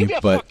movie,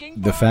 but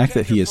the fact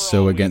that he is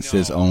so against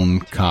his own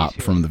cop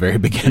from the very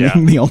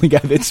beginning, the only guy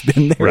that's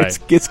been there,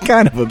 it's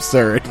kind of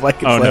absurd.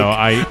 All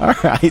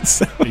right.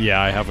 So. Yeah,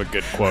 I have a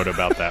good quote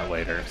about that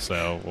later,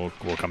 so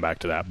we'll come back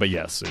to that. But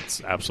yes,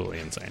 it's absolutely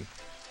insane.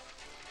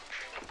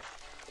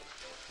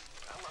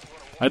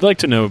 I'd like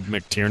to know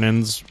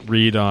McTiernan's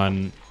read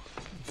on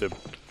the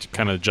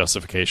kind of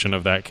justification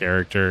of that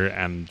character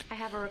and I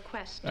have a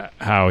request.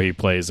 How he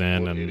plays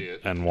in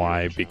and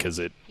why, because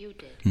it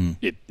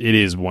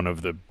is one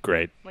of the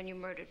great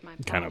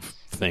kind of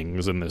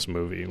things in this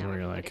movie where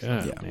you're like,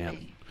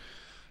 man.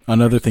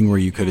 Another thing where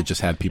you could have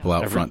just had people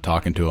out front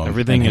talking to him.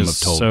 Everything is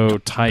so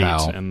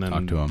tight, and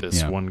then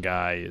this one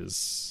guy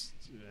is,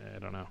 I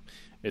don't know.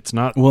 It's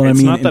not. Well,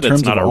 it's not that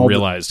it's not a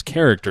realized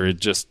character. It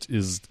just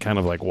is kind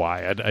of like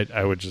why.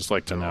 I would just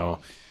like to know.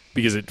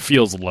 Because it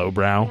feels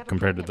lowbrow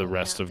compared to the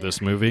rest of this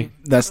movie.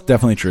 That's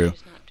definitely true.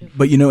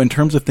 But, in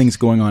terms of things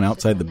going on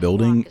outside the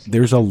building,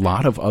 there's a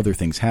lot of other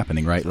things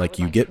happening, right? Like,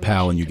 you get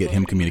Powell and you get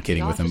him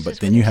communicating with him,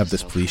 but then you have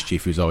this police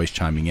chief who's always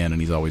chiming in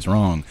and he's always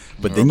wrong.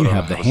 But then you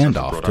have the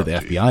handoff to the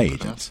FBI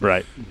agents.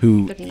 Right.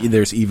 Who,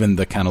 there's even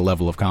the kind of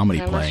level of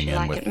comedy playing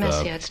in with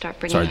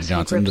Sergeant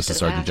Johnson. This is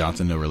Sergeant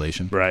Johnson, no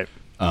relation. Right.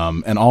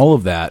 And all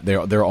of that,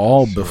 they're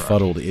all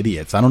befuddled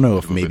idiots. I don't know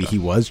if maybe he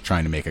was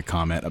trying to make a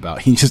comment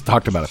about. He just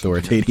talked about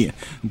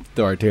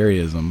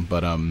authoritarianism,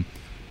 but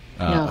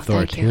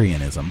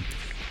authoritarianism.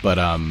 But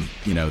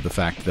the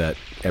fact that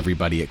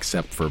everybody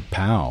except for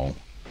Powell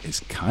is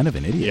kind of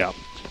an idiot. Yeah.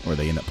 Or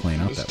they end up playing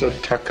out that way.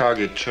 Mr.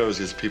 Takagi chose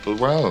his people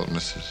well,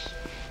 Mrs.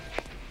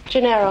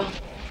 Gennaro.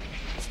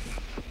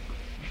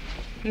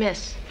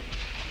 Miss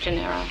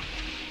Gennaro.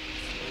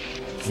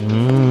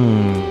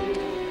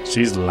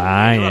 She's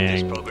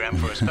lying.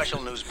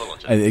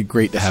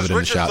 Great to have it in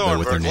the shot there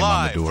with their name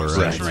on the door.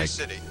 Right.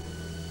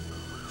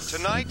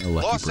 Tonight,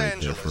 Los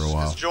Angeles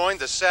has joined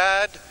the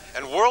sad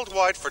and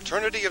worldwide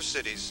fraternity of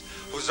cities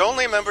whose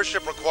only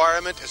membership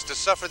requirement is to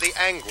suffer the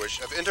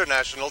anguish of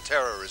international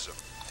terrorism.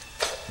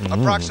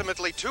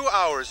 Approximately 2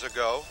 hours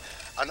ago,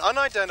 an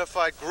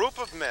unidentified group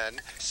of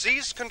men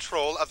seized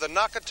control of the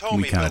Nakatomi.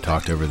 We kind of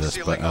talked over this,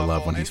 but I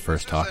love when he's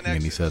first talking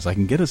and he says, "I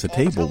can get us a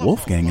table.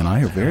 Wolfgang and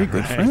I are very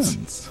good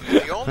friends."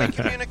 The only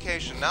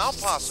communication now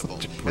possible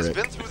has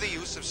been through the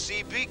use of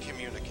CB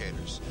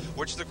communicators,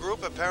 which the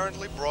group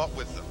apparently brought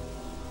with them.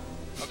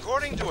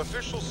 According to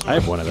official sources, I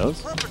have one of those.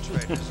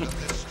 Perpetrators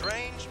of this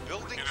strange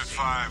building. Unit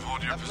 5,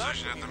 hold your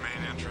position at the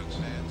main entrance.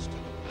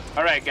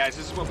 All right, guys,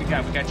 this is what we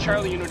got. We got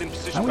Charlie Unit in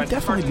position. I would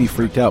definitely be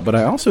freaked out, but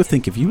I also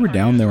think if you were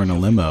down there in a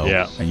limo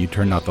and you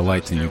turned out the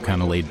lights and you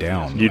kind of laid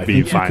down, you'd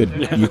be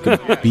fine. You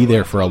could be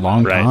there for a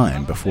long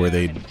time before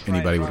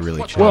anybody would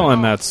really check. Well,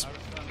 and that's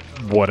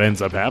what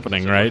ends up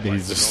happening, right?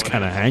 He's just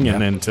kind of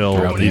hanging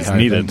until he's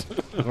needed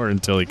or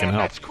until he can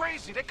help. That's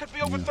crazy. There could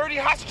be over 30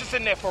 hostages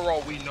in there for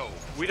all we know.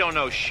 We don't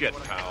know shit,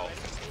 pal.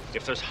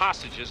 If there's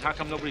hostages, how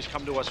come nobody's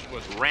come to us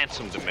with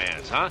ransom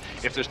demands, huh?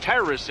 If there's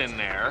terrorists in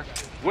there,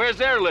 where's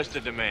their list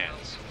of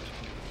demands?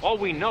 All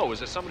we know is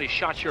that somebody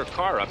shot your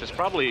car up. It's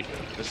probably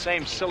the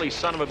same silly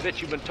son of a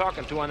bitch you've been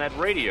talking to on that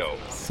radio.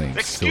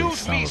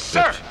 Excuse me,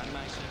 sir.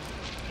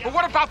 But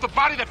what about the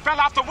body that fell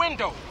out the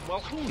window?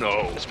 Well, who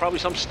knows? It's probably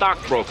some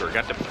stockbroker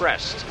got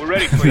depressed. We're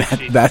ready for you,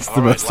 Chief. That's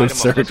the most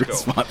absurd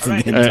response in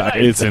the entire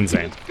thing. It's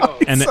insane.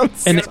 And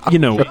you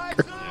know,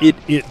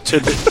 it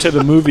to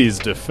the movie's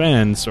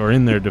defense, or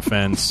in their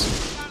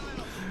defense,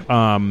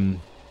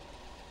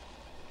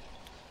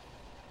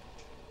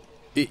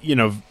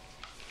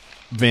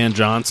 Van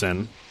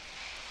Johnson.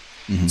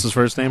 What's his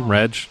first name?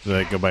 Reg? Did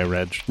I go by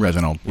Reg?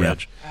 Reginald.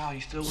 Reg.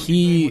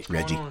 He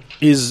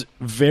is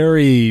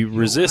very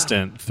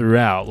resistant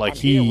throughout. Like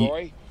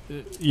he's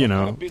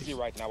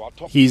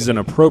an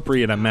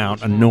appropriate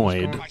amount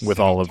annoyed with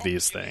all of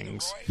these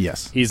things.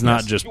 Yes. He's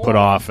not just put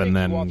off and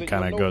then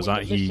kind of goes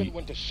on.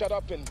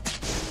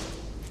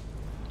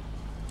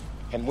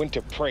 And when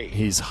to pray.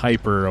 He's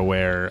hyper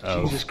aware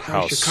of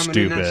how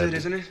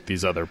stupid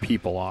these other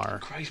people are.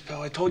 Christ,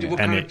 pal, I told you what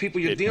kind of people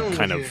you're dealing with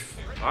here.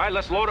 All right,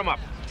 let's load them up.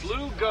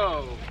 Blue,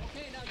 go.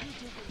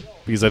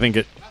 Because I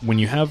think when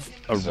you have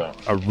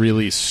a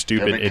really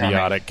stupid,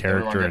 idiotic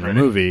character in a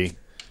movie,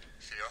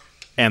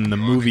 and the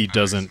movie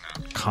doesn't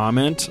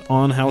comment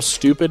on how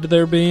stupid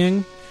they're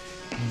being,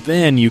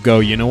 then you go,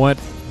 you know what?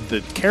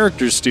 The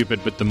character's stupid,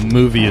 but the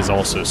movie is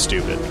also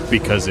stupid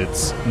because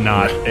it's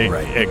not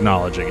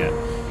acknowledging it.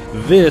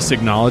 This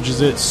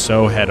acknowledges it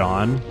so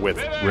head-on with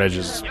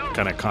Reg's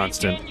kind of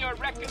constant,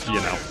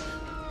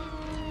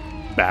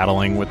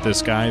 battling with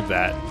this guy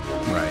that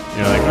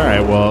you're like, all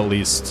right, well, at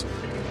least...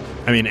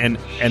 I mean, and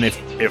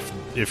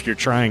if you're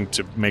trying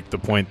to make the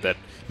point that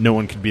no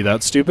one could be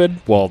that stupid,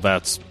 well,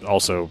 that's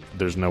also...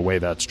 There's no way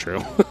that's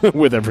true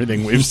with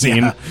everything we've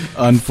seen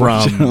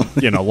from,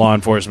 law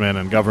enforcement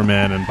and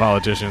government and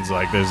politicians.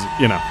 Like, there's, so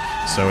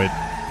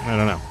I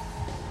don't know.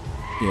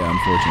 Yeah,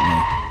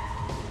 unfortunately.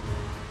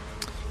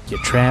 Get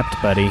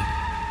trapped, buddy.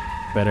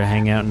 Better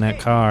hang out in that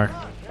car.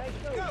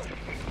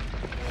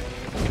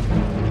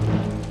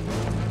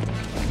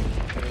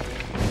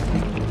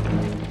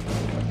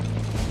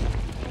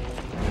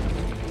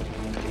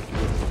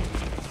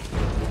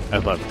 I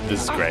love it.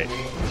 This is great.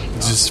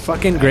 It's just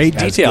fucking great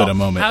detail. As good a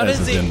moment as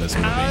is in this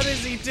movie. How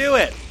does he do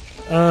it?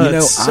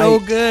 It's so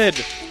good.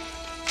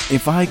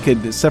 If I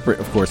could, separate,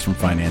 of course, from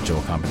financial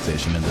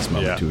compensation in this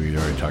moment, too, we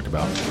already talked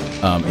about.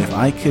 If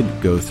I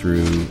could go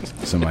through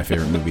some of my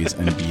favorite movies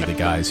and be the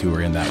guys who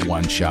are in that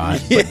one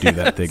shot, but do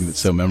that thing that's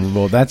so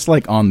memorable, that's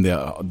like on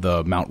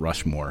the Mount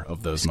Rushmore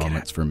of those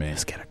moments for me.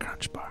 Let's get a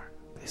crunch bar.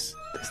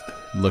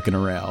 Looking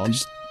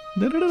around.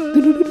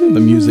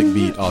 The music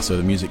beat, also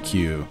the music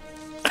cue,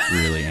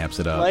 really amps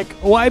it up. Like,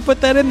 why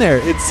put that in there?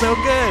 It's so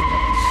good.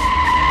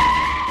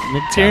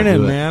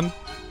 McTiernan, man.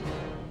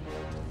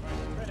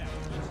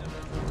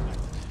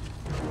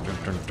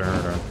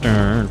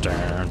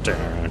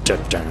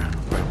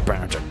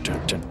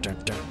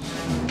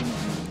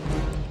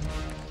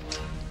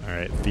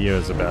 Alright,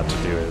 Theo's about to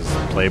do his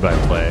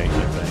play-by-play, I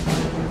think.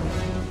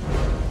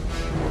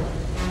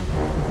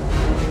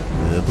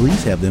 The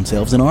police have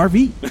themselves an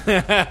RV.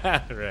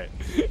 Right.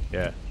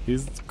 Yeah,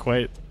 he's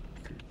quite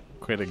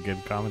a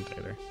good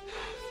commentator.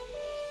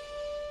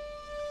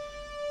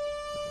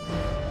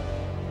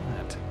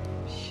 What?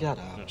 Shut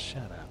up. Oh,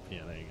 shut up.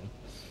 Yeah, there you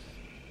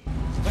go.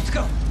 Let's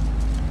go.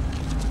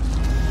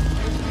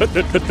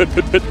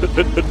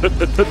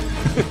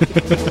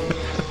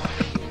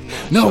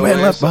 No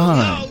man left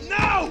behind.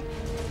 No!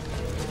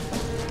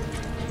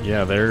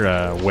 Yeah,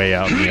 they're way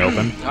out in the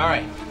open. All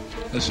right,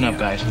 listen up,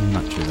 guys. I'm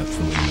not sure that's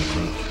the way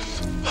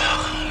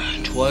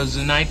to 'Twas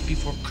the night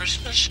before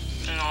Christmas,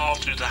 and all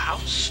through the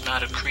house,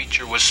 not a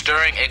creature was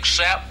stirring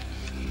except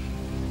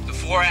the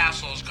four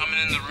assholes coming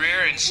in the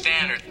rear in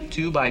standard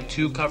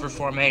 2x2 cover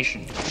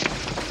formation.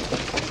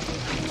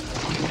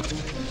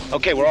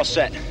 Okay, we're all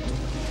set.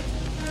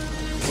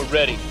 We're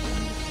ready.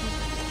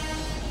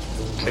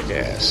 Kick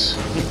ass.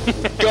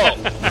 Go!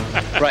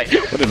 Right.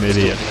 What an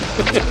idiot.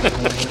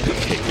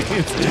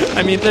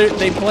 I mean,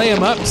 they play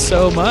him up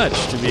so much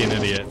to be an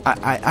idiot.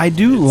 I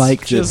do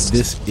like that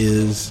this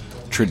is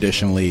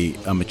traditionally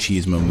a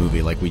machismo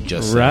movie, like we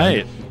just said.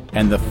 Right.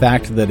 And the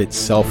fact that it's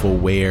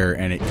self-aware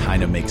and it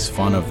kind of makes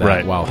fun of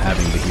that while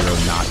having the hero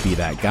not be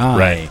that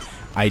guy,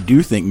 I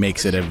do think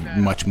makes it a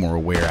much more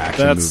aware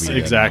action movie. That's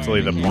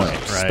exactly the point,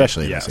 right?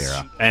 Especially in this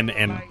era.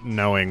 And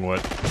knowing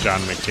what John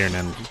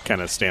McTiernan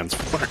kind of stands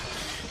for.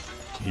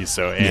 He's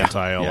so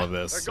anti all of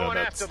this. They're going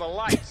after the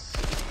lights.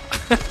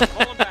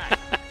 Hold them back.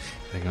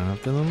 They're going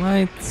after the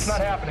lights. It's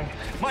not happening.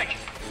 Mike,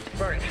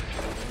 burn it.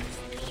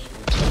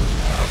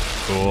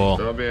 Cool.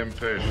 Don't be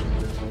impatient.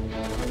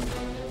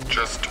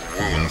 Just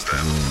wound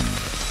them.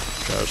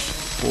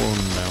 Just wound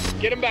them.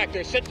 Get them back.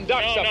 They're sitting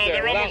ducks up there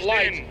they're without almost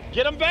lights. in.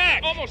 Get them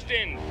back. Almost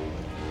in.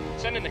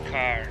 Send in the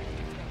car.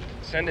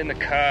 Send in the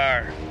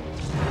car.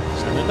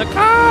 Send in the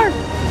car.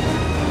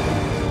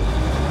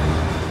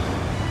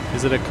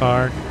 Is it a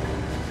car?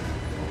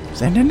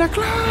 Send in the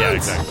clouds. Yeah,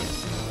 exactly.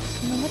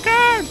 Send in the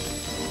car.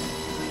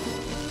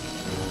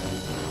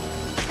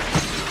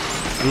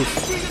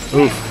 Oof.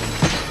 Oof.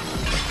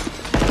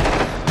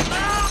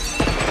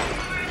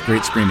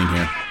 Great screaming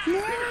here.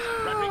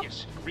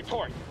 Rodriguez,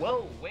 report.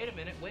 Whoa, wait a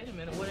minute.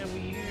 What have we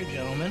here,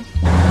 gentlemen?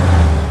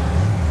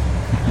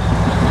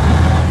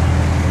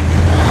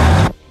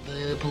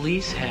 The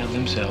police have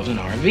themselves an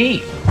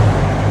RV.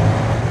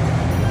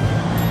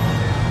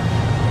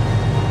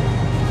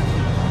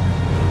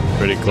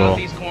 Pretty cool.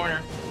 Southeast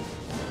corner.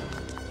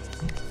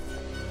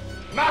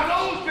 Not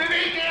those,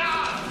 baby. Get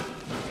out.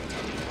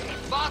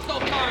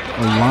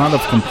 a lot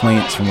of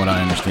complaints, from what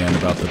I understand,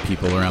 about the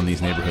people around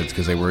these neighborhoods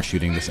because they were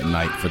shooting this at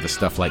night for the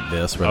stuff like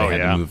this, where they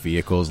had to move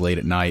vehicles late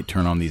at night,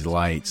 turn on these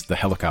lights. The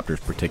helicopters,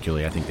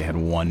 particularly, I think they had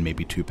 1,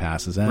 maybe 2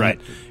 passes in. Right.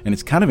 And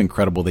it's kind of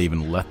incredible they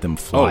even let them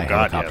fly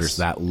helicopters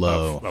that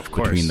low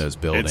between those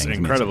buildings. It's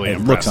incredibly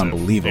impressive. It looks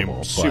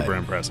unbelievable. Super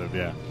impressive,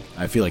 yeah.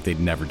 I feel like they'd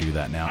never do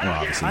that now. Well,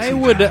 obviously, I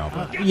would,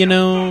 you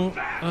know,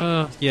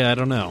 I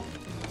don't know.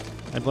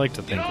 I'd like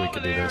to think we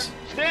could do this.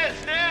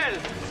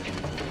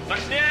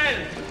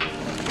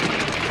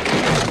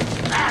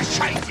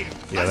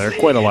 Yeah, there are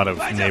quite a lot of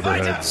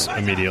neighborhoods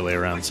immediately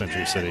around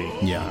Century City.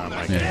 Yeah,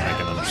 I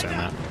can understand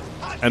that.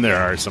 And there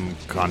are some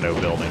condo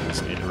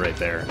buildings right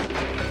there.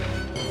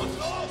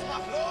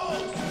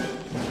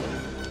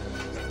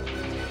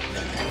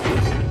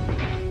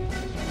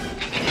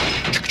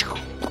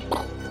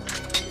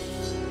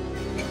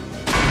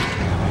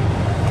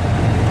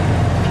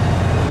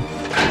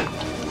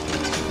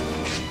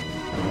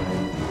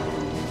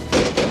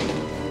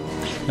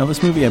 Now,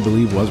 this movie, I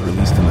believe, was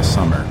released in the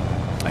summer.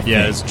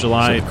 Yeah, it's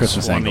July so the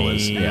Christmas 20th, angle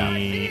is,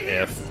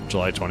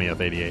 July 20th,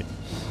 88.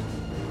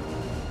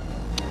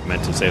 I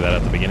meant to say that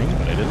at the beginning,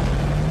 but I didn't.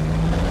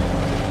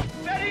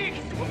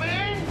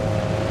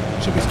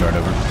 Should we start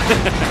over?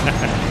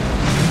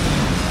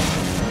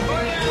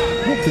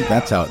 I don't think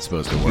that's how it's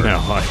supposed to work. No,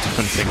 I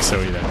don't think so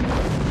either.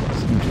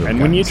 And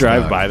when you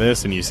drive by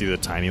this and you see the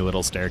tiny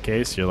little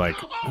staircase, you're like,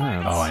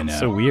 I know.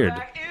 So weird.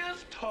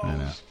 I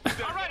know.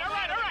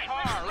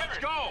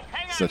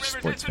 Such a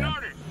sports fan.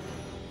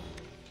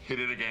 Hit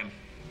it again.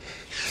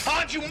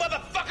 Hans, you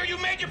motherfucker! You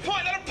made your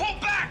point. Let him pull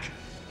back.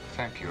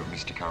 Thank you,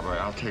 Mr. Cowboy.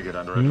 I'll take it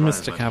under advisement.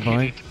 Mr.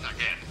 Cowboy.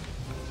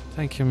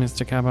 Thank you,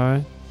 Mr.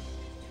 Cowboy.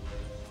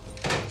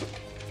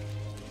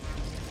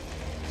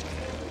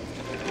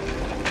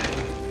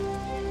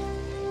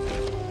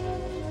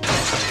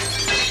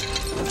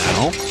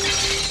 Ow.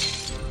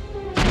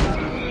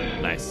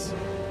 Nice.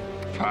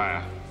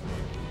 Fire.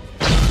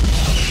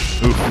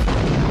 Oof.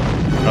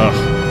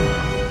 Ugh.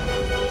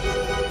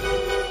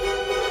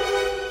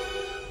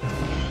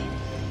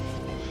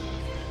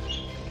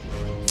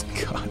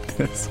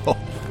 This whole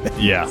thing.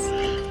 Yeah.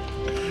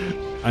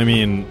 I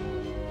mean,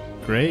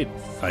 great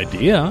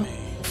idea.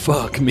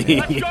 Fuck me.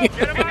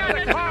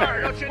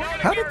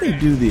 How did they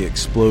do the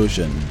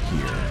explosion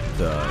here?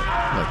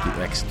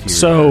 The exterior.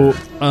 So,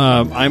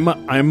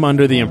 I'm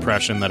under the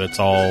impression that it's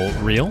all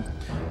real,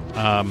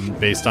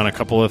 based on a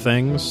couple of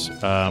things.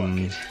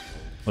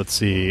 Let's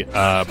see.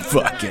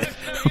 Fuck it.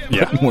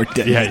 Yeah, more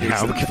dead.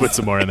 Yeah, we can put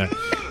some more in there.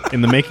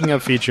 In the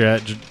making-of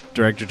featurette,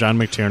 director John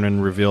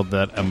McTiernan revealed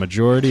that a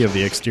majority of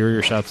the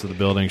exterior shots of the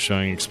building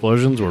showing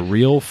explosions were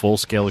real,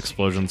 full-scale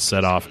explosions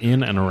set off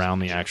in and around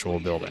the actual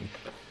building.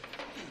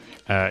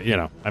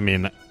 I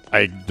mean,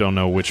 I don't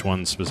know which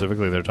one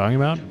specifically they're talking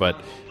about, but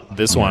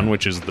this one,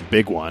 which is the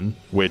big one,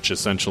 which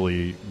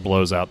essentially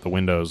blows out the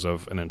windows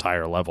of an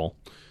entire level,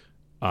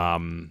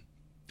 and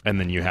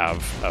then you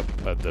have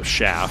the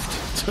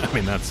shaft. I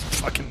mean, that's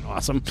fucking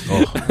awesome. Oh,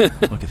 look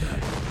at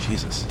that.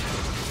 Jesus.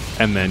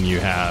 And then you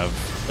have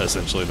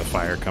essentially the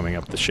fire coming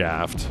up the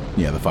shaft.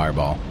 Yeah, the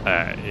fireball.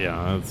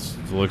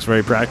 It looks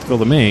very practical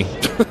to me.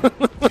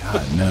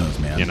 God knows,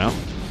 man. You know?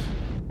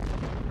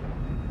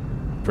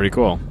 Pretty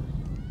cool.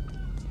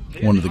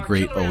 One of the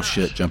great oh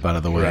shit jump out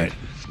of the way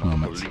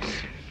moments.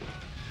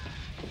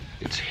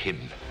 It's him.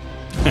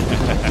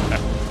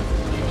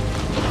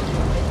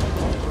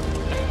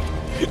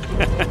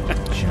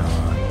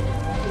 John.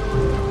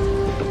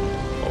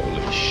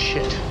 Holy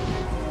shit.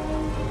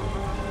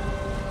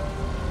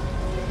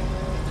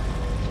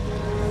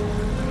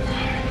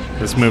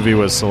 This movie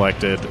was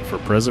selected for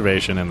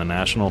preservation in the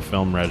National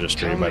Film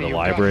Registry by the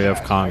Library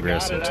of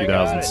Congress in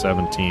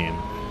 2017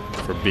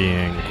 for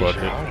being, quote,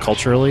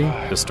 culturally,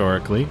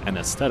 historically, and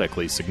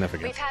aesthetically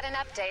significant. We've had an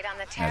update on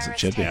the As it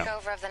should be.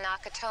 takeover of the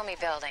Nakatomi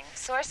building.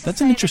 Sources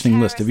That's an interesting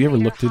list. Have you ever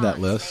looked through that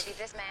list?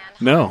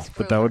 No,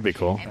 but that would be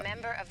cool.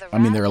 I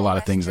mean, there are a lot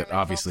of things that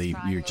obviously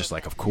you're just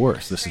like, of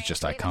course, this is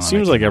just iconic.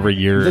 Seems like every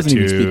year or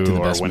two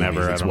or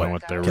whenever, movies. I don't know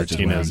what their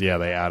routine is. Yeah,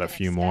 they add a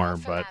few more,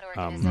 but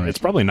it's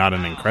probably not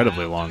an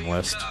incredibly long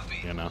list,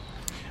 you know.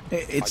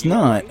 It's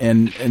not,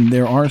 and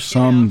there are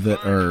some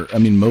that are, I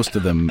mean, most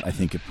of them, I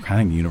think, are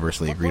kind of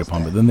universally agreed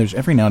upon, but then there's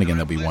every now and again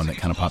there'll be one that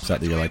kind of pops out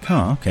that you're like,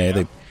 huh,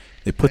 okay,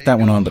 they put that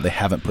one on, but they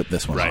haven't put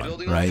this one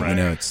on, right? You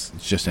know, it's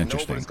just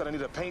interesting. Nobody's gonna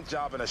need a paint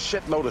job and a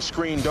shitload of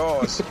screen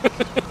doors.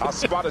 Our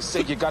spotters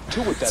say you got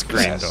two with that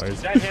screen blast. doors.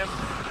 Is that him?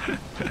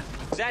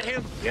 Is that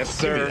him? Yes,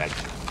 sir.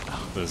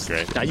 This is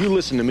great. Now, you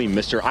listen to me,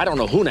 mister. I don't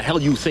know who in the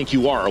hell you think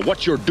you are or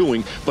what you're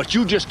doing, but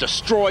you just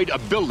destroyed a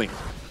building.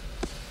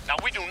 Now,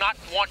 we do not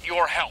want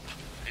your help.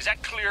 Is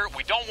that clear?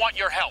 We don't want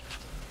your help.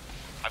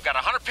 I've got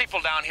 100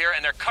 people down here,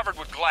 and they're covered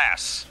with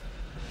glass.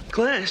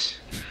 Glass?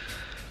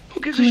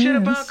 Who gives a shit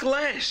about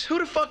glass? Who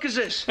the fuck is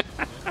this?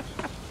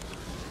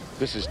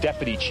 This is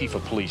Deputy Chief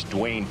of Police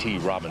Dwayne T.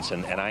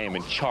 Robinson, and I am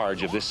in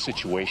charge of this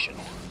situation.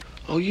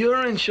 Oh,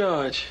 you're in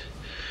charge.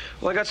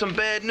 Well, I got some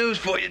bad news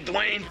for you,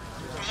 Dwayne.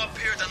 From up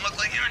here, it doesn't look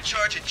like you're in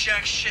charge of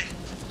jack shit.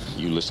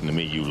 You listen to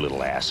me, you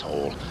little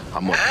asshole.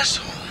 I'm a...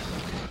 Asshole?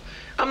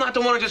 I'm not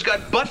the one who just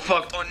got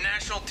butt-fucked on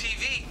national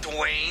TV,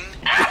 Dwayne.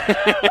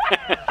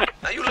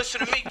 Now you listen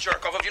to me,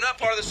 jerk-off. If you're not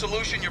part of the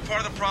solution, you're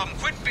part of the problem.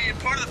 Quit being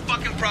part of the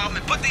fucking problem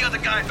and put the other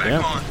guy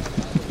back on.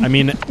 I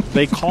mean,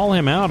 they call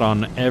him out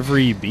on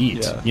every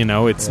beat. Yeah. You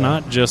know, it's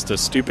not just a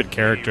stupid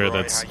character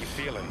that's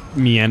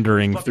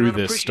meandering through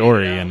this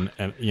story, and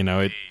you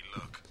know, it...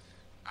 Look,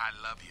 I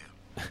love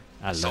you.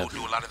 I so love do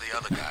you. a lot of the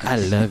other guys. I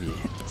love you.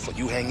 So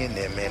you hang in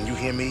there, man. You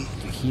hear me?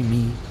 You hear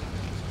me?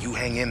 You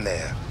hang in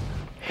there.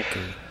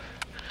 Okay.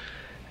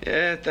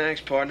 Yeah,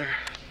 thanks, partner.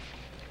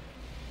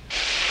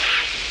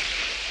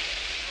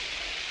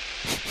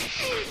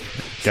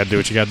 Gotta do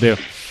what you gotta do.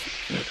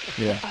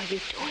 Yeah.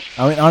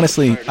 I mean,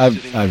 honestly,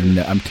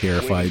 I'm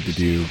terrified to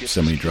do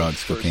so many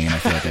drugs, cocaine. I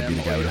feel like I'd be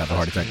the guy who would have a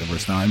heart attack the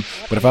first time.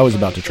 But if I was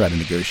about to try to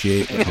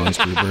negotiate with Hans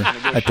Gruber,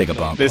 I'd take a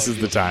bump. This is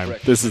the time.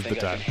 This is the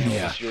time.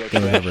 Yeah,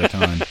 there was never a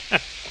time.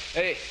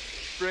 Hey,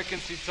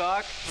 frequency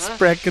talk? Huh?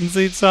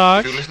 Frequency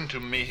talk. If you listen to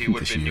me, he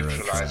would be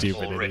neutralized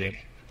Stupid already.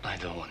 idiot. I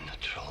don't want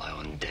neutral. I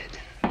want dead.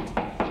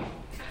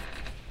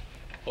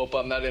 Hope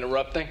I'm not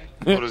interrupting.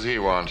 What does he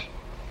want?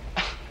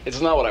 It's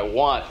not what I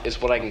want.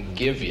 It's what I can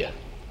give you.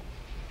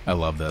 I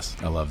love this.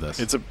 I love this.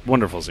 It's a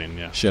wonderful scene,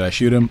 yeah. Should I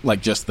shoot him?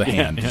 Like, just the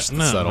hand, just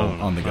the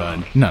subtle on the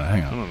gun. No,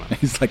 hang on. No.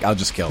 He's like, I'll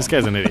just kill him. This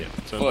guy's an idiot.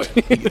 So Look,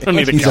 you don't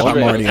need to kill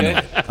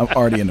him. I'm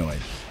already annoyed.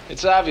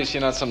 It's obvious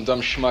you're not some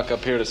dumb schmuck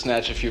up here to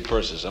snatch a few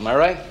purses. Am I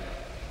right?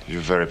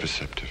 You're very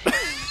perceptive.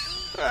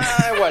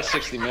 I watch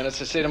 60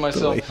 Minutes. I say to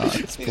myself,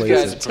 these plays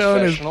guys it. are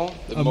professional.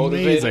 They're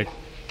motivated. Amazing.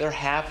 They're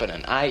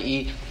happening,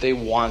 i.e., they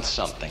want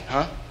something,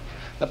 huh?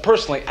 Now,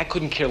 personally, I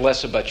couldn't care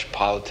less about your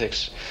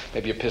politics.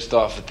 Maybe you're pissed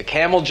off at the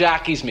camel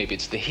jockeys. Maybe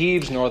it's the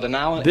Heaves, Northern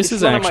Ireland. This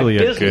is actually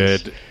a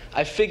good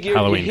I figure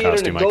Halloween you're here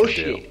costume to I could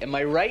negotiate. do. Am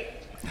I right?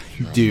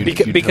 Dude,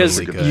 because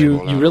totally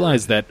you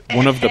realize that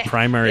one of the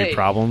primary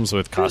problems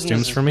with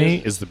costumes for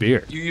me is the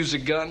beard. You use a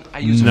gun, I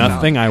use a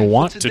Nothing gun. I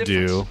want What's the to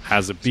difference? do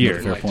has a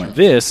beard. Fair point.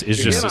 This is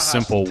You're just in a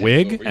simple hostage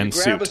wig takeover. and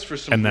You grab us suit, for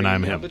some and then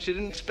I'm reason, him. But you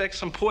didn't expect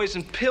some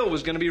poison pill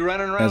was going to be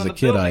running around As a the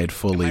kid, building. I had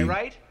fully Am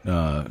I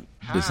right?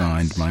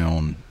 designed my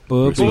own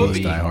Booby. Bruce Willis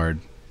Die Hard.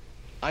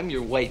 I'm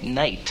your white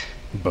knight.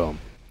 Boom.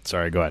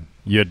 Sorry, go ahead.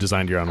 You had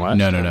designed your own what?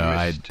 No.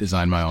 I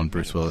designed my own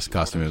Bruce Willis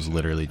costume. It was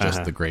literally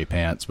just the gray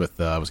pants with.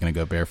 I was going to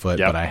go barefoot,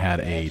 but I had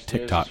a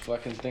Tic Tac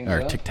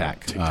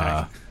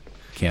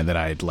can that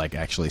I'd like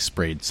actually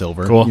sprayed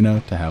silver, you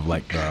know, to have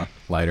like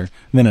lighter. And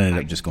then I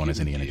ended up just going as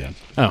Indiana Jones.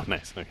 Oh,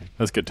 nice. Okay,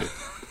 that's good too.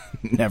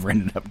 Never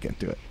ended up getting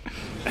to it.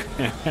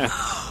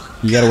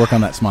 You got to work on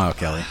that smile,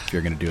 Kelly. If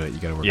you're going to do it, you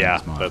got to work on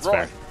that smile. Yeah, that's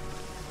fair.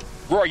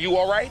 Roy, you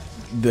all right?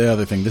 The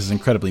other thing, this is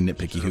incredibly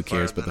nitpicky. Who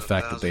cares? But the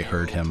fact that they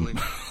heard him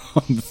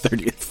on the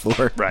 30th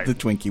floor, the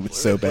Twinkie was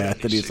so bad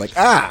that he was like,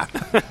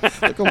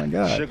 like, oh my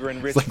god!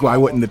 It's like, why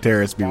wouldn't the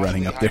terrorists be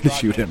running up there to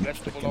shoot him?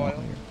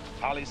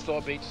 Holly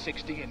sorbate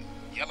 60 and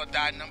yellow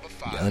dye number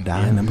 5. Yellow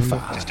dye number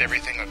 5. Just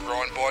everything a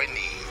growing boy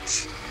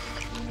needs.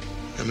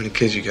 How many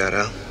kids you got,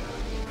 Al?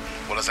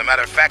 Well, as a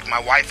matter of fact, my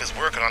wife is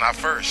working on our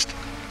first.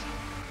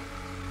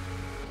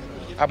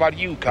 How about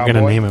you, cowboy? I'm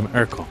gonna name him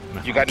Urkel.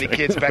 No, you got any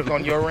kids back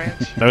on your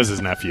ranch? That was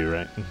his nephew,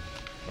 right?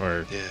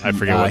 Or I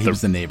forget what he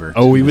was the neighbor.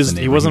 Oh, he was.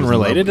 He wasn't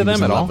related to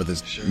them at all. No, he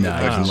was in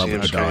love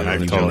with the dog. I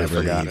totally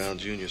forgot.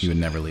 He would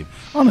never leave.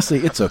 Honestly,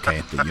 it's okay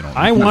that you don't.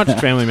 I watched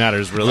Family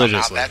Matters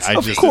religiously.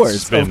 Of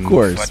course, but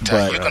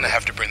you're gonna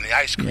have to bring the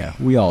ice cream. Yeah,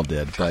 we all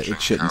did, but it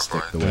shouldn't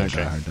stick the way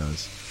Die Hard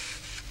does.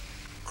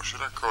 Or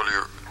should I call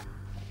you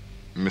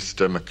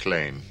Mr.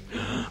 McLean?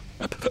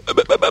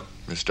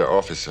 Mr.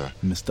 Officer.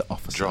 Mr.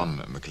 Officer.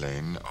 John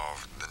McLean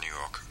of the New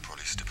York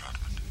Police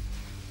Department.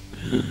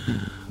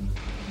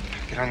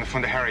 Get on the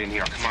phone to Harry in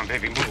here. Come on,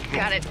 baby, move.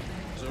 Got it.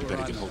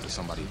 Better get hold of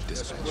somebody at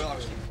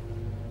dispatch.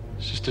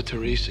 Sister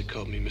Teresa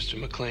called me Mr.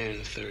 McLean in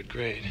the 3rd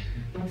grade.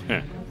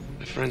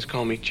 My friends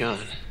call me John.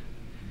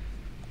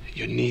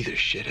 You're neither,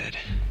 shithead.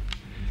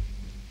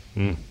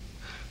 I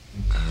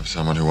have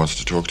someone who wants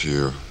to talk to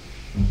you.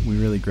 We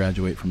really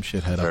graduate from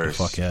shithead up to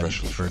fuckhead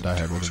for Die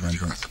Hard with a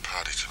Vengeance.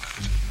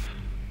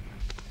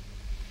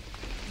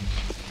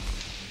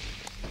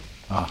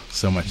 Oh,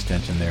 so much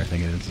tension there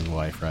thinking it's his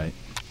wife, right?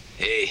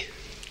 Hey,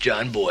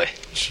 John Boy.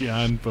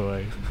 John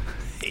Boy.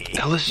 Hey,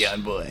 Ellis?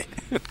 John Boy.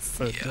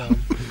 So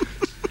dumb.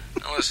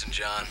 Now listen,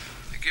 John.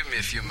 Give me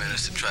a few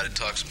minutes to try to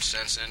talk some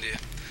sense into you.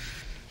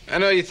 I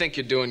know you think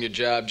you're doing your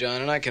job, John,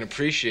 and I can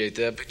appreciate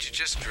that, but you're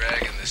just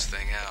dragging this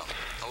thing out.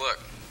 Now look,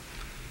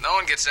 no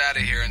one gets out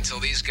of here until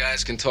these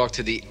guys can talk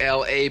to the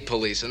L.A.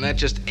 police, and that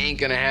just ain't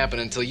gonna happen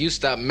until you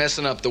stop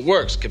messing up the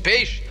works,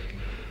 capiche?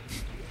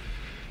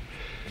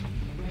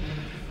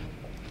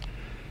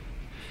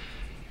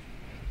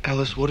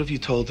 Ellis, what have you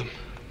told them?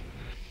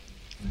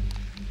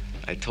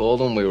 I told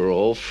them we were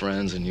old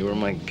friends and you were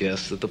my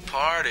guest at the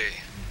party.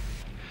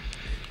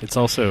 It's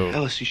also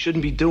Ellis, you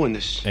shouldn't be doing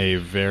this. a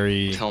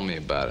very Tell me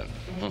about it.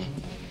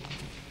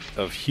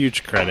 of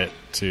huge credit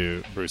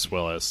to Bruce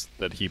Willis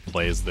that he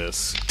plays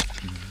this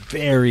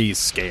very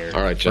scared.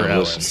 All right, John, for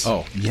Ellis. listen.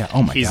 Oh, yeah.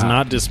 Oh, my He's God.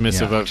 not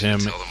dismissive of him.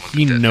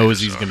 He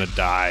knows he's going to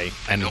die,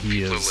 and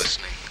he is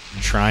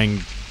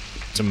trying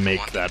to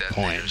make that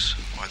point.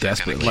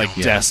 Desperately.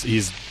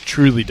 He's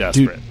truly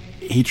desperate.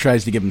 Dude, he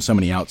tries to give him so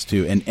many outs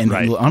too, and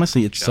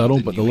honestly, it's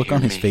subtle. But the look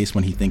on his face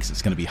when he thinks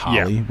it's going to be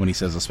Holly, when he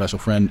says a special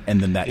friend,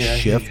 and then that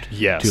shift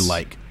to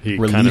like he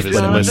relief kind of is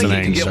listening.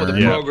 You can get with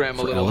the program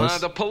a little, huh?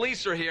 The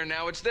police are here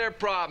now. It's their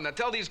problem. Now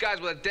tell these guys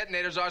where the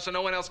detonators are, so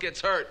no one else gets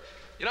hurt.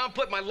 You know, I'm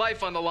putting my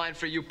life on the line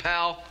for you,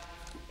 pal.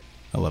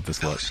 I love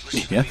this look.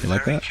 Yeah, you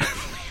like that?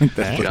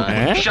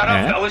 Shut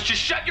up, fellas.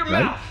 Just shut your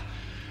mouth.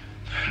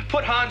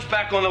 Put Hans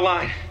back on the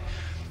line.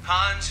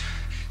 Hans,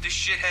 this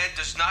shithead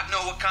does not know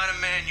what kind of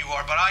man you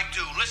are, but I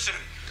do. Listen.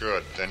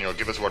 Good. Then you'll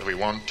give us what we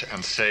want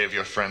and save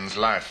your friend's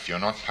life. You're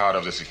not part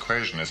of this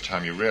equation. It's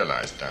time you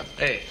realized that.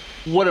 Hey,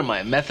 what am I,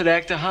 a method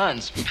actor,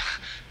 Hans?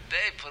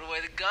 Babe, put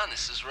away the gun.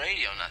 This is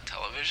radio, not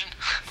television.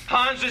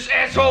 Hans, this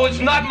asshole is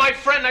not my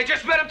friend. I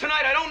just met him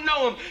tonight. I don't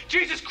know him.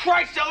 Jesus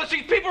Christ, Ellis,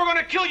 these people are going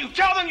to kill you.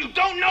 Tell them you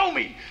don't know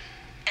me.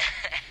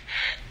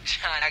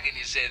 John, how can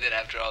you say that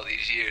after all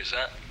these years,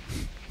 huh?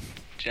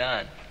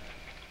 John.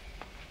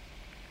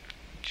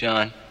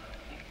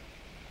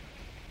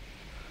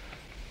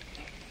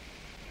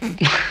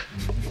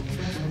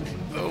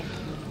 Oh,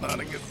 not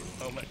a good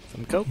moment.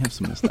 Some Coke? Have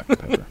some of this Dr.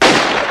 Pepper.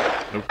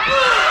 Nope.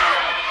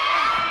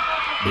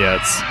 Yeah,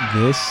 it's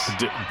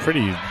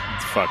pretty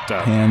fucked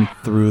up. Hand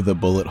through the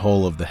bullet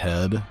hole of the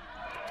head.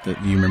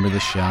 You remember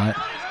this shot?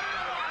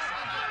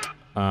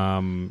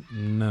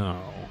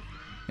 No.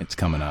 It's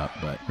coming up,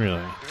 but...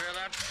 Really?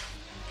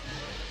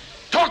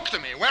 Talk to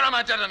me. Where are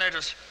my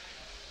detonators?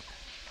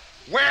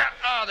 Where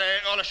are they,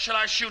 or shall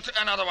I shoot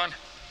another one?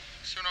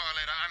 Sooner or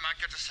later, I might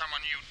get to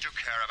someone you do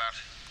care about.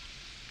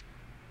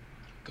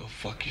 Go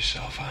fuck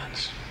yourself,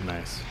 Hans.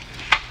 Nice.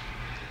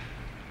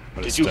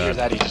 Did you hear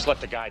that? He just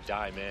let the guy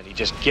die, man. He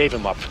just gave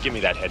him up. Give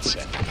me that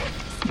headset.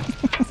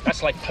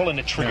 That's like pulling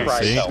the trigger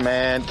yourself.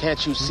 Man,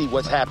 can't you see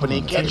what's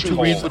happening? Can't you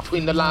read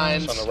between the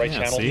lines? On the right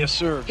channel? See? Yes,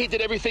 sir. He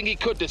did everything he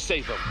could to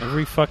save him.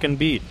 Every fucking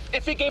beat.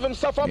 If he gave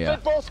himself up,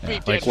 they'd both be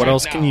dead. Like, what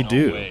else can you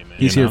do? No way,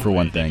 He's here for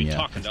one thing, yeah.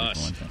 Talking to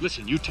us.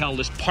 Listen, you tell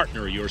this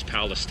partner of yours,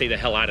 pal, to stay the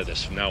hell out of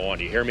this from now on.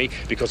 Do you hear me?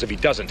 Because if he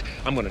doesn't,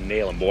 I'm going to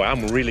nail him, boy.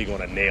 I'm really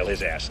going to nail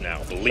his ass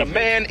now. Believe me. The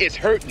man is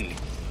hurting.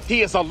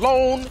 He is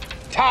alone,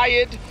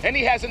 tired, and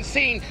he hasn't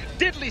seen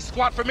diddly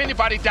squat from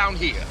anybody down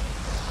here.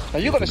 Now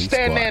you're going to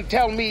stand there and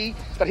tell me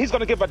that he's going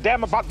to give a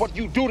damn about what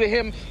you do to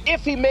him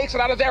if he makes it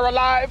out of there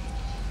alive?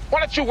 Why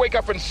don't you wake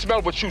up and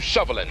smell what you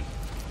shoveling?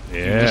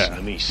 Yeah. You listen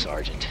to me,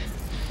 Sergeant.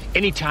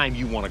 Anytime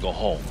you want to go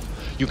home,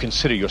 you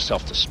consider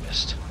yourself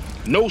dismissed.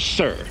 No,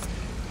 sir.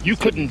 You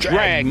couldn't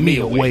drag me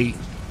away.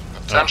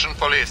 Attention,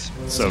 police.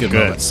 So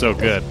good, so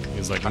good.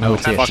 He's like, I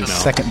would say it's the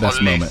second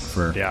best moment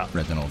for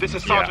Reginald. This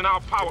is Sergeant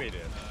Al Power.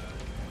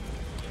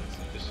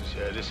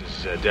 This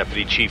is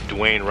Deputy Chief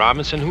Dwayne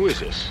Robinson. Who is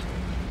this?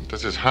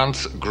 This is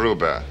Hans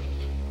Gruber.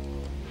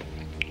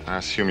 I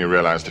assume you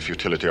realize the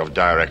futility of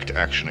direct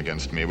action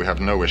against me. We have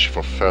no wish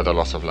for further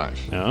loss of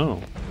life.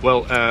 Oh.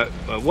 Well,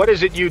 what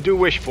is it you do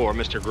wish for,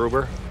 Mr.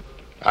 Gruber?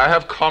 I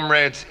have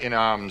comrades in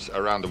arms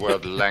around the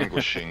world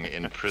languishing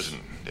in prison.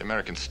 The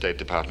American State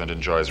Department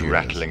enjoys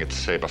rattling its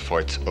saber for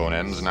its own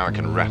ends. Now I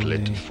can rattle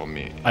it for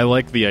me. I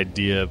like the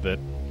idea that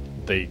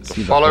the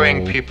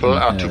following people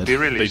are to be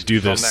released. They do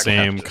the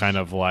same kind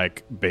of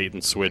like bait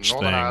and switch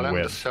thing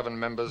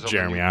with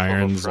Jeremy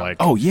Irons. Like,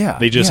 oh yeah,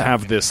 they just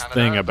have this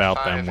thing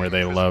about them where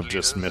they love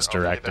just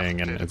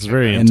misdirecting, and it's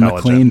very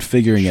intelligent. And McClane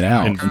figuring it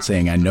out and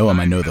saying, "I know him,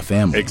 I know the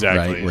family."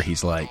 Exactly, right? Where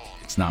he's like,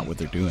 "It's not what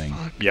they're doing."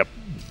 Yep.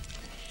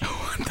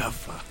 What the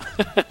fuck?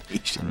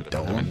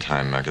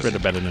 Time magazine.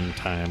 Read about it in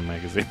Time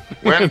magazine.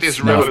 When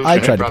this no, I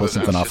tried to pull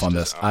something off on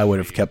this. I would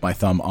have kept my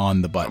thumb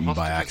on the button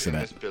by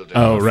accident.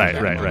 Oh, right.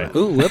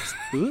 Ooh, whoops.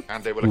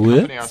 And they will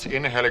accompany us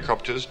in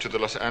helicopters to the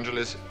Los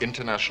Angeles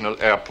International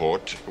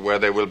Airport, where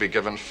they will be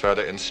given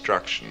further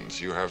instructions.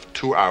 You have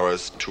 2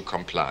 hours to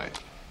comply.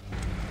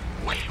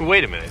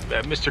 Wait a minute,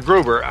 Mr.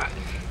 Gruber.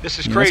 This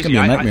is crazy. That's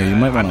gonna be a nightmare. You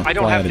might want to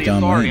fly out of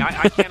John Wayne.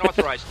 I can't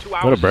authorize 2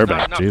 hours. What a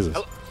Burbank, Jesus.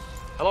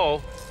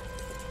 Hello?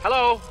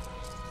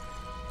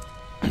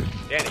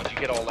 Danny, did you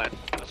get all that?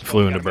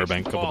 Flew into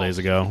Burbank a couple days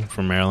ago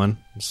from Maryland.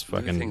 It's a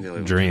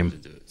fucking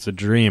dream. It's a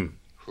dream.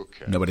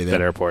 Nobody there.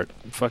 That airport.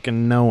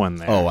 Fucking no one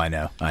there. Oh, I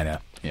know.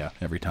 Yeah,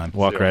 every time.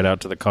 Walk right out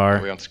to the car.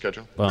 Are we on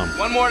schedule? Boom.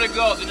 One more to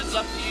go, then it's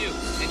up to you.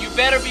 And you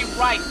better be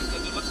right,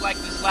 because it looks like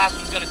this last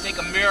one's going to take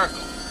a miracle.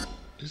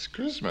 It's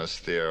Christmas,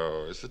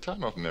 Theo. It's the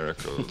time of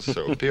miracles.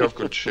 So be of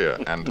good cheer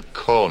and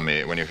call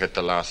me when you hit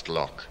the last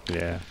lock.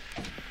 Yeah.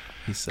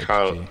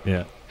 Carl,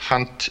 yeah.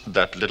 Hunt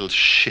that little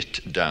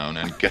shit down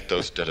and get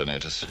those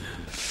detonators.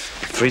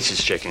 Fritz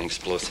is checking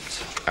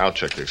explosives. I'll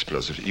check the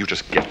explosives. You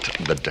just get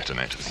the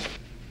detonators.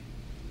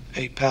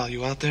 Hey, pal,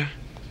 you out there?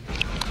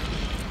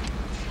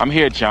 I'm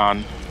here,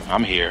 John.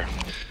 I'm here.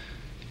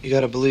 You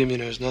gotta believe me,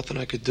 there's nothing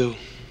I could do.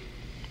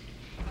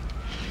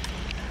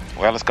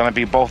 Well, it's gonna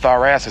be both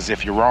our asses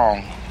if you're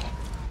wrong.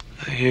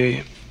 I hear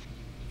you.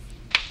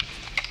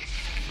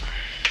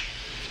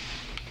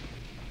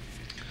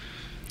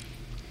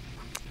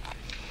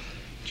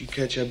 Did you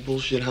catch that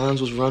bullshit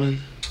Hans was running?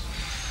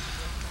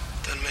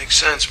 Doesn't make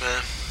sense,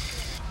 man.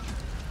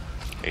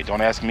 Hey,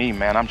 don't ask me,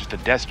 man. I'm just a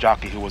desk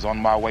jockey who was on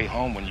my way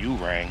home when you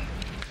rang.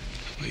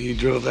 Well, you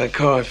drove that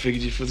car, I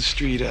figured you for the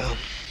street, Al. In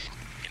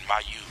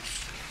my youth.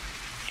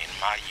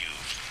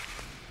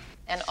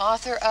 And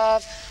author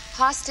of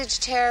Hostage,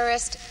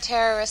 Terrorist,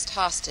 Terrorist,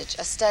 Hostage,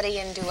 A Study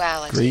in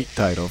Duality. Great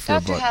title for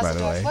a book, by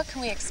the way. What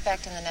can we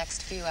expect in the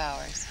next few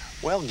hours?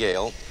 Well,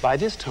 Gail, by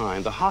this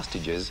time, the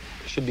hostages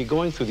should be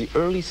going through the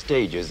early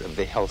stages of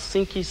the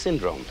Helsinki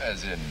syndrome.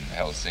 As in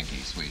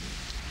Helsinki, Sweden.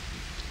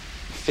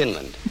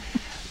 Finland.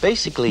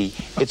 Basically,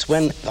 it's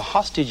when the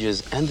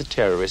hostages and the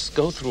terrorists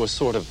go through a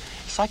sort of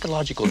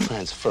psychological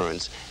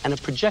transference and a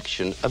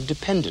projection of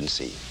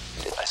dependency.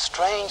 A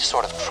strange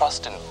sort of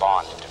trust and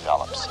bond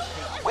develops.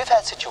 We've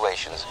had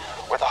situations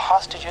where the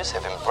hostages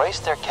have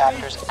embraced their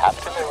captors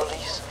after their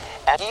release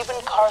and even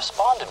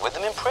corresponded with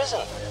them in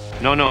prison.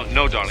 No,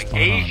 darling.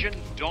 Asian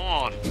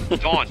Dawn.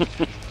 Dawn.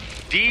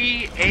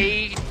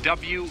 D-A-W-N.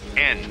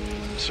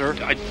 Sir?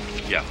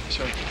 Yeah.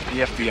 Sir,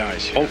 the FBI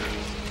is here. Oh,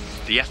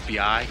 the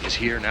FBI is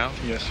here now?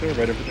 Yes, sir,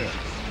 right over there.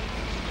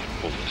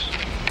 Hold this.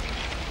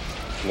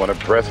 Want a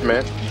press,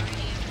 man?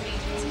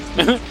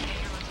 Yeah,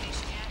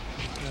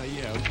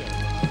 okay.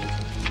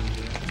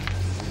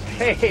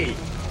 Hey,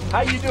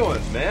 how you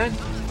doing, man?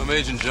 I'm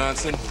Agent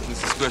Johnson.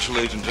 This is Special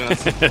Agent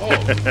Johnson. Oh,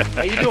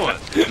 how you doing?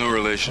 No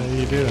relation. How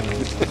you doing?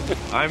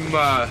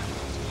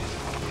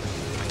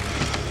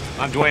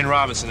 I'm Dwayne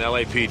Robinson,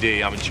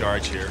 LAPD. I'm in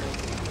charge here.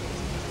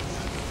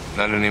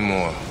 Not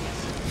anymore.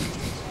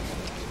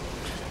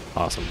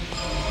 Awesome.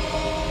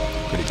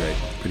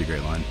 Pretty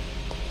great line.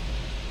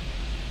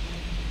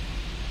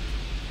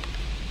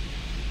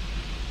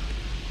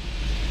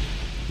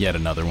 Yet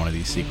another one of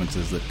these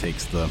sequences that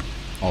takes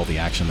all the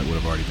action that would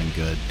have already been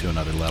good to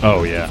another level.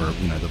 Oh, yeah.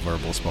 The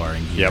verbal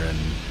sparring here and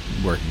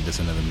working this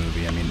into the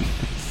movie. I mean,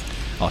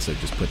 also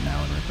just putting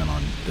Alan Rickman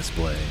on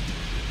display.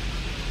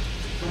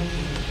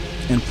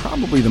 And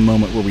probably the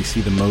moment where we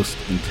see the most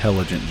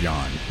intelligent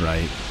John,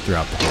 right,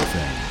 throughout the whole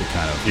thing. The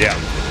kind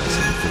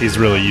of he's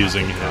really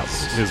using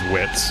his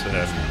wits.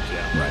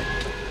 Right.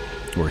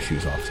 Or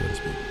shoes off, so to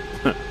speak.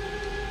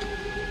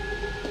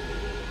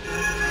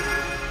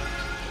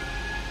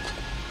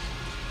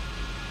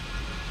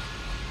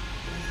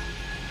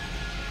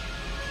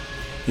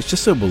 It's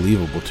just so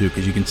believable too,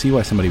 because you can see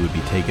why somebody would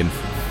be taken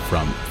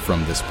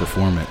from this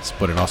performance,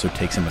 but it also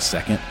takes him a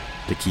second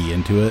to key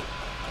into it.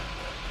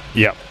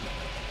 Yep.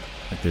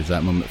 Like there's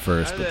that moment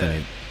first, but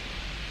then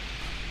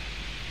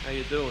How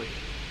you doing?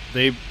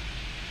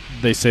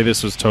 They say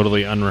this was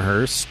totally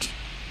unrehearsed,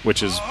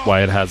 which is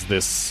why it has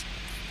this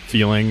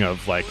feeling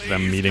of like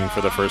them meeting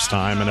for the first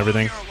time and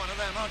everything.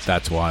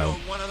 That's wild.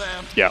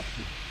 Yeah.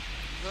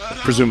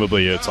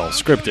 Presumably it's all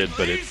scripted,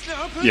 but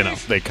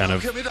they kind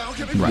of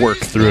work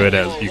through it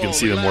as you can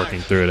see them working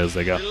through it as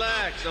they go.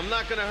 Relax, I'm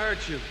not gonna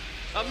hurt you.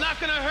 I'm not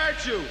gonna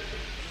hurt you.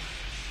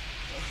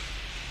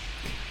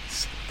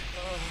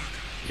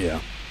 Yeah.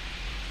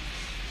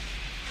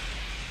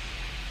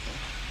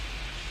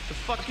 The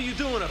fuck are you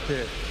doing up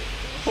here?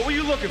 What were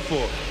you looking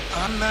for?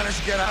 I managed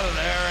to get out of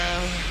there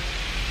and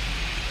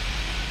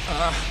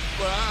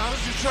well, I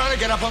was just trying to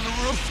get up on the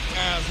roof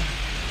and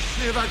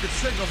see if I could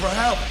signal for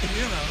help,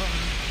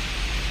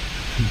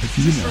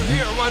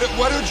 Here,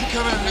 why don't you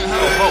come in and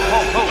help?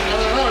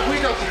 Oh, we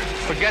go.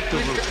 Forget the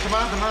roof. Come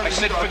on, I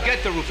said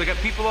forget the roof. They got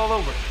people all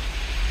over.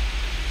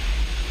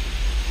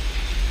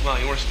 Come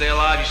on, you want to stay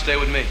alive? You stay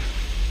with me.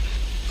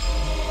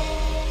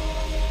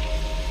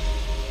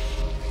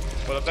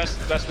 Well, the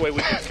best way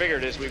we can figure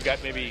it is we've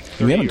got maybe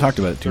 30 we haven't talked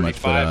about it too much,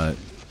 but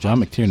John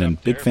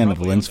McTiernan, big fan of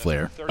the lens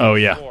flare. Oh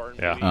yeah.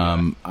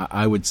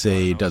 I would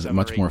say does it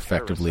much more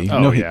effectively.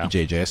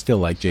 JJ. I still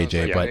like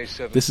JJ,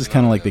 but this is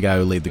kind of like the guy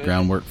who laid the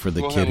groundwork for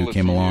the kid who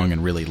came along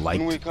and really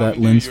liked that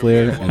lens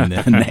flare and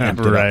then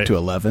amped it up to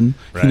 11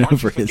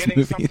 for his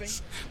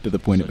movies to the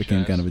point it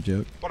became kind of a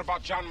joke. What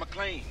about John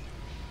McClane?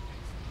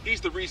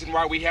 He's the reason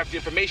why we have the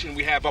information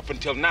we have up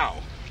until now.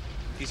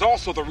 He's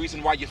also the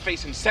reason why you're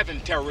facing 7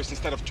 terrorists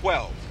instead of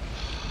 12.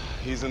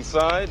 He's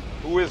inside?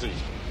 Who is he?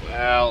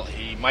 Well,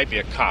 he might be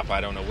a cop. I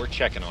don't know. We're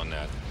checking on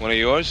that. One of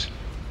yours?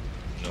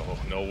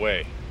 No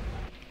way.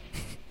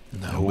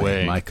 No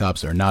way. My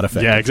cops are not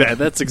effective. Yeah, exactly.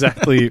 That's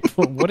exactly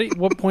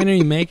what point are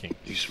you making?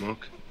 Do you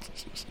smoke?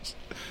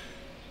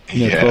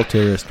 12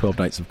 Terrorists, 12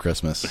 Nights of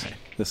Christmas.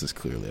 This is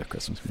clearly a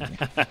Christmas movie.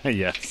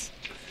 Yes.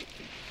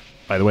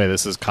 By the way,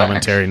 this is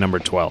commentary number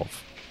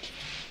 12.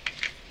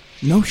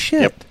 No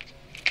shit. Yep.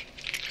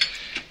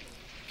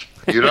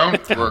 You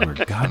don't?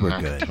 God,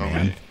 we're good,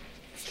 man.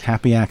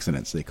 Happy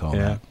accidents, they call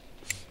them.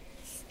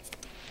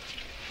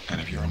 And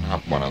if you're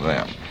not one of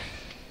them.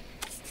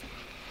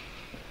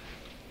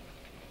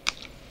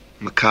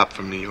 I'm a cop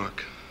from New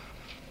York.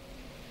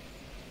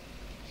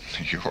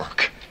 New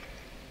York?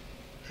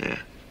 Yeah.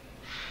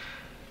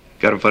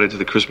 Got invited to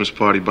the Christmas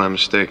party by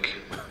mistake.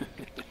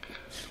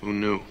 Who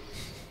knew?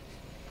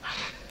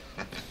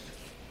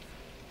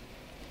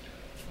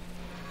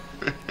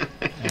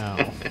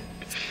 Ow.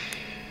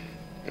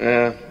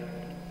 Yeah.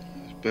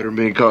 It's better than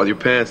being caught with your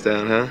pants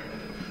down, huh?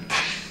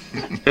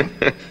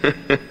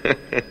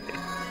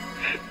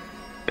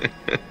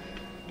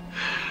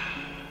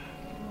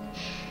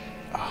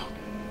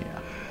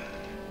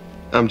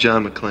 I'm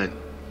John McClane.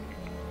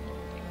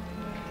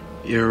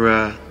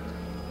 You're,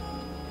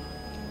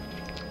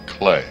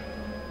 Clay.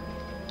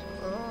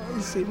 Oh,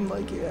 he seemed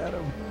like you had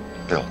him.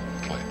 Bill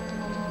Clay.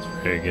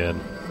 Very good.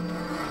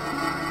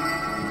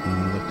 And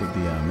he looked at the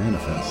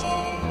manifest,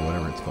 or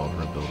whatever it's called,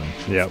 for a building.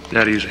 Yep. Know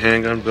how to use a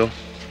handgun, Bill?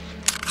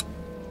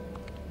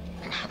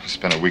 I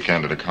spent a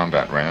weekend at a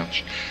combat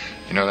ranch.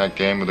 You know that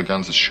game with the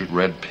guns that shoot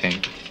red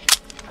paint?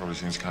 Probably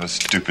seems kind of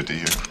stupid to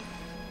you.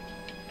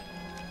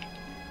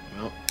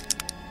 Well,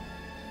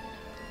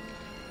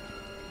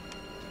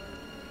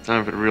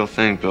 time for the real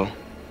thing, Bill.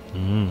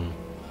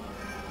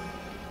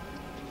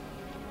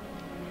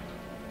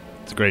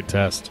 It's a great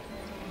test.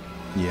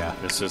 Yeah.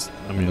 It's just,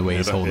 I mean, the way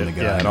he's holding the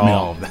gun. Yeah,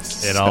 all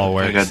this. It all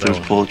works. All you gotta do is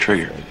pull the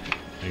trigger.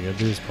 All you gotta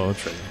do is pull the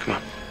trigger. Come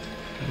on.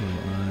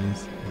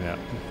 Yeah.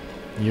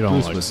 You don't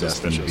Bruce look was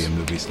destined to be a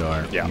movie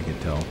star. Yeah. You could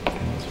tell.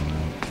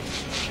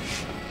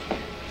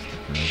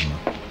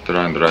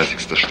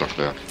 33.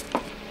 Stockwerk.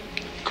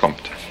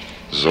 Kommt.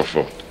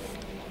 Sofort.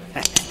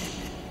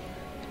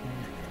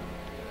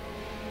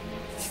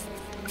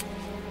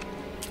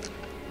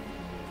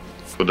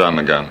 Put down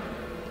the gun.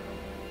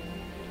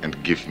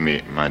 And give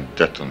me my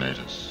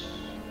detonators.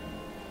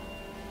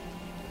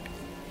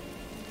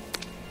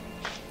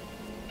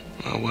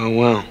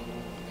 Well.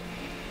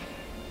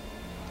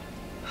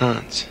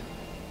 Hans.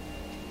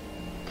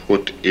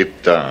 Put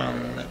it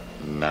down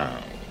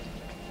now.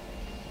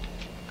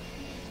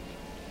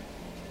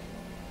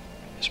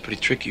 It's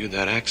pretty tricky with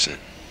that accent.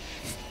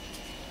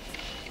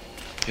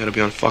 You gotta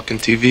be on fucking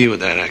TV with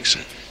that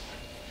accent.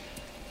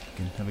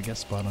 You can have a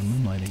guest spot on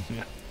Moonlighting.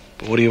 Yeah.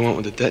 But what do you want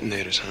with the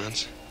detonators,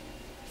 Hans?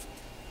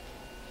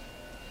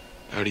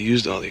 I already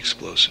used all the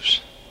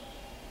explosives.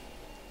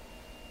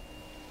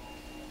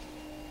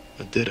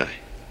 Or did I?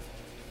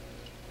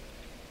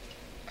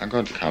 I'm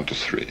going to count to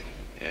 3.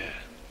 Yeah.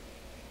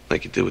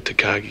 Like you did with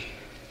Takagi.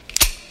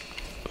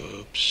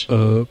 Oops.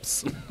 No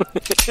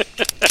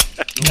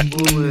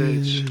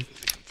bullets.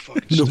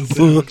 No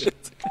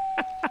bullets.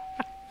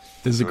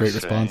 This is a great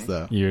response,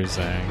 though. You're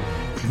saying.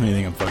 You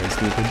think I'm fucking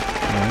stupid?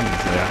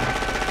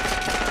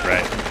 Yeah.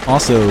 Right.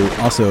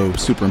 Also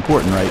super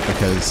important, right?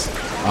 Because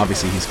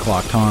obviously he's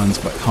clocked Hans,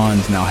 but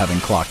Hans now having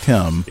clocked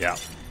him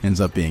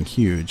ends up being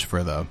huge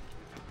for the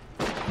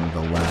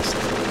last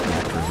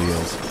act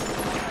reveals.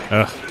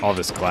 Ugh, all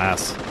this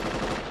glass.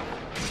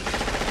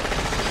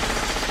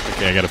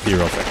 Okay, I gotta pee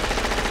real quick.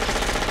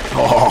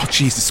 Oh,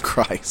 Jesus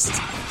Christ.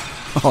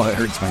 Oh, it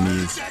hurts my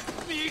knees.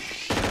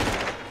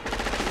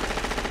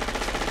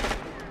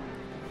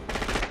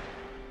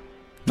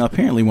 Now,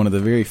 apparently one of the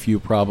very few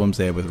problems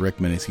they had with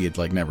Rickman is he had,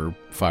 never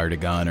fired a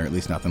gun, or at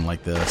least nothing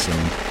like this,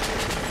 and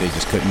they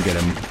just couldn't get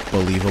him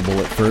believable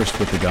at first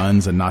with the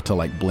guns and not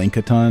to, blink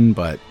a ton,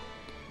 but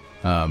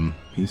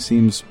he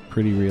seems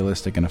pretty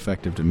realistic and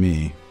effective to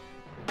me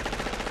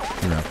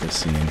throughout this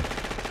scene.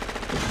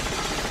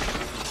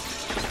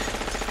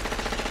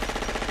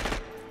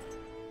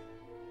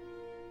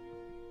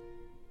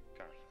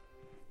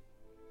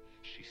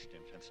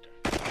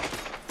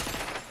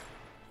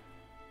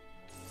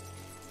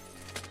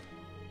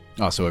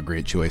 Also a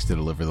great choice to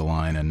deliver the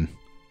line and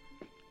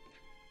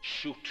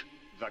shoot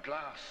the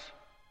glass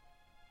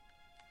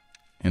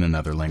in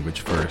another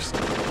language first,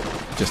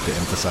 just to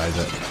emphasize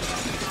it.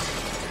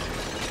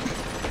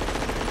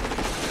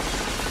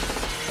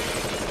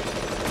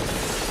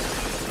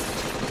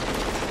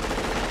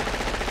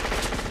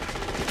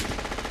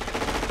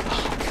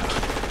 Oh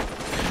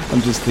God.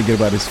 I'm just thinking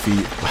about his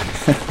feet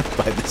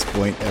by this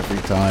point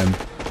every time.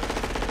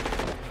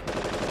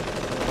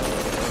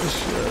 Oh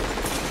shit.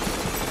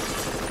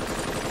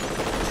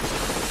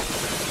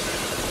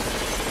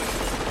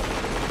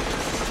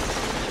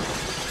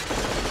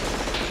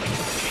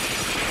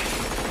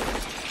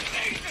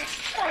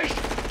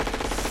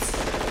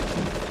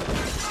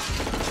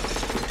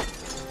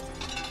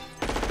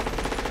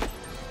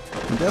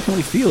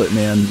 Definitely feel it,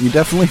 man. You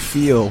definitely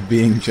feel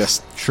being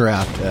just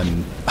trapped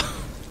and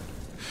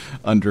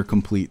under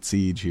complete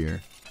siege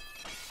here.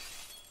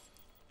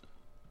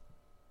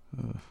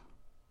 Ugh.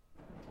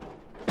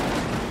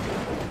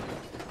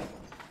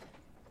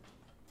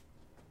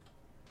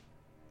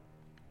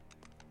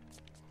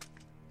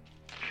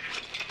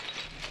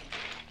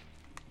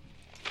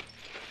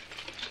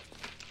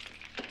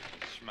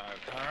 Smile,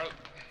 Carl.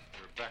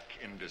 We're back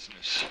in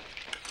business.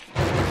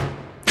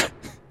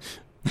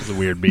 It's a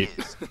weird beat.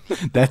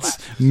 That's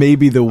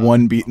maybe the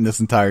one beat in this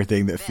entire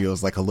thing that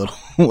feels like a little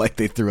like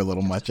they threw a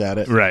little much at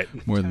it, right?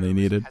 More than they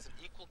needed.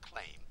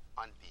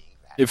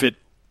 If it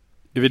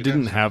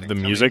didn't have the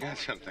music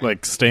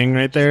staying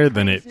right there,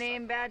 then it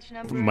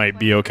might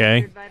be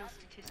okay.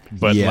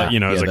 But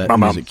it's like that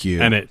music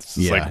cue, and it's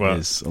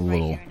is a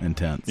little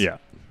intense. Yeah.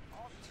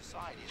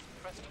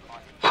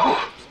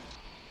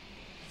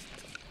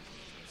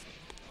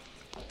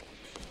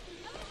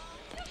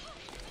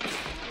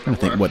 I don't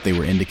think what they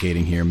were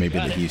indicating here, maybe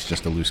that he's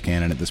just a loose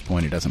cannon at this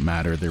point. It doesn't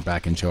matter. They're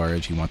back in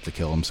charge. He wants to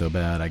kill him so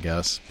bad, I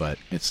guess. But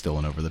it's still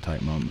an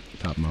over-the-top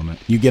moment.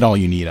 You get all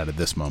you need out of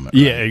this moment.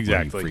 Yeah, right?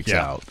 exactly. When he freaks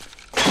out.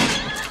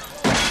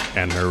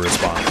 And her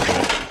response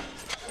to it.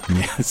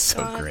 Yeah, it's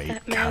so great.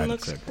 That man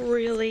looks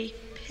really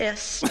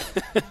pissed.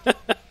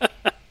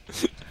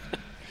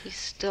 He's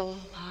still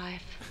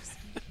alive.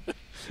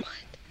 What?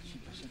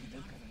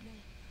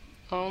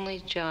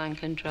 Only John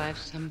can drive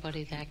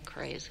somebody that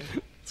crazy.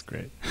 It's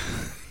great.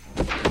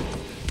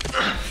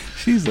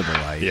 She's a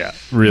delight. Yeah,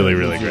 really,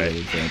 really great.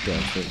 Really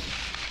fantastic.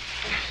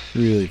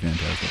 Really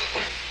fantastic.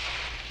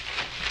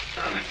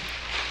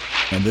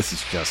 And this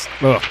is just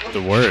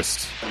the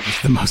worst.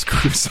 It's the most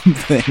gruesome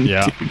thing.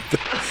 Yeah. Dude.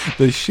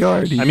 The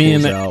shard he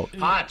pulls out.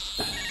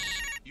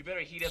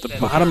 The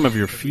bottom of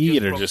your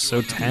feet are just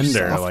so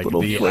tender. Soft like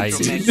little the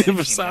footsies. idea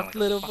of soft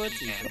little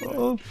footsies.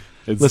 Oh.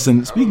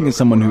 Listen, speaking of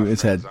someone who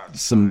has had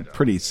some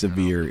pretty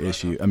severe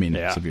issues, I mean,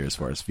 severe as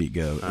far as feet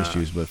go,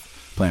 issues with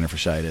plantar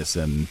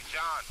fasciitis, and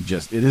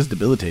just, it is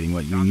debilitating.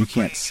 Like, you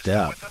can't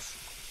step,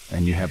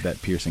 and you have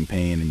that piercing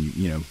pain, and,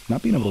 you know,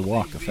 not being able to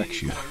walk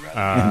affects you.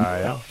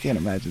 Yeah. I can't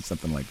imagine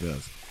something like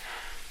this.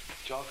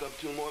 Chalk up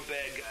 2 more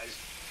bad guys.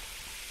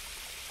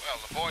 Well,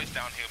 the boys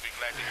down here will be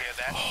glad to hear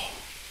that.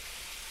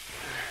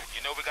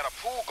 You know we got a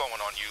pool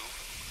going on you.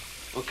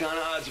 What kind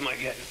of odds am I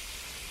getting?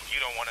 You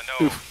don't want to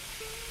know.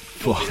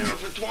 Put me down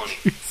for 20.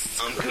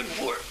 I'm good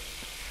for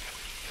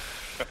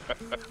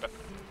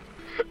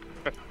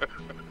it.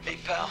 Hey,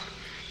 pal.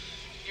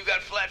 You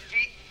got flat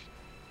feet?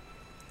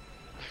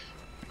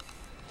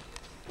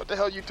 What the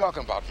hell you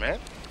talking about, man?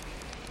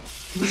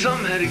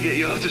 Something had to get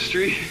you off the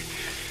street.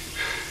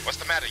 What's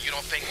the matter? You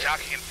don't think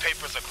jockeying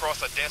papers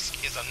across a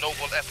desk is a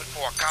noble effort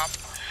for a cop?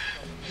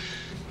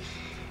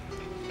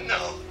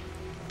 No.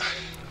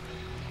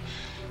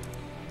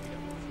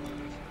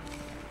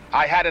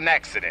 I had an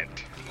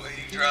accident. The way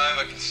you drive,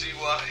 I can see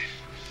why.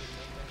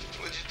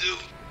 What'd you do?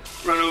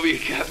 Run over your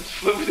cabin,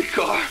 flip with the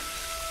car.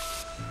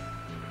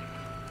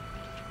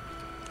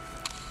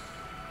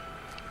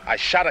 I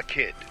shot a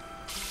kid.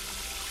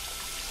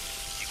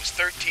 He was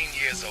 13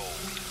 years old.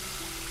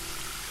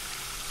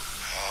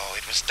 Oh,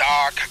 it was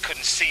dark. I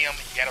couldn't see him.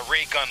 He had a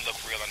ray gun,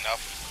 looked real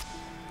enough.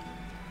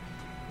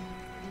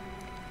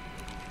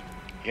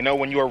 You know,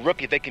 when you're a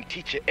rookie, they can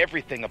teach you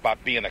everything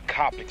about being a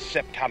cop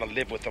except how to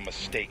live with a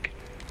mistake.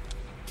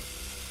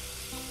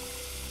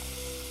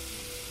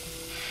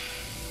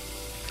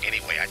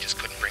 Anyway, I just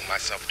couldn't bring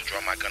myself to draw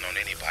my gun on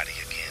anybody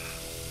again.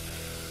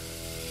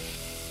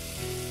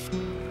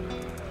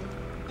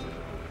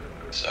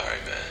 Sorry,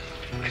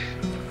 man.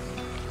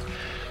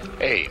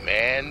 Hey,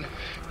 man.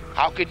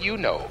 How could you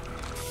know?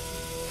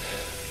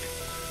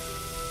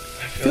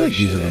 I feel like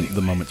these are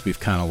the moments we've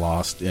kind of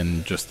lost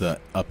in just the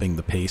upping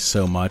the pace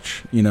so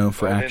much, you know,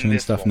 for action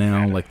and stuff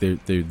now. Like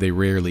they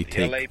rarely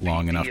take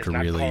long enough to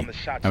really.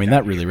 I mean,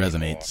 that really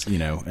resonates, you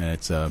know. And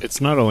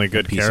it's not only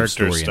good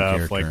character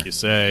stuff, like you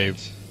say.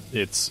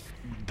 It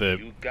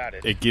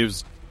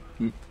gives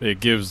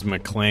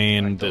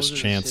McClane this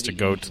chance to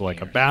go to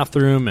like a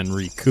bathroom and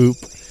recoup.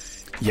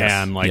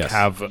 And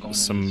have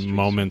some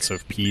moments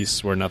of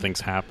peace where nothing's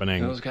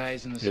happening. Those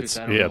guys in the suits,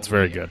 it's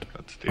very good.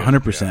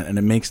 100%, and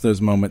it makes those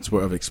moments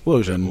of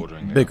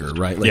explosion bigger,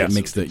 right? Like it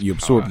makes you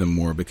absorb them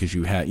more because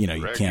you can't,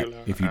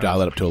 if you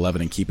dial it up to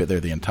 11 and keep it there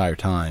the entire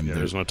time.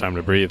 There's no time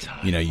to breathe.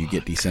 You know, you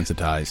get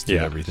desensitized to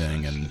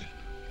everything, and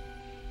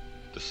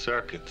the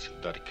circuits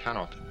that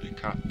cannot be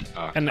cut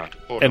are and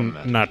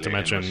cut not to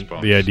mention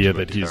the idea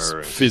that he's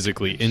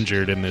physically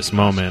injured in this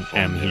moment,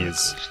 and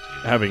he's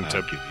having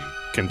to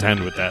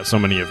contend with that. So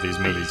many of these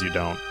movies, you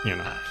don't, you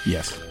know.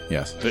 Yes.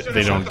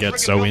 They don't get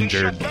so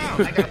injured.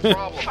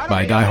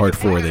 By Die Hard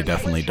 4, they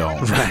definitely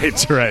don't.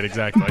 Right,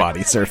 exactly.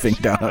 Body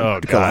surfing down. Oh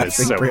god, it's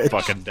so bridge.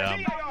 fucking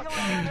dumb.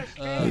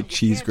 A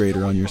cheese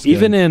grater on your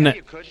skin.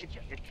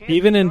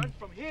 Even in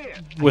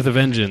With a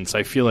Vengeance,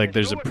 I feel like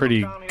there's a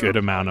pretty good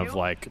amount of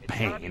like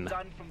pain.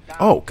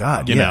 Oh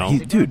God, you know,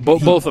 dude,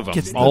 both of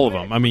them, all of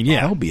them. I mean,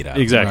 hell beat out.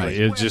 Exactly.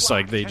 Right. It's just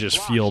like they just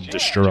feel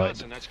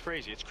destroyed.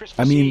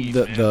 I mean,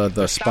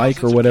 the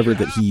spike or whatever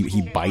that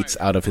he bites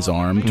out of his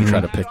arm to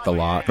try to pick the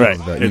lock. Right.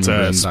 It's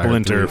a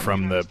splinter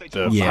from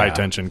the high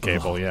tension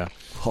cable. Yeah.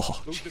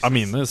 Oh, I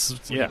mean,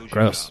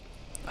 gross.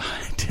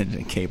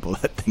 Tension cable,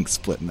 that thing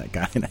splitting that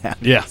guy in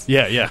half.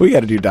 Yeah. We got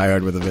to do Die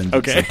Hard with a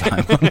Vengeance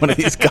sometime on one of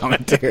these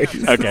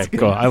commentaries. Okay,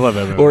 cool. I love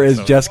it. Or as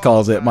Jess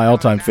calls it, my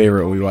all-time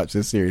favorite when we watch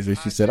this series,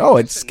 is she said, "Oh,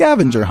 it's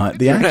Scavenger Hunt,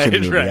 the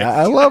action movie." Right.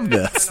 I love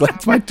this.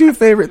 That's my 2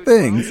 favorite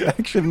things: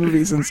 action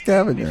movies and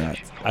scavenger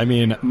hunts. I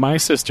mean, my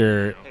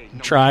sister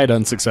tried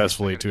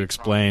unsuccessfully to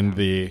explain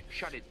the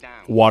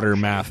water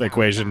math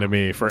equation to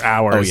me for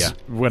hours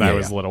when I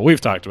was little. We've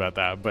talked about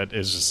that, but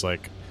it's just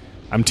like,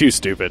 I'm too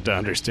stupid to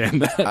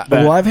understand that.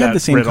 Well, I've had the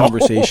same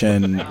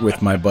conversation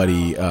with my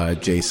buddy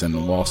Jason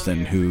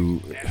Walston,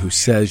 who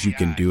says you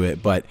can do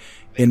it, but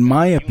in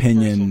my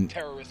opinion,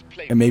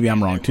 and maybe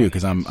I'm wrong too,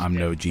 because I'm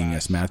no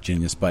math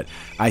genius, but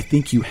I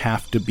think you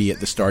have to be at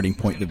the starting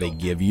point that they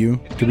give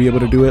you to be able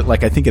to do it.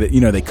 Like, I think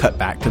they cut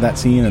back to that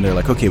scene and they're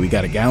like, okay, we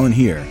got a gallon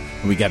here,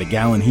 and we got a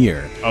gallon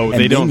here. Oh,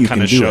 they don't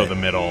kind of show the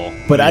middle.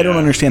 But I don't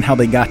understand how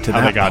they got to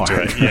that they got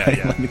part. To it. Yeah, right?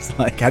 yeah. Like, it's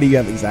like, how do you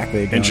have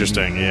exactly a gallon?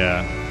 Interesting,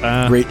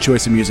 yeah. Great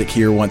choice of music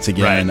here once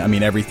again. Right. I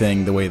mean,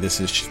 everything, the way this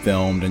is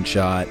filmed and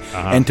shot.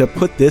 And to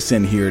put this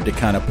in here to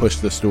kind of push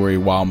the story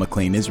while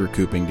McClane is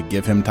recouping, to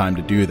give him time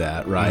to do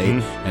that, right?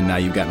 Mm-hmm. And now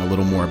you've gotten a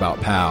little more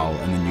about Pal,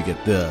 and then you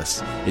get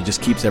this. It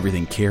just keeps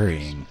everything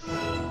carrying.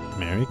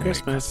 Merry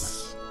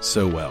Christmas.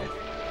 So well.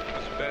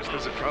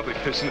 Bastards are probably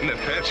pissing in their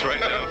pants right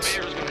now.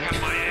 Mayor's gonna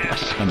have my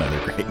ass. Another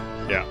great.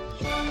 Yeah.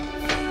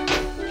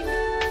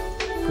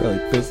 Probably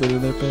pissing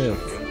in their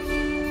pants.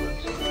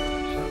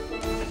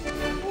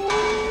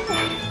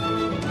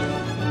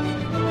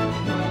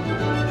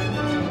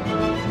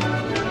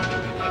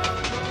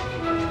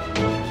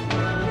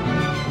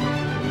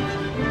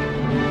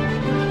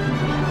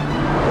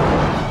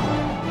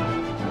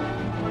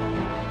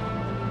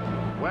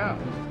 Well,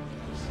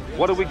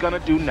 what are we gonna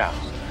do now?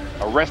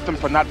 Arrest them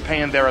for not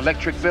paying their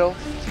electric bill?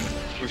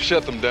 We've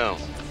shut them down.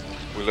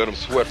 We let them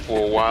sweat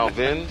for a while,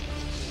 then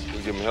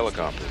we give them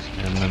helicopters.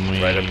 And then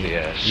we right up the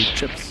ass. eat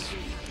chips.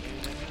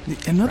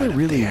 Another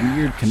really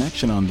weird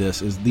connection on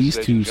this is these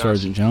two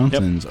Sergeant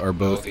Johnsons are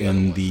both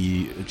in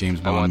the James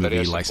Bond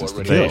movie License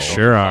to Kill. They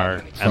sure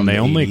are. And they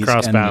only 80s,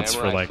 cross and paths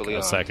for like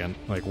a second.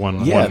 Like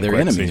one. Yeah, one they're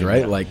quick enemies, scene.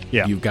 right? Like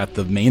yeah. you've got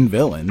the main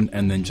villain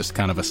and then just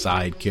kind of a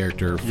side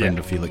character, friend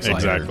of Felix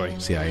Leiter,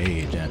 CIA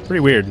agent. Pretty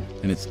weird.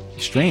 And it's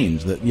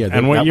strange that,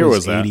 and what year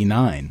was that?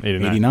 89.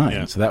 89.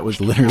 Yeah. So that was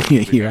literally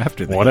a year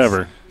after this.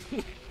 Whatever.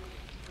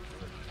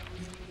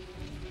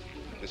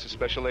 This is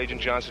Special Agent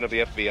Johnson of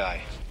the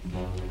FBI.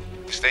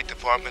 The State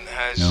Department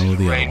has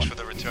arranged for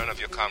the return of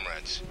your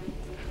comrades.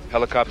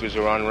 Helicopters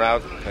are en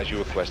route, as you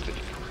requested.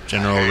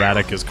 General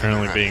Radek is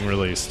currently being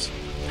released.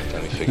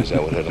 Time he figures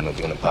out what hit him, they'll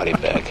be in a body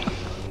bag.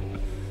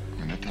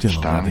 And at that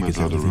time, we'll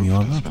blow the roof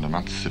and spend a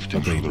month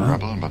sifting through the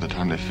rubble, and by the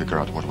time they figure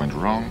out what went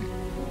wrong,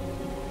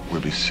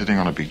 we'll be sitting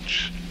on a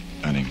beach,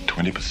 earning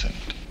 20%.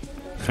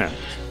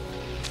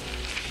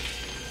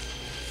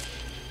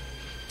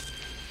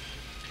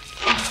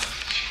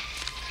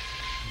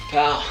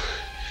 Pal.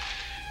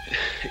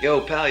 Yo,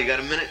 pal, you got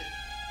a minute?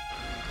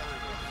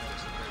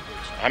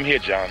 I'm here,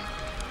 John.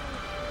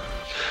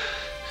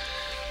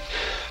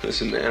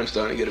 Listen, man, I'm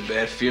starting to get a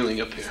bad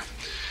feeling up here.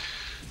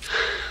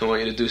 I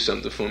want you to do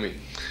something for me.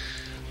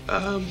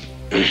 I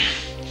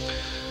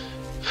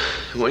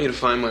want you to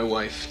find my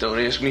wife. Don't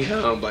ask me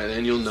how. By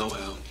then, you'll know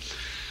how.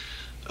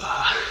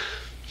 I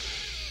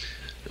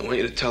want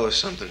you to tell her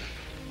something.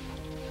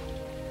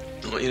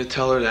 I want you to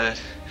tell her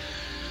that...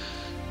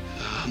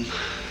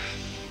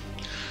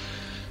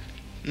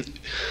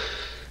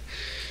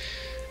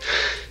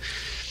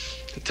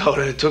 Tell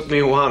her it took me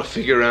a while to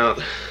figure out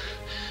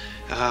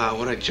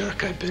what a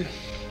jerk I've been.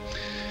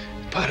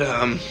 But,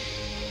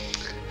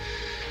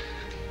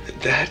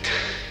 that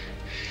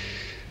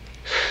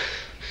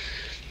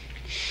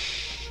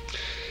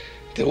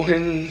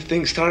when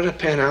things started to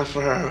pan out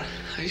for her,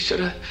 I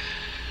should have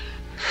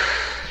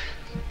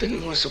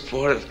been more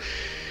supportive.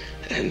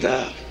 And,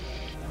 I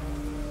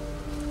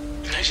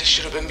just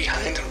should have been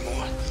behind her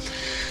more.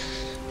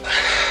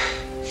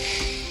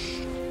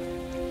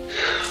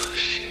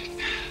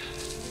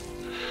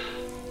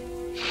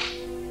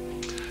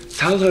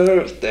 Tell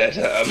her that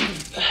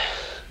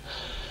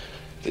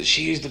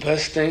she's the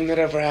best thing that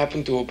ever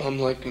happened to a bum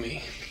like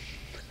me.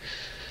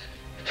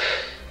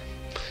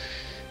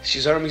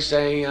 She's heard me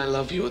say I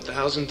love you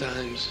 1,000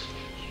 times.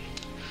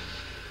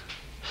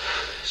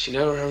 She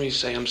never heard me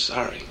say I'm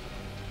sorry.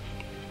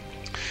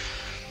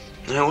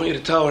 And I want you to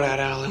tell her that,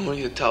 Al. I want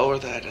you to tell her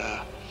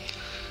that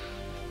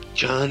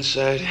John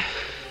said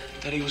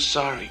that he was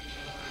sorry.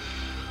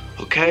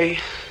 Okay?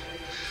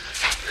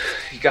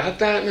 You got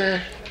that,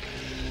 man?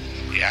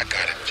 Yeah, I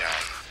got it, John.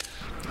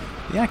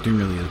 The acting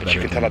really is better. You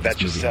can tell about that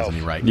yourself. Has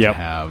any right to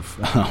have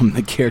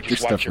the character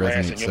stuff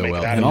resonate so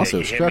well, and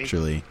also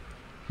structurally,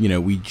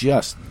 we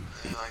just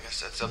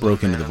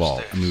broke into the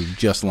vault. I mean, we've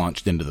just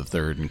launched into the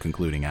third and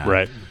concluding act,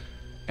 right?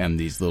 And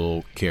these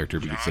little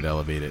character beats that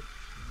elevate it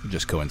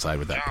just coincide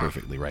with that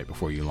perfectly right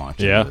before you launch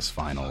into this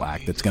final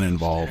act that's going to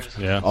involve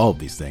all of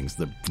these things: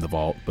 the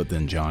vault, but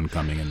then John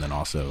coming, and then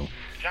also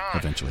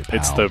eventually Pal.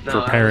 It's the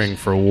preparing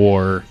for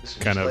war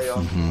kind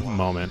of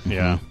moment,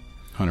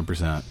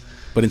 100%.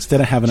 But instead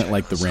of having it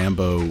like the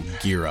Rambo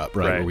gear up,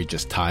 right, where we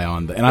just tie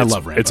on the... And I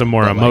love Rambo. It's a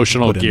more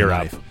emotional gear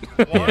up.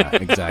 Yeah,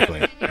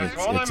 exactly.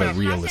 It's a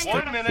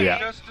realistic...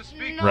 Yeah.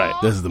 Right.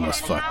 This is the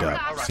most fucked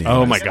up scene.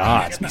 Oh, my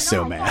God. Makes me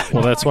so mad.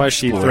 Well, that's why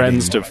she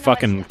threatens to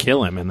fucking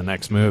kill him in the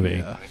next movie.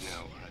 Yeah.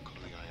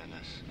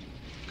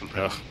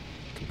 Ugh.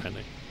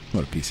 Compending.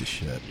 What a piece of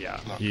shit.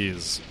 Yeah,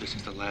 this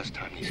is the last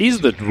time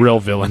he's the real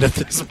villain of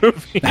this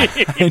movie.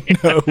 I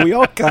know. We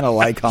all kind of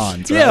like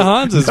Hans, right? Yeah,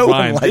 Hans is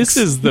fine. Likes, this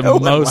is the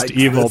most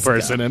evil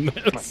person in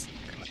this.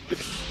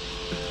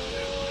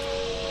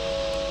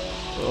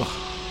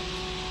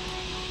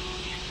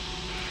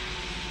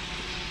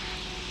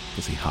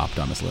 Because he hopped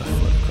on his left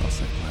foot across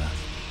that glass.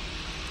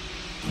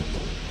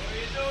 What are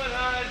you doing,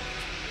 Hans?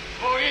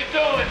 What are you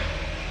doing?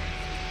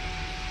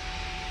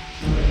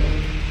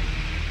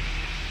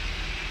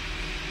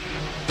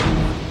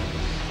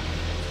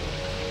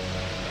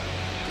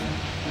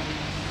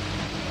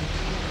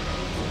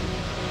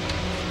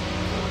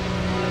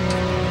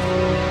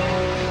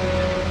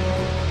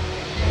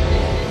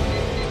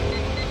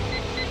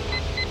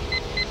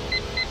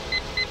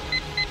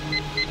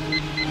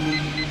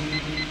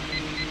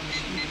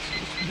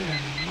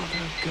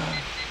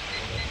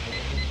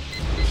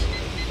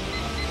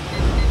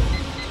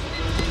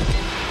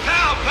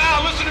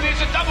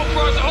 double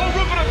cross, the whole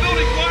roof of the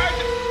building wired.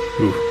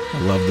 Ooh, I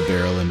love the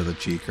barrel into the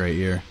cheek right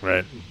here.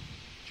 Right.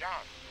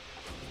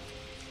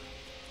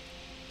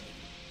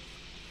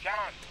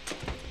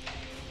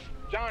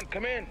 John,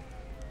 come in.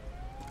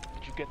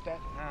 Did you get that?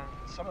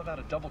 Something about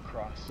a double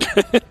cross.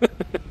 I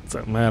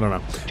don't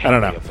know.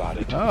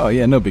 Oh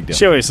yeah, no big deal.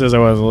 She always says I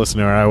wasn't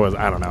listening to her. I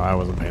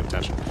wasn't paying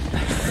attention.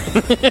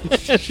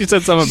 She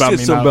said something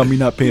about me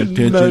not paying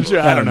attention.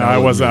 No, I don't know. I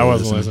wasn't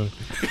listening.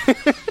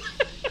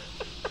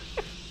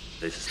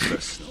 This is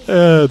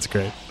personal. It's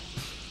great.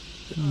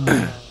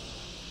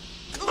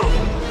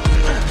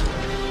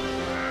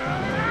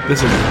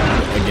 This is,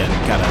 again,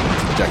 kind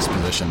of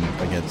juxtaposition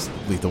against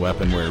Lethal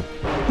Weapon, where,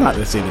 not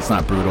to say that it's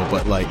not brutal,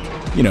 but, like,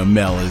 you know,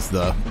 Mel is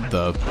the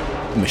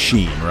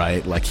machine,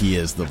 right? Like, he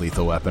is the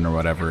Lethal Weapon or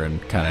whatever,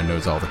 and kind of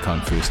knows all the kung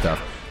fu stuff.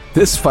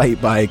 This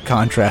fight, by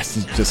contrast,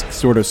 is just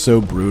sort of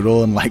so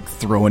brutal and, like,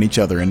 throwing each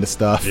other into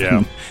stuff,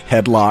 and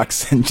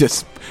headlocks, and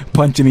just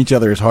punching each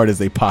other as hard as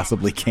they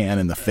possibly can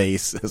in the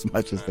face, as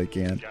much as they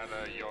can.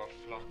 Gather your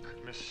flock,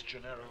 Miss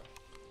Gennaro.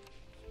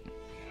 You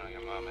know,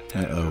 your mom and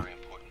dad are very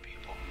important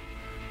people.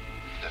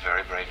 They're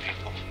very brave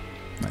people.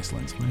 Nice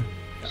lens flare.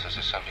 Is there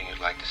something you'd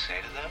like to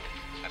say to them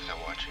if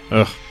they're watching?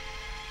 Ugh.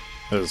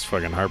 That is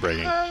fucking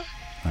heartbreaking. I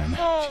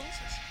know.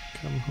 Jesus.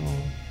 Come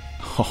home.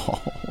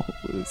 Oh,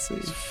 Lucy.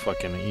 It's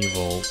fucking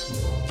evil.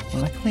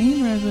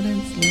 McLean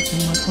residence, Lucy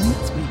McLean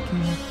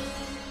speaking.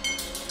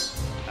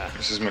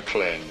 Mrs.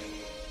 McLean.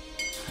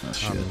 Oh,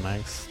 shit.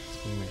 Nice.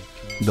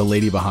 The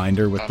lady behind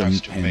her with the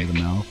hand in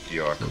the mouth.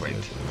 Your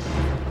acquaintance.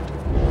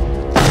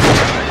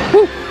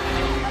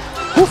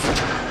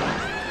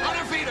 On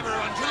your feet,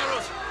 everyone, to the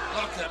roof.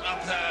 Lock them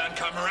up there and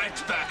come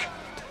right back.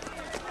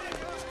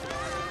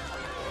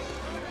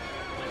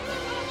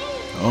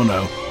 Oh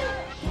no.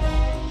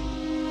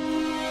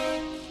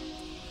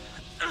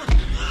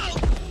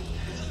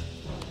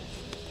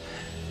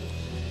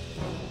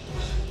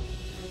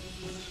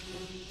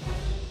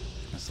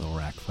 Nice little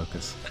rack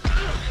focus.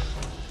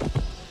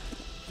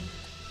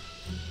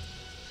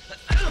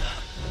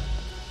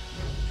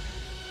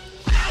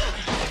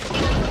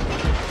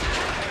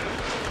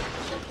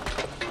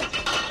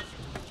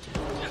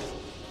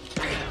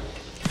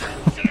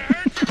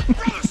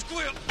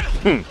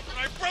 I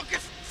broke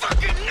his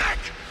fucking neck.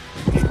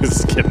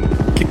 This kid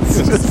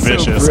It's just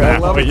vicious. So I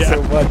love it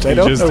so much. I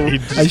don't know.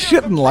 I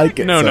shouldn't like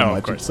it so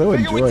much. It's so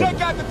Figure we enjoyable.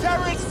 take out the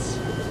terrorists,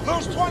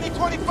 lose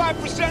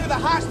 20-25% of the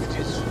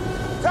hostages.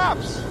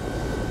 Tops.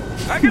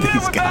 I can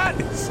live with that.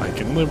 I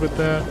can live with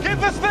that. Get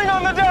this thing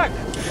on the deck.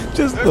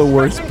 Just the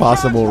worst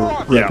possible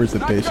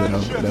representation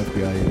of an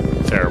FBI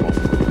agent. Terrible.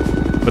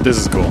 But this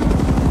is cool.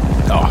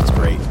 Oh, it's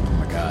great. Oh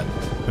my god.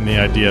 And the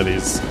idea of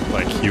these,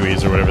 like,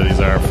 Hueys or whatever these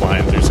are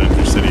flying through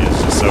Center City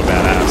is just so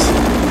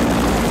badass.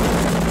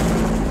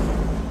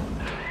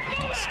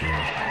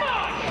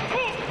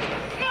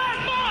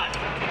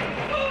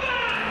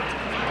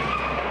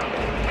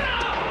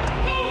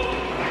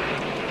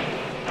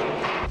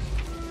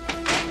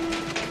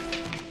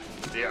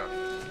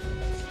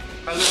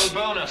 A little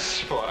bonus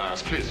for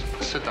us. Please,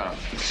 sit down.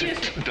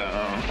 Sit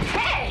down.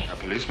 Hey! A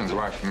policeman's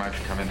wife might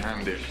come in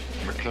handy.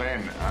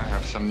 McLean, I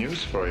have some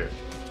news for you.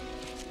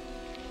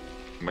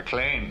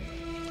 McLean.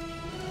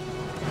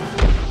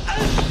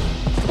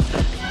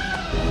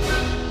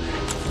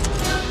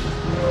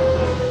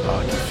 Oh,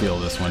 I can feel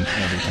this one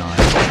every time.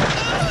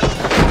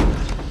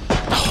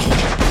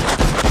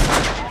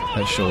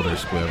 That shoulder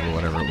squib or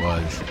whatever it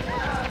was.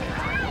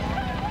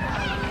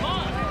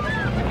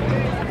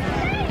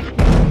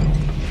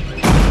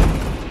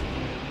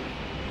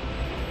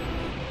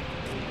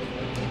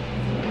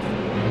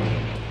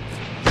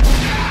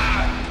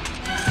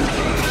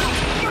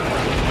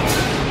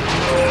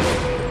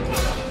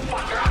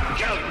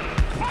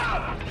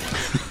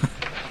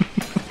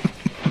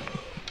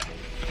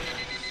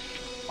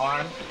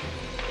 Arn,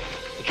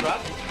 the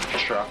truck?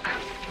 Truck.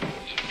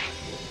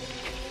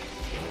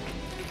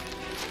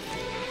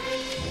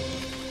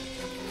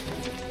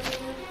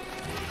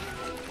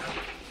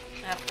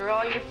 After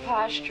all your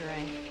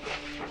posturing,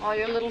 all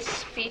your little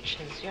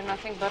speeches, you're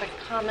nothing but a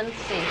common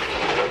thief.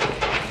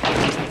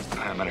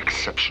 I am an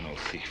exceptional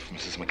thief,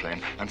 Mrs.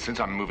 McLean, and since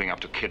I'm moving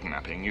up to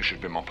kidnapping, you should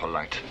be more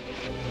polite.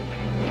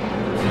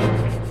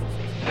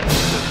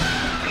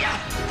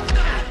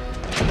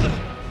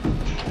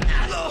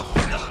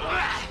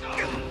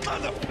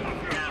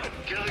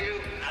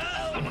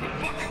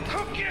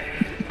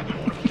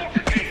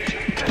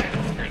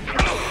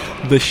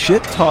 The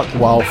shit talk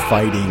while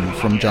fighting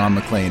from John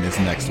McClane is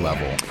next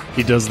level.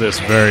 He does this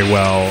very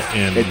well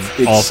in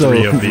It's all so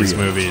three of these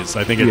real. movies.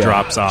 I think it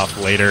drops off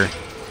later.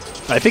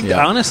 I think,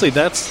 honestly,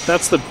 that's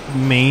the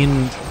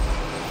main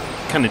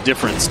kind of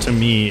difference to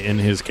me in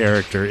his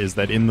character, is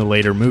that in the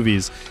later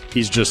movies,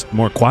 he's just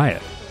more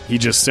quiet. He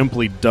just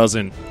simply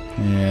doesn't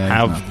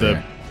have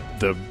the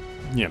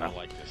you know,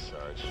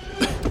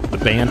 the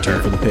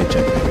banter. For the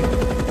paycheck,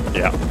 maybe.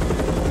 Yeah.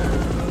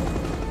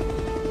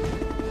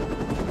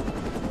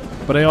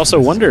 But I also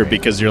wonder,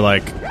 because you're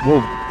like,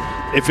 well,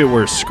 if it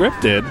were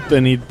scripted,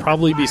 then he'd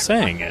probably be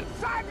saying it.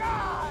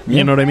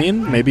 You know what I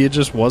mean? Maybe it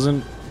just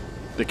wasn't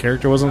The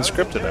character wasn't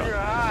scripted though.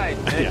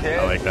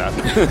 Yeah, I like that.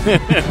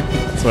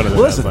 That's one of the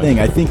well, that's the thing.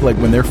 I think like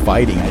when they're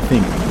fighting, I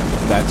think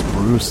that's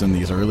Bruce in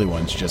these early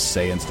ones just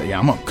saying, "Yeah,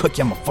 I'm gonna cook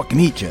you. I'm gonna fucking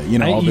eat you." You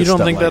know, all this you don't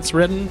stuff, think like, that's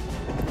written?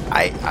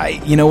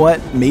 you know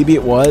what? Maybe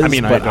it was. I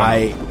mean, but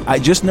I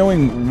just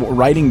knowing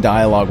writing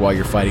dialogue while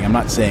you're fighting. I'm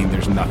not saying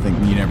there's nothing.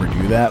 You never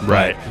do that, but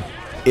right?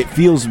 It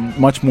feels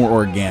much more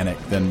organic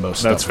than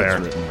most That's stuff fair.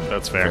 that's written.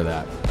 That's fair. For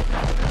that.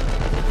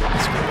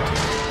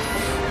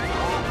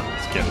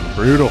 It's getting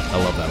brutal. I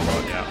love that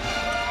look. Yeah.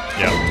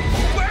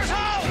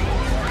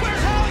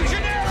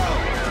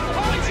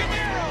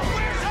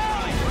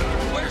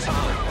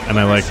 And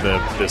I like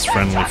this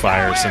friendly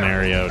fire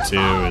scenario too.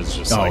 Is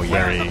just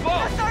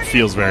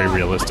feels very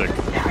realistic.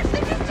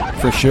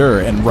 For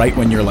sure. And right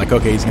when you're like,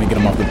 okay, he's going to get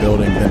him off the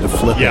building, then to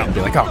flip it and be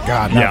like, oh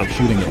god, now they're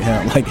shooting at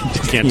him. Like, you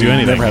just can't do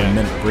anything. Never have a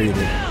minute to breathe.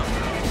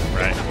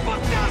 Right.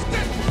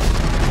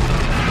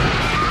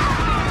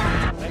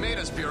 They made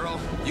us, Bureau.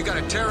 You got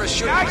a terrorist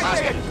shooting I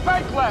say it.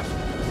 Bank left.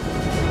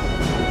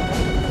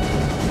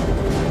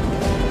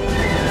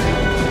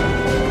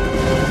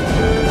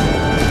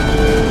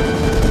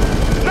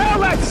 Nail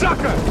that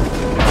sucker!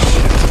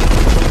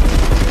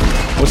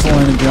 What's the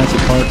line in Jurassic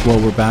Park? Well,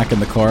 we're back in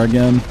the car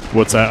again.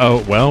 What's that?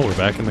 Oh, well, we're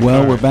back in the car.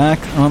 Well, we're back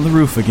on the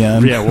roof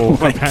again. Yeah, well, we're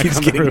like back he's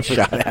on getting the roof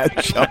shot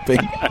at, jumping.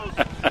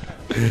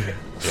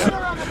 Turn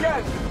around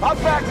again. I'll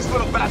back this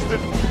little bastard.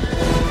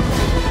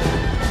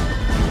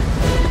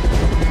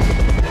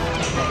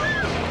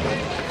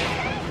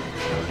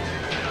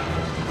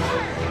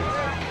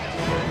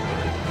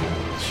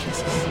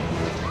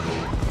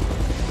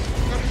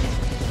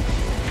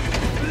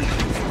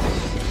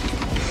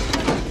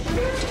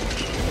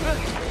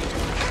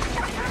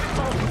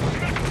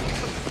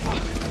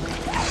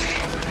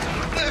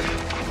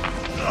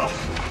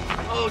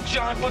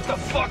 John, what the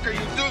fuck are you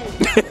doing?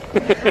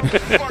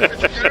 Fuck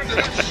did you get into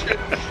this shit?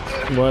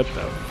 What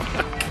the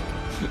fuck?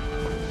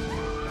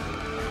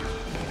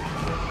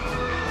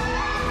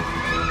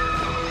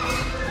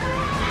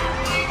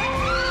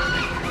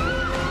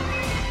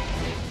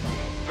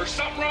 There's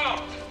something wrong.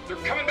 They're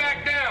coming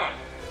back down.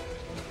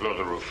 Blow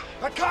the roof.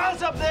 The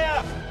car's up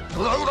there.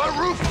 Blow the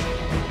roof.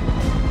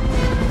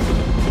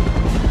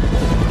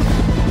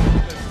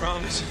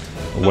 Promise.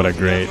 What a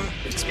great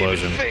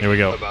explosion. Here we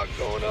go. About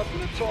going up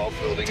in a tall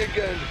building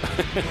again.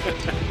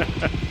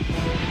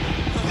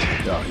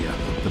 Oh, yeah.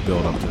 The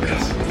build up to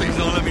this. Please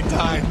don't let me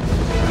die.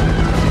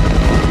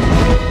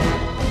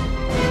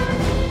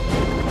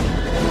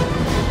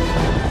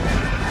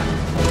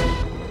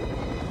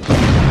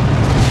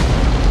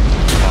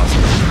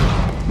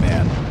 Awesome.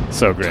 Man.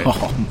 So great.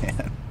 Oh,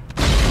 man.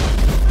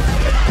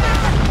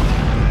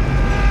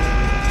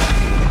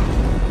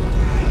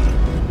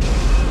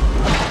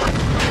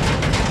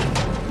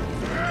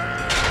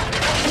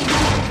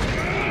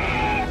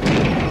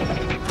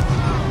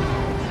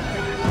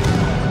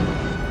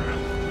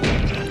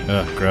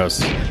 Ugh,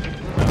 gross. It's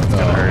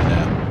gonna hurt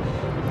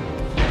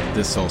now.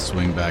 This whole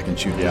swing back and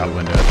shoot through the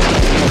window.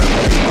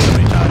 So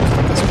many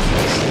times. This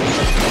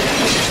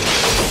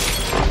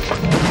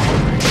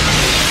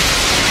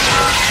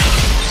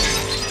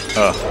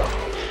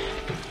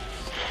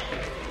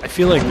I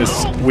feel like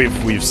this.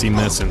 We've seen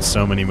this in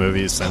so many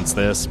movies since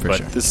this, but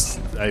sure. this.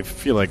 I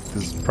feel like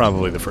this is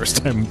probably the first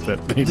time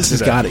that they This did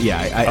has got it. Yeah,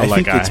 I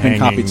like think it's been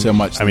copied so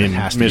much. I That mean, it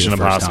has to be Mission the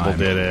first Impossible time.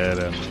 did it,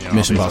 and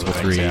Mission all these Impossible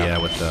other 3,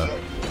 things, with the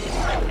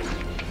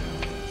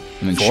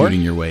and then 4?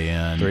 shooting your way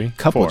in. 3? A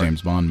couple 4.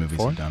 James Bond movies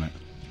 4? have done it.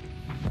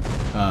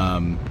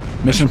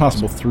 Mission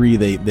Impossible 3,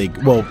 they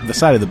the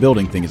side of the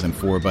building thing is in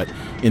 4, but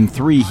in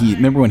 3,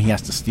 remember when he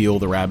has to steal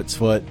the rabbit's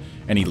foot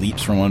and he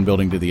leaps from one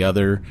building to the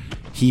other?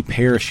 He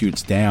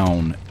parachutes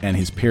down and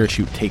his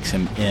parachute takes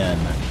him in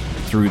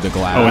through the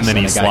glass. Oh, and then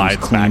he the guy who's slides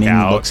cleaning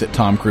back out. looks at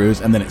Tom Cruise,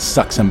 and then it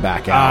sucks him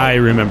back out. I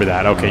remember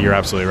that. Okay, you're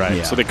absolutely right.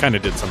 Yeah. So they kind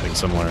of did something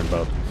similar in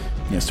both.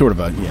 Yeah, sort of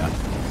a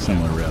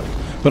similar rip.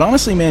 But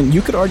honestly, man,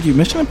 you could argue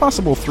Mission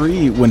Impossible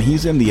 3, when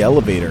he's in the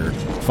elevator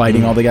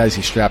fighting all the guys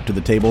he's strapped to the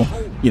table,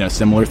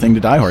 similar thing to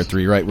Die Hard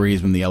 3, right, where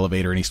he's in the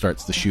elevator and he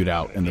starts the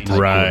shootout in the tight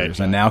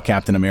quarters. And now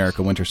Captain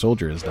America Winter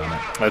Soldier has done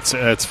it.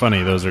 That's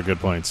funny. Those are good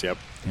points. Yep.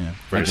 Yeah,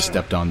 I just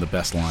stepped on the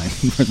best line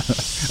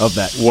of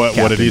that. What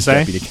did he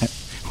say?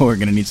 Well, we're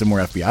going to need some more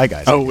FBI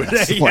guys. Oh,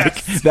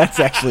 yes. That's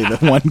actually the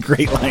one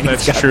great line.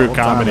 That's true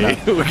comedy.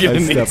 We're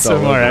going to need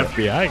some more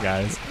FBI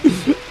guys.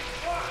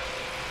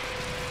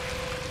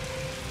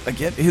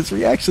 Again, his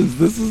reactions.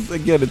 This is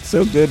it's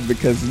so good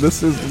because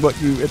this is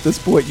what at this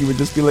point you would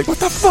just be like, "What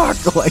the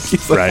fuck?" Like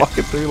he's like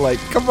walking through, like,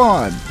 "Come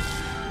on."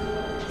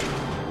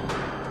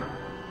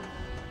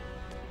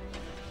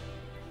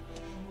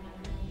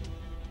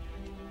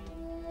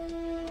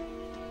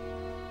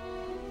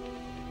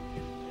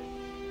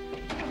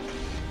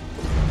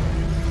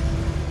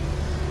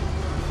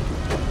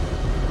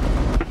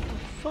 What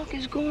the fuck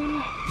is going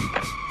on?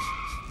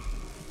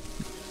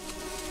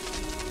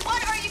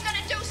 What are you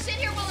gonna do? Sit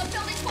here while the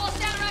building falls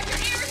down around your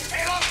ears?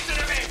 Hey, listen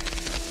to me.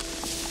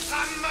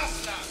 I'm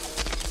Muslim.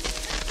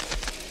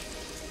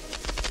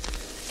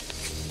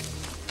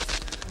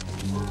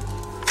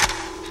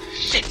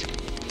 Shit!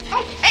 Oh,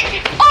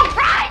 Okay, all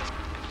right.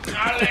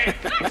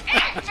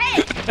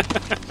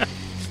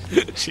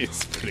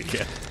 She's pretty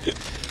good.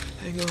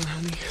 Hang on,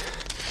 honey.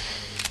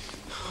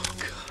 Oh,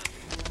 God.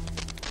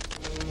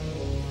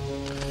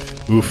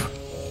 Oof.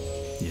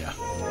 Yeah.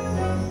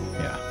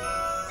 Yeah.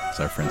 As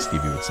our friend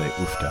Stevie would say,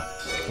 oofta.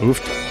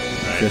 Oofta.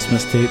 Right.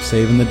 Christmas tape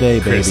saving the day,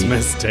 baby.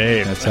 Christmas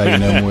tape. That's how you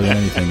know more than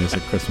anything is a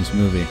Christmas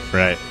movie.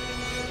 Right.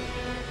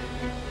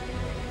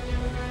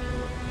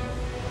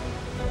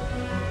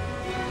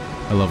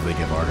 I love they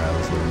give Argyle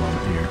his little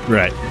moment here.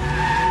 Right.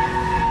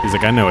 He's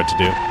like, I know what to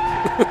do.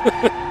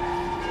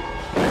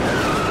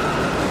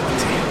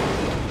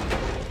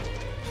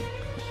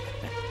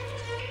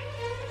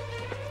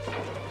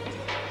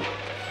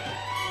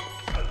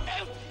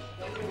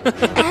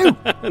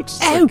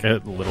 Just like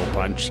a little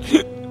punch.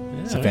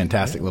 It's a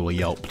fantastic little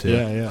yelp, too.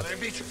 Yeah, yeah.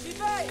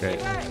 Great.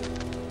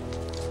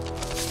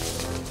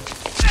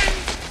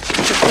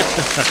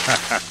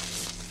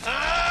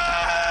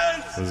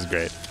 This is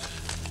great.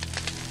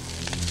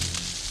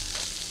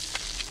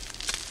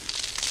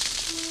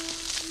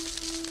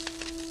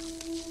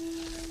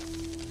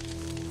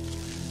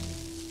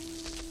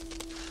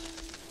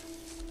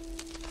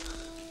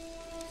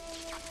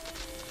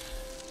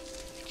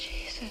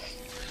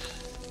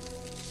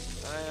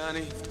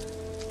 Honey.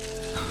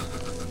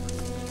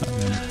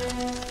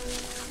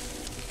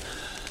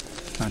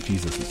 Not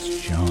Jesus,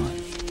 it's John.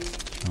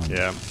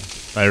 Yeah.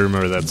 I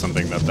remember that's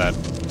something that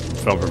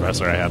film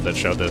professor I had that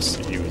showed this.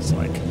 He was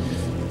like,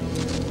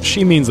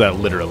 she means that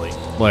literally.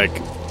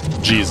 Like,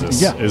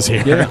 Jesus is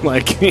here. Yeah.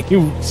 Like,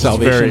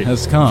 salvation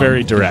has come.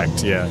 Very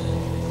direct, yeah.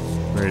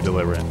 Very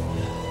deliberate.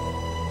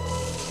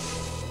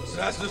 So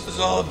that's what this is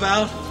all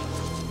about?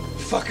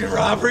 Fucking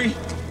robbery?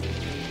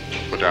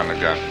 Put down the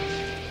gun.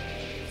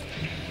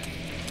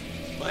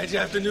 Why'd you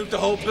have to nuke the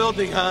whole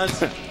building, Hans?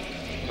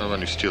 Well,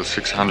 when you steal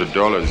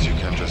 $600, you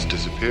can just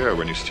disappear.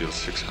 When you steal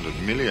 $600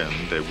 million,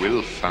 they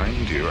will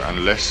find you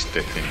unless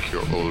they think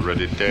you're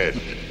already dead.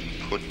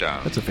 Put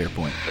down. That's a fair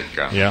point. The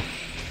gun. Yeah.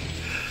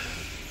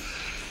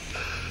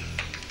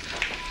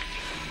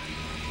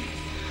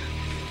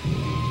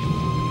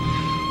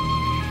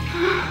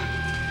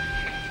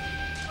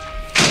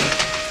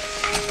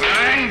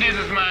 Mine, this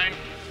is mine.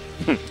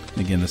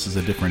 Again, this is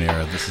a different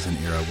era. This is an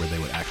era where they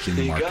would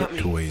actually market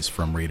toys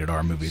from rated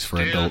R movies for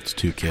adults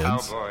to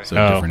kids. So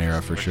a different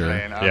era for sure.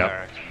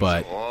 Yeah.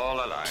 But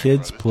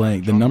kids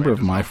playing, the number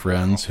of my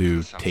friends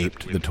who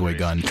taped the toy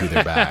gun to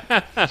their back. You know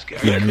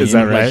what I mean? Is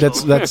that right? Like,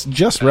 that's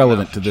just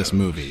relevant to this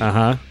movie.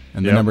 Uh-huh.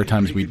 And the number of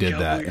times we did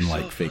that in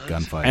like fake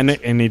gunfights.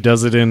 And he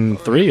does it in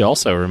 3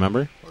 also,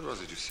 remember?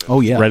 Oh,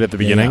 yeah. Right at the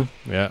beginning.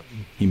 Yeah.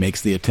 He makes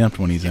the attempt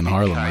when he's in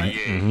Harlem, right?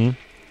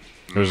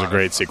 Mm-hmm. There's a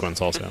great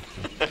sequence also.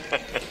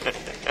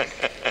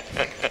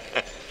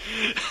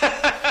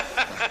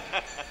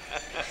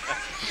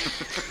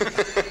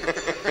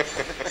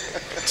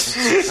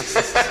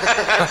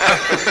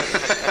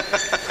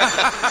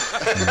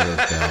 One of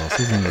those bells.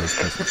 He's one of those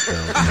Christmas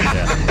bells.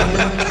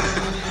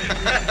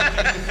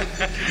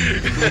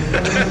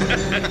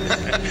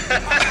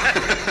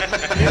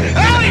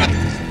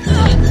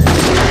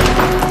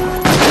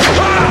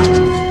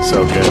 So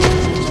good.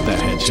 That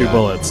headshot. 2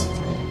 bullets.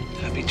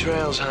 Happy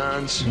trails,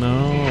 Hans.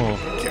 No.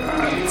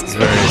 God, it's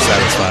very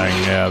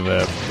satisfying. Yeah,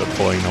 the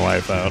pulling the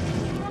wife out.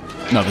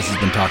 No, this has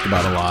been talked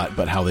about a lot,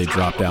 but how they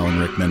dropped Alan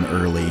Rickman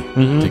early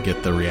to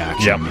get the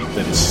reaction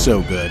that is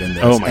so good in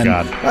this. Oh my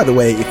God. By the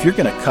way, if you're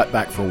going to cut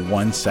back for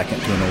 1 second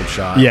to an old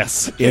shot,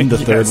 yes, in the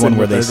third one in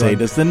where the they third say, one.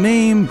 does the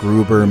name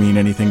Gruber mean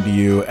anything to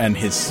you? And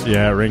his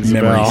rings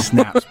memory a bell.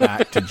 snaps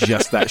back to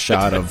just that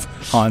shot of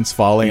Hans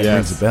falling and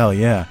rings a bell,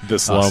 The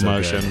slow so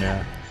motion,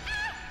 good.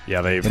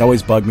 Yeah, it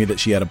always bugged me that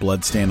she had a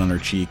blood stain on her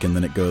cheek and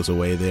then it goes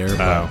away there.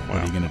 But what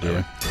are you going to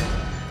do?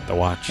 The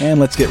watch. And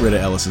let's get rid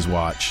of Ellis's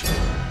watch.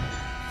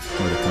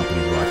 Or the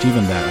company's watch.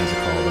 Even that is a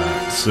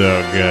callback.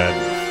 So good.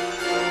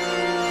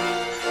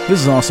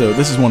 This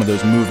is one of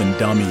those moving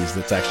dummies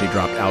that's actually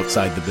dropped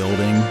outside the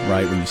building,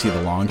 right, when you see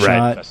the long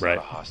shot. Right.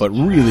 But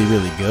really,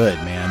 really good,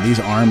 man. These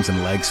arms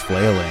and legs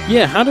flailing.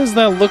 Yeah, how does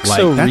that look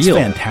so that's real?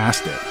 That's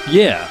fantastic.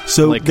 Yeah.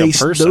 So like a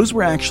person. Those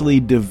were actually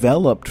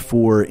developed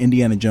for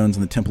Indiana Jones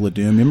and the Temple of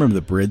Doom. You remember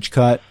the bridge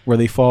cut where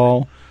they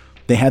fall?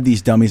 They had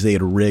these dummies they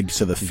had rigged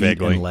so the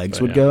feet and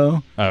legs would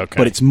go. Oh, okay.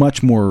 But it's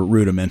much more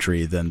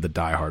rudimentary than the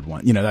Die Hard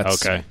one. You know,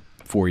 that's okay.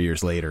 4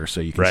 years later, so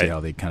you can see how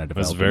they kind of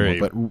developed That's very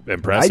it more. But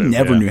impressive. I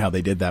never knew how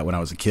they did that when I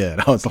was a kid.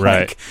 I was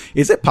like,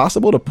 is it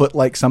possible to put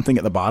like something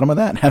at the bottom of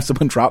that and have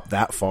someone drop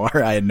that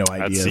far? I had no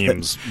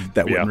idea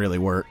that wouldn't really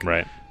work.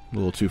 Right. A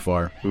little too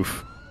far.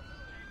 Oof.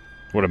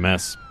 What a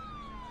mess.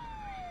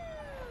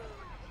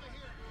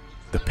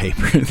 The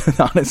paper,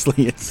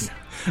 honestly, it's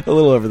a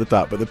little over the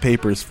top, but the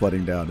papers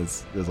flooding down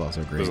is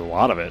also great. There's a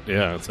lot of it,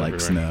 yeah. It's like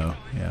everywhere. snow,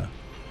 yeah.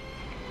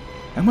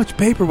 How much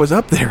paper was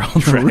up there on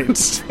the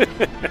roof?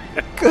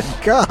 Good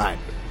God.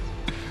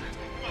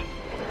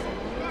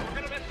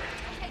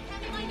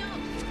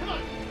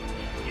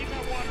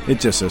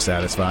 It's just so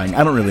satisfying.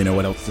 I don't really know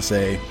what else to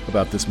say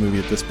about this movie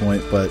at this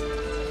point, but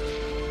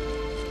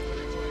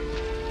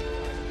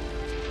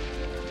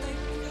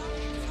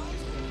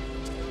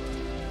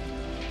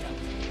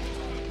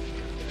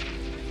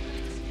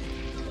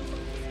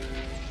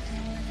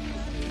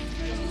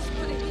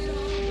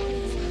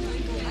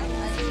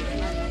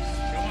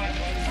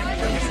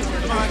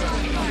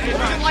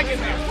don't like it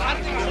there. I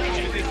don't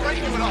think it's right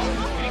to it all.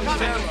 Come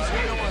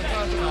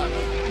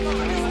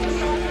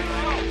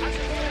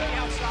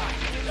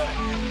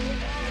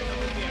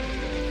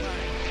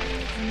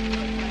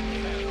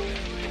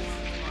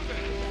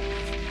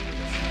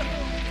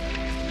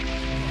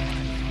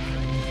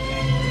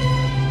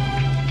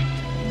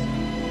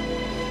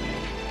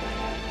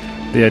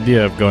The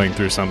idea of going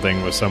through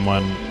something with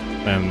someone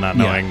and not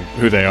knowing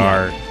who they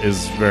are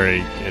is very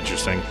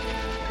interesting.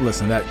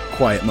 Listen, that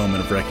quiet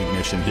moment of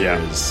recognition here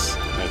is...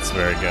 It's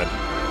very good.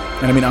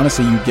 And I mean,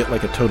 honestly, you get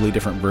like a totally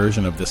different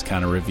version of this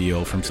kind of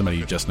reveal from somebody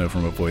you just know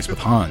from a voice with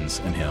Hans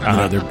and him. You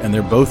know,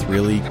 they're both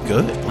really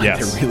good. Like,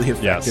 they're really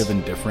effective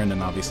and different,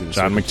 and obviously the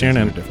John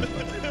McTiernan. Are different.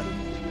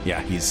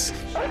 Yeah, he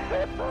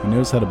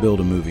knows how to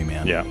build a movie,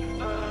 man. Yeah.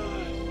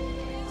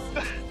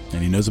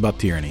 And he knows about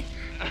tyranny.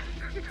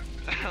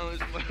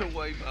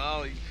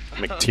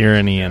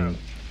 McTiernan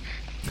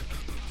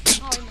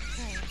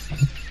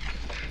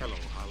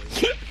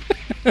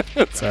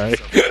and... Sorry.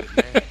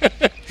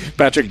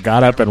 Patrick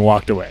got up and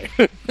walked away.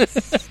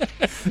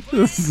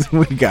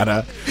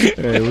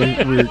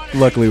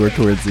 Luckily we're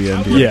towards the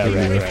end here. Yeah,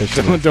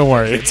 right. Don't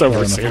worry, it's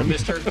over soon.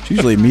 It's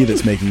usually me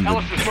that's making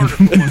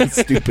the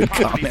stupid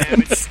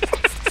comments.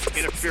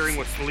 Interfering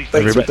with police.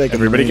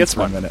 Everybody gets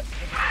one. Minute.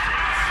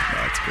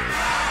 That's great.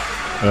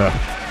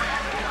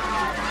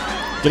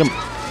 Get him.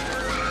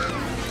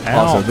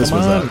 Also, this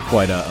was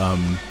quite a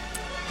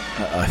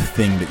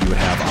thing that you would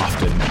have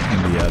often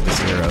in this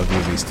era of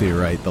movies too,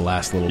 right? The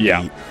last little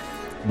beat.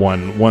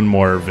 One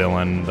more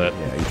villain that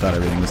you thought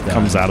everything was done.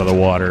 Comes out of the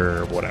water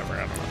or whatever. I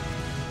don't know.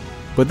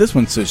 But this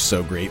one's just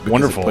so great because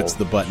wonderful it puts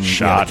the button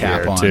shot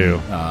cap here on,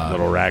 too.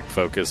 Little rack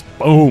focus.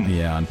 Boom.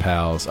 Yeah, on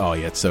pals. Oh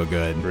yeah, it's so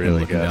good. Really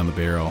looking good. down the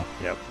barrel.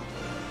 Yep.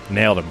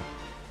 Nailed him.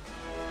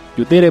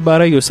 You did it,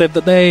 buddy. You saved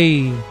the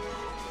day.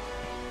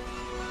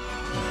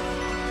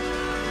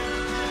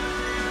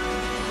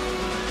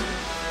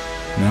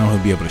 Now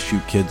he'll be able to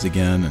shoot kids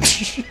again. And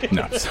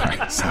no,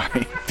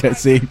 sorry.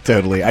 See,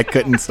 totally. I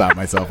couldn't stop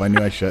myself. I knew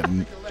I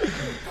shouldn't.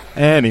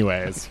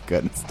 Anyways.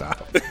 Couldn't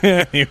stop.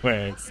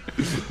 Anyways.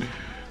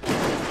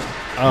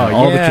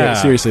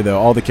 Seriously, though,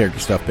 all the character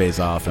stuff pays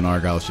off, and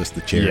Argyle's just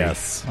the cherry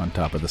on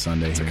top of the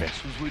sundae here.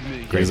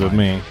 Okay. Great with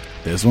me.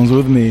 This one's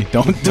with me.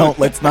 Don't.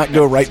 Let's not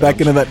go right back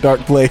into that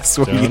dark place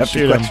where you have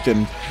to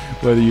question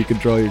whether you can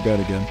draw your gun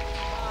again.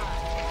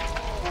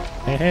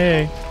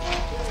 Hey.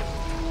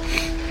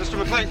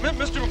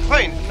 Mr.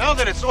 McClane, now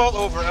that it's all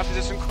over after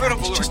this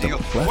incredible ordeal,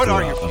 what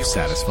are your of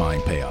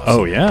satisfying payoffs?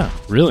 Oh, yeah.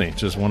 Really?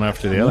 Just one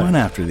after the other. One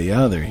after the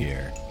other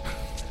here.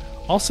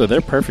 Also,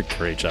 they're perfect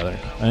for each other.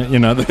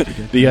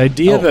 The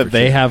idea that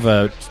they have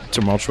a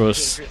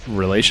tumultuous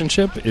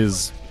relationship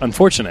is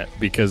unfortunate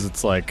because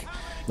it's like,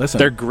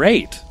 they're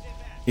great.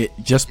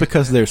 Just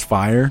because there's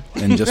fire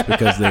and just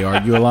because they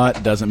argue a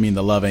lot doesn't mean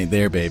the love ain't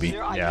there, baby.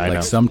 Yeah, I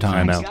know.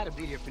 Sometimes. I know. I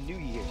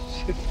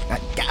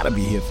gotta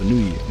be here for New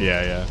Year's.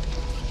 Yeah.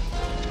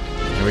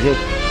 Here we go.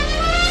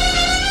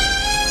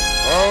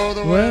 Oh,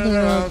 the weather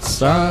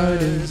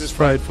outside is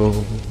frightful.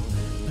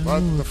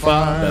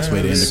 Best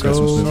way to end a Christmas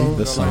movie,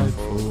 this song.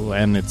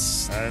 And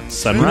it's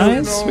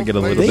sunrise. We get a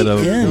little bit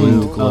of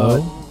blue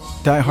glow.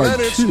 Die Hard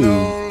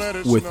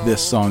 2 with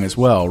this song as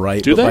well,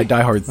 right? Do but they? by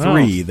Die Hard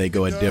 3, they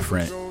go a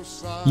different...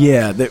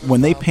 Yeah,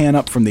 when they pan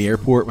up from the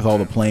airport with all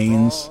the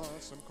planes...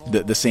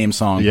 The same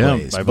song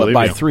plays. But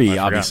by 3,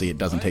 obviously, it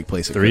doesn't take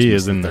place at 3 Christmas.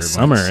 is in the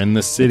summer in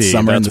the city.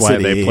 Summer That's in the why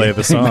city. they play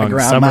the song.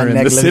 My Summer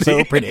in the city.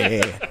 so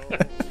pretty.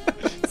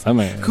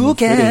 Summer. Cool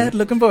cat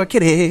looking for a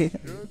kitty.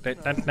 I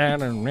don't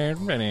know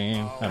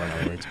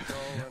the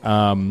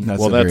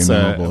words.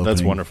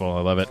 That's wonderful.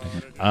 I love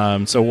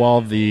it. So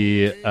while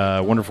the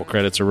wonderful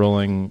credits are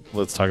rolling,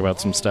 let's talk about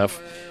some stuff.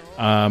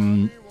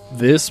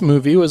 This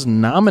movie was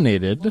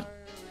nominated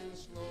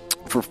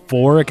for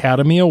 4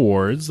 Academy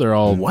Awards. They're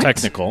all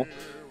technical.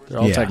 They're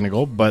all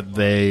technical, but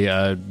they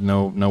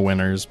no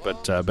winners.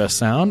 But best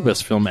sound,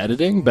 best film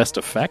editing, best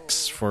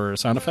effects for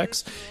sound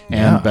effects,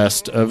 and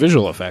best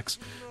visual effects.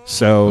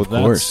 So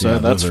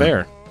that's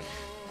fair.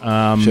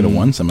 Should have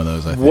won some of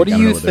those. I think. What do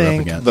you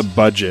think the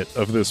budget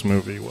of this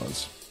movie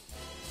was?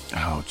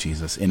 Oh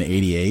Jesus! In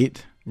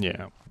 '88,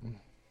 yeah,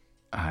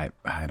 I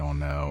don't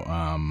know.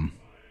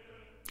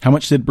 How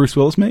much did Bruce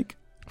Willis make?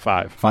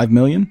 $5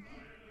 million.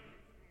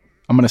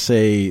 I'm gonna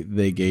say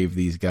they gave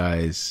these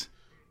guys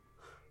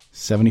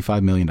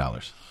 $75 million.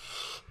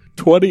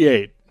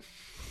 $28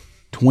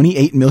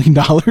 million.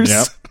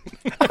 Yep.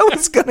 I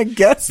was gonna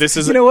guess.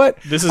 You know what?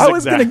 I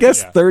was gonna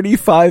guess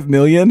 $35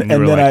 million, and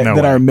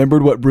then I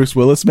remembered what Bruce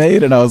Willis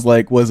made, and I was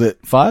like, "Was it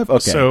 5?"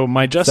 Okay. So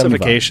my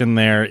justification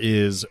there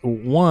is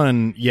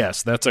 1.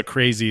 Yes, that's a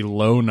crazy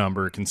low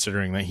number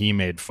considering that he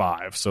made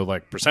 5. So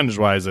like percentage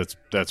wise,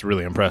 that's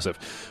really impressive.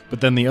 But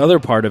then the other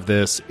part of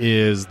this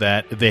is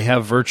that they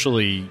have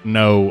virtually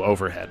no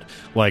overhead.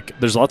 Like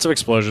there's lots of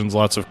explosions,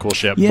 lots of cool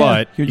shit,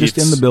 but you're just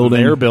in the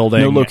building, their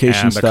building, no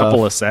location and stuff. a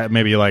couple of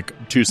maybe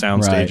like 2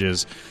 sound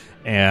stages.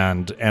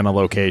 and a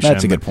location.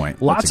 That's a good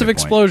point. Lots of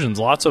explosions,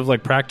 lots of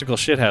like practical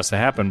shit has to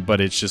happen,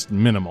 but it's just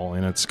minimal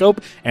in its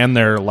scope, and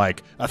they're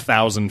like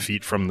 1,000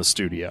 feet from the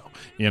studio,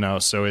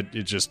 so it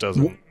just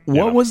doesn't.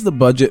 What was the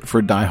budget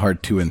for Die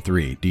Hard 2 and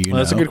 3? Do you know?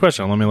 That's a good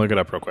question. Let me look it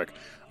up real quick.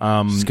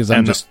 Because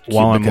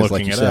while I'm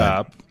looking it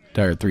up,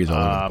 Die Hard 3 is all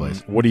over the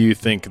place. What do you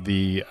think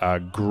the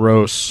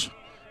gross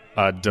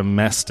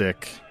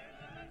domestic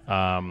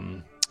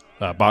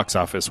box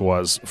office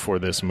was for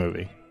this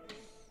movie?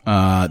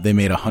 They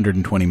made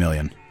 $120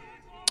 million.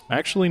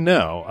 Actually,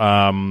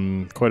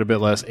 no. Quite a bit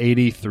less.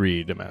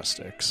 83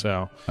 domestic.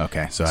 So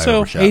okay,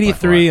 so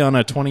 83 on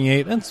a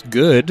 28. That's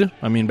good.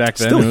 I mean, back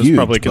then it was huge,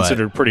 probably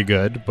considered pretty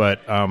good,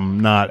 but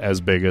not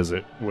as big as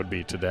it would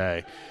be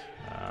today.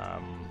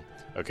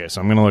 Okay,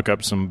 so I'm going to look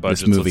up some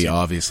budgets. This movie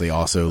obviously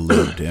also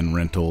lived in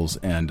rentals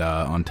and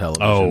on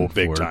television. Oh,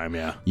 big time,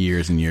 yeah.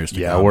 Years and years to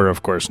come. Yeah, we're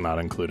of course not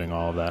including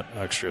all of that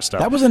extra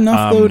stuff. That was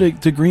enough, though, to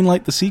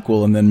greenlight the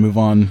sequel and then move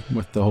on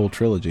with the whole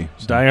trilogy.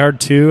 So. Die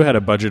Hard 2 had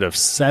a budget of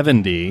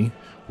 70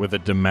 with a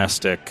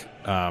domestic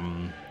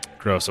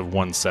gross of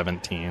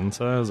 117,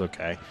 so that was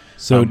okay.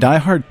 So Die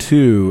Hard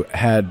 2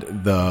 had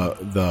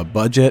the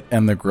budget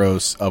and the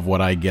gross of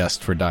what I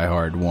guessed for Die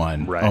Hard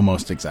 1, right.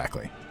 Almost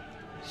exactly.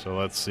 So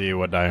let's see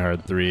what Die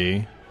Hard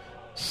 3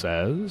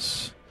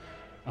 says.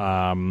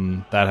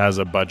 That has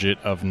a budget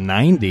of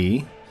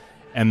 90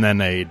 and then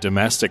a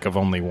domestic of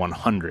only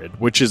 100,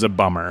 which is a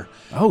bummer.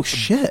 Oh,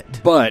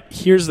 shit. But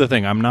here's the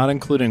thing. I'm not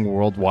including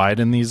worldwide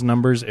in these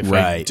numbers. If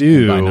right. I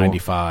do... By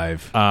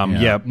 95.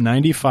 Yeah,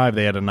 95,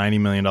 they had a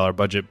 $90 million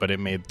budget, but it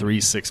made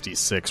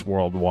 366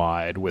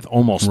 worldwide with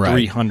almost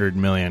 $300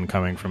 million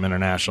coming from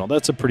international.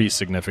 That's a pretty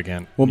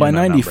significant by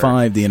 95,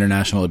 number. The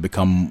international had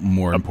become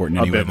more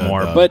important anyway. A bit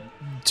more. But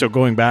so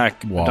going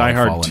back, Die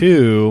Hard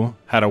 2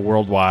 had a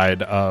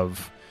worldwide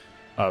of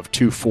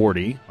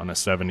 240 on a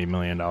 $70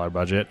 million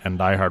budget, and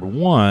Die Hard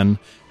 1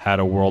 had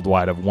a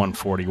worldwide of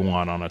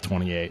 141 on a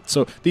 28.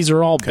 So these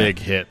are all big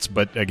hits,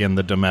 but again,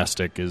 the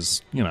domestic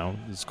is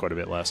quite a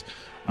bit less.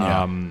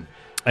 Yeah.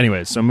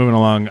 Anyways, so moving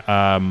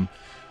along,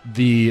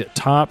 the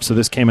top. So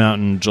this came out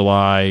in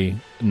July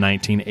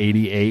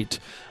 1988.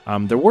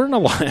 There weren't a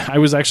lot. I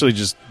was actually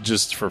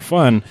just for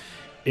fun.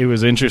 It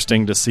was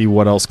interesting to see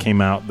what else came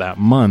out that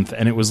month,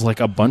 and it was like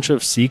a bunch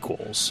of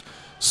sequels.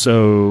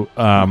 So,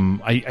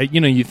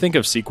 you think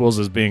of sequels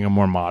as being a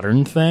more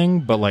modern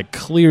thing, but like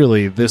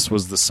clearly this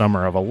was the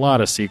summer of a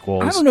lot of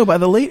sequels. I don't know. By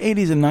the late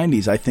 80s and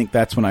 90s, I think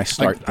that's when I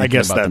start thinking I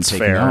guess about that's them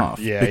taking fair. off.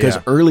 Yeah, because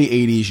early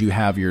 80s, you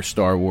have your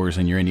Star Wars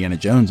and your Indiana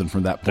Jones, and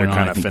from that point they're on,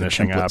 kind I of think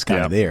finishing the template's up.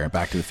 kind of there.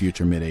 Back to the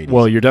Future, mid-80s.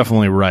 Well, you're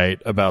definitely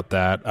right about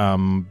that.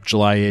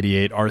 July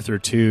 88, Arthur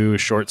 2,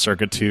 Short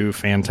Circuit 2,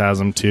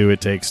 Phantasm 2,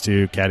 It Takes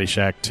Two,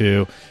 Caddyshack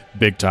 2,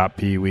 Big Top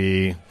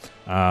Pee-wee.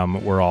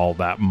 Were all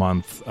that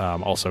month.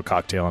 Also,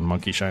 Cocktail and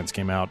Monkey Shines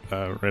came out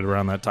right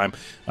around that time.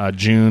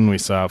 June, we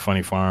saw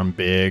Funny Farm,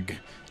 Big,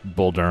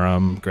 Bull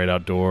Durham, Great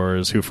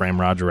Outdoors, Who Framed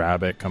Roger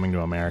Rabbit, Coming to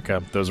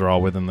America. Those are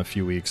all within the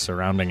few weeks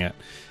surrounding it.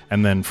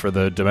 And then for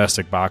the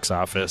domestic box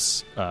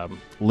office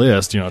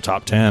list,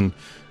 top 10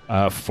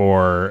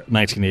 for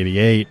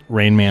 1988,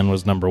 Rain Man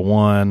was number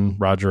 1,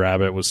 Roger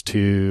Rabbit was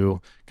 2,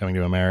 Coming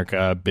to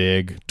America,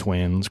 Big,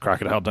 Twins,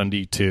 Crocodile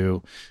Dundee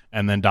 2,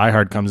 and then Die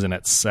Hard comes in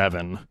at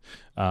 7.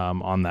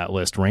 On that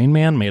list. Rain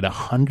Man made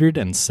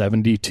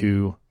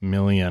 $172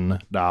 million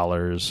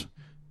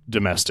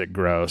domestic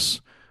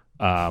gross,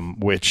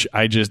 which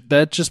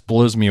that just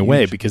blows me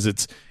away because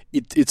it's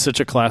such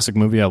a classic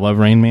movie. I love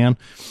Rain Man,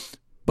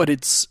 but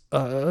it's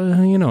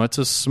it's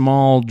a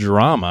small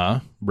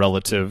drama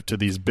relative to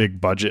these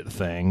big budget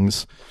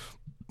things.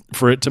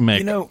 For it to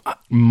make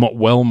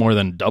well more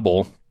than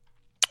double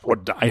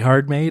what Die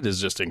Hard made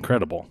is just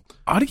incredible.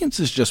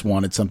 Audiences just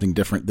wanted something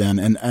different then,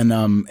 and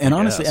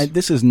honestly,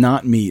 this is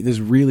not me. This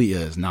really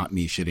is not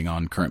me shitting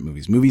on current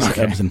movies. Movies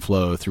ebbs and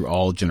flow through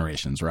all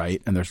generations,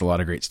 right? And there's a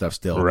lot of great stuff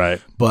still,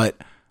 right? But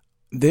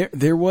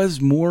there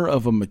was more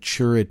of a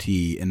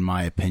maturity, in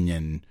my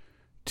opinion,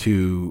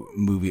 to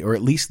movie, or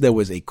at least there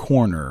was a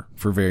corner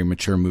for very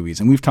mature movies.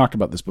 And we've talked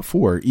about this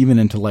before, even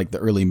into like the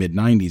early mid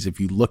 90s. If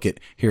you look at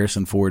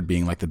Harrison Ford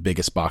being like the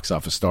biggest box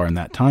office star in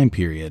that time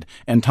period,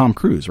 and Tom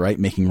Cruise, right,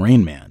 making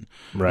Rain Man,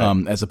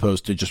 right, as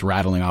opposed to just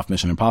rattling off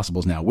Mission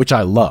Impossibles now, which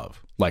I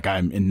love. Like,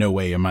 I'm in no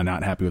way am I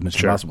not happy with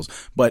Mission Impossibles.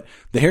 But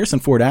the Harrison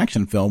Ford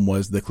action film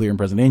was The Clear and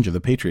Present Danger, the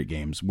Patriot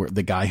Games, where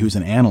the guy who's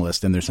an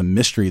analyst and there's a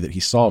mystery that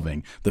he's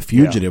solving. The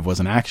Fugitive was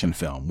an action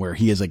film where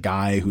he is a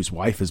guy whose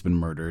wife has been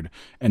murdered,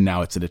 and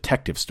now it's a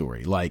detective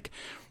story. Like,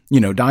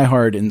 Die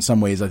Hard in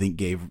some ways I think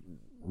gave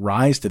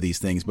rise to these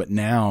things, but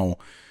now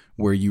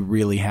where you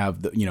really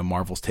have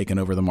Marvel's taken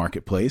over the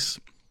marketplace.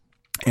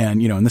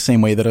 And, in the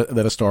same way that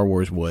a Star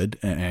Wars would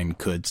and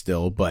could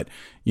still, but,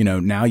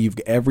 now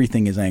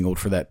everything is angled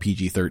for that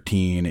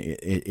PG-13.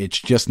 It's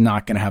just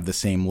not going to have the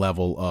same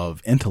level of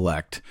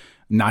intellect,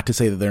 Not to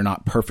say that they're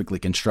not perfectly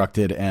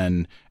constructed.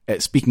 And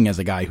speaking as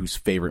a guy whose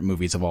favorite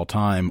movies of all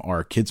time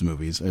are kids'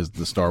 movies, as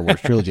the Star Wars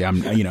trilogy,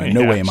 I'm, in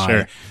no way am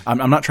I.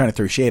 I'm not trying to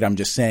throw shade. I'm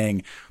just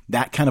saying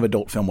that kind of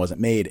adult film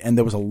wasn't made. And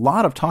there was a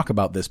lot of talk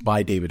about this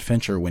by David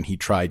Fincher when he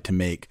tried to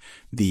make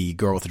the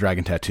Girl with the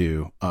Dragon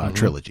Tattoo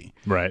trilogy.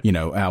 Right.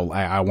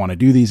 I want to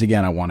do these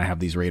again. I want to have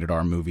these rated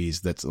R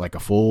movies that's like a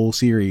full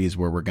series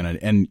where we're going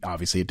to, and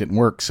obviously it didn't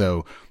work.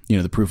 So,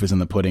 the proof is in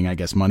the pudding, I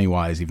guess, money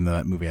wise, even though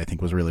that movie I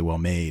think was really well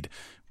made.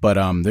 But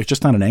there's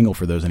just not an angle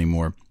for those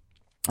anymore.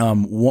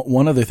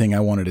 One other thing I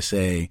wanted to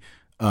say,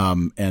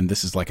 and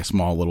this is like a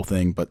small little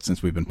thing, but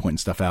since we've been pointing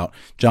stuff out,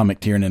 John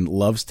McTiernan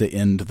loves to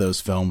end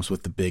those films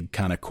with the big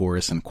kind of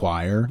chorus and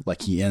choir.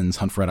 Like he ends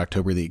Hunt for Red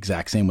October the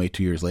exact same way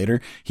 2 years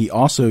later. He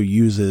also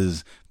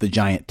uses the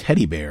giant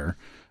teddy bear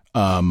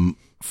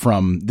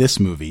from this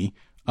movie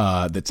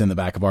that's in the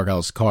back of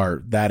Argyle's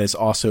car. That is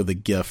also the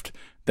gift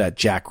that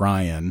Jack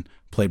Ryan,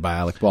 played by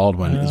Alec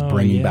Baldwin, is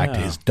bringing back to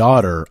his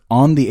daughter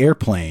on the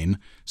airplane.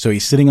 So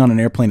he's sitting on an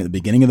airplane at the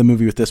beginning of the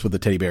movie with the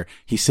teddy bear.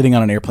 He's sitting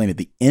on an airplane at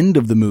the end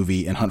of the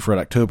movie in Hunt for Red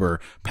October,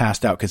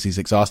 passed out because he's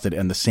exhausted,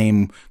 and the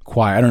same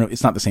choir, I don't know,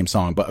 it's not the same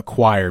song, but a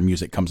choir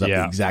music comes up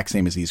the exact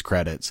same as these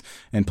credits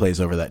and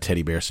plays over that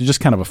teddy bear. So just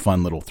kind of a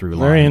fun little through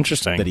line. Very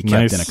interesting. That he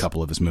kept in a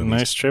couple of his movies.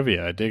 Nice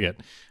trivia. I dig it.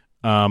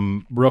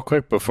 Real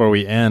quick before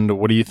we end,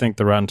 what do you think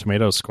the Rotten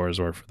Tomatoes scores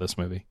were for this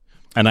movie?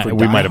 And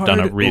we might have done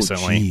it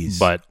recently,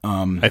 but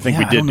I think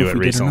we did do it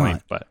recently.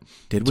 But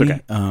did we?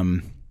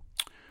 Okay.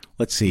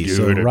 Let's see.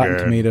 So Rotten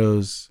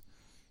Tomatoes,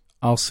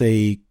 I'll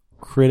say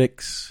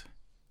critics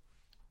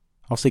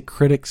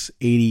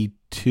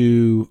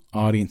 82,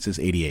 audiences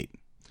 88.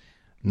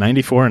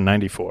 94 and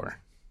 94.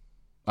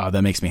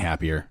 That makes me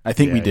happier. I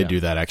think we did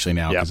do that actually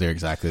now because they're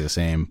exactly the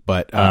same.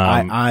 But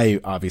I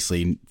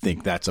obviously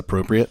think that's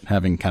appropriate,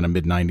 having kind of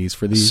mid-90s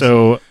for these.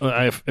 So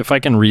if I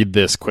can read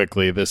this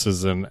quickly, this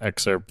is an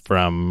excerpt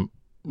from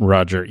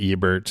Roger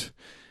Ebert.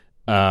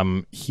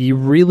 He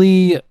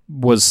really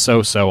was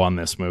so-so on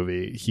this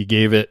movie. He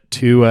gave it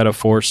 2 out of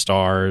 4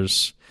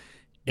 stars,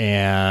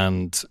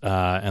 and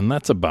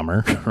that's a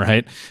bummer,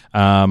 right?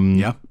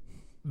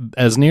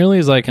 As nearly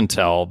as I can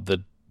tell,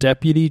 the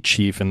deputy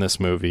chief in this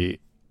movie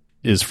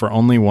is for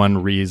only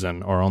one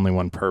reason or only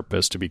one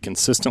purpose: to be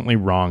consistently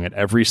wrong at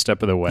every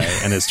step of the way,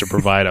 and is to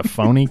provide a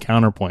phony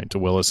counterpoint to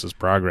Willis's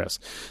progress.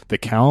 The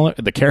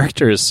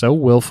character is so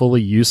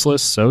willfully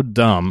useless, so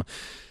dumb,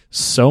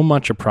 so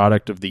much a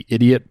product of the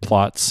idiot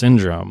plot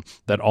syndrome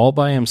that all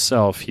by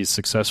himself he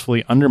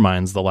successfully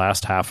undermines the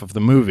last half of the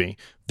movie.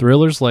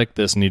 Thrillers like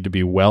this need to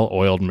be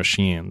well-oiled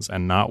machines,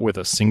 and not with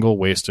a single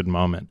wasted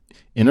moment.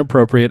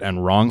 Inappropriate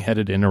and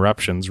wrong-headed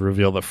interruptions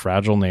reveal the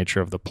fragile nature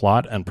of the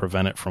plot and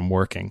prevent it from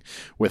working.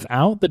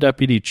 Without the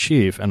deputy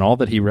chief and all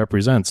that he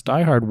represents,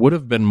 Die Hard would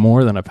have been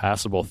more than a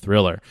passable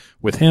thriller.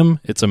 With him,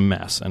 it's a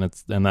mess, and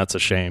that's a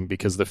shame,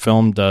 because the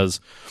film does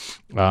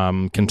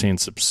contain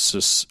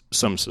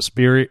some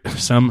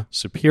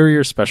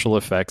superior special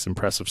effects,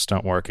 impressive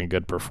stunt work, and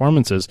good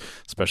performances,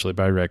 especially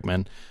by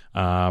Rickman.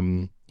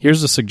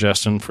 Here's a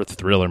suggestion for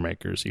thriller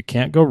makers. You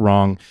can't go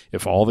wrong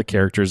if all the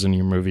characters in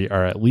your movie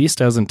are at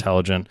least as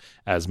intelligent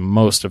as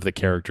most of the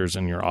characters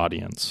in your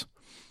audience.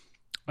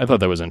 I thought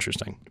that was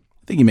interesting.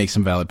 I think he makes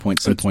some valid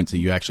points, some points that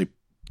you actually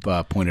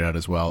pointed out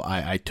as well.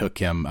 I took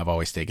him, I've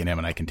always taken him,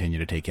 and I continue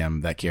to take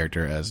him, that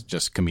character, as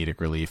just comedic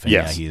relief.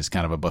 And he is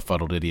kind of a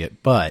befuddled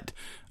idiot. But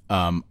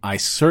I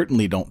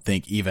certainly don't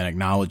think, even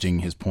acknowledging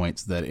his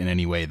points, that in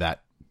any way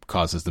that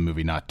causes the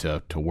movie not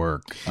to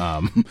work.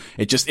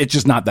 It's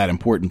just not that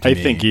important to me.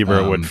 I think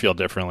Ebert would feel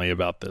differently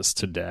about this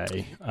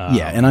today.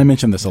 And I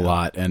mentioned this a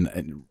lot,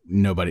 and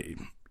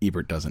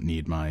Ebert didn't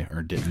need my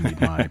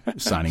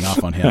signing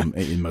off on him,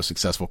 most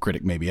successful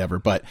critic maybe ever.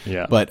 But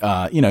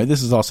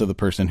this is also the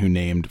person who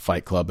named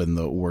Fight Club in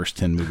the worst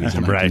 10 movies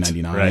in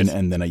 1999,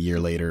 and then a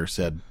year later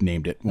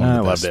named it one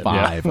of the best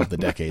 5 of the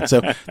decade. So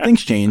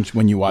things change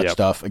when you watch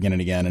stuff again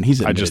and again, and he's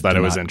admitted I just thought to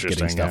it was not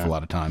interesting getting stuff a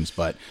lot of times.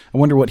 But I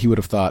wonder what he would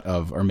have thought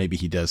of, or maybe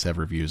he does have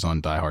reviews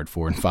on Die Hard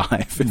 4 and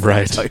 5.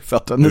 That's how he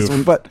felt on this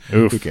one, but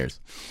who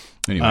cares?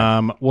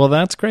 Anyway. Well,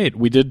 that's great.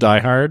 We did Die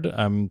Hard.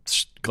 I'm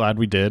glad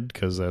we did,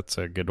 because that's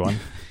a good one.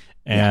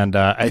 And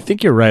I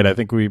think you're right. I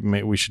think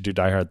we should do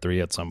Die Hard 3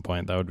 at some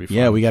point. That would be fun.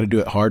 Yeah, we got to do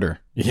it harder.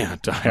 Yeah,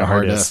 Die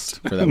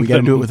Hardest. For that. We got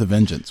to do it with a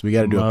vengeance. We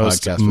got to do a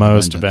podcast with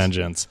most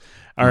vengeance.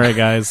 All right,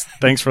 guys.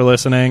 Thanks for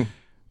listening.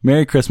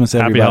 Merry Christmas,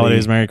 everybody. Happy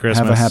holidays. Merry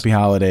Christmas. Have a happy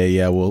holiday.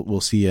 Yeah,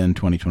 we'll see you in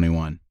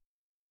 2021.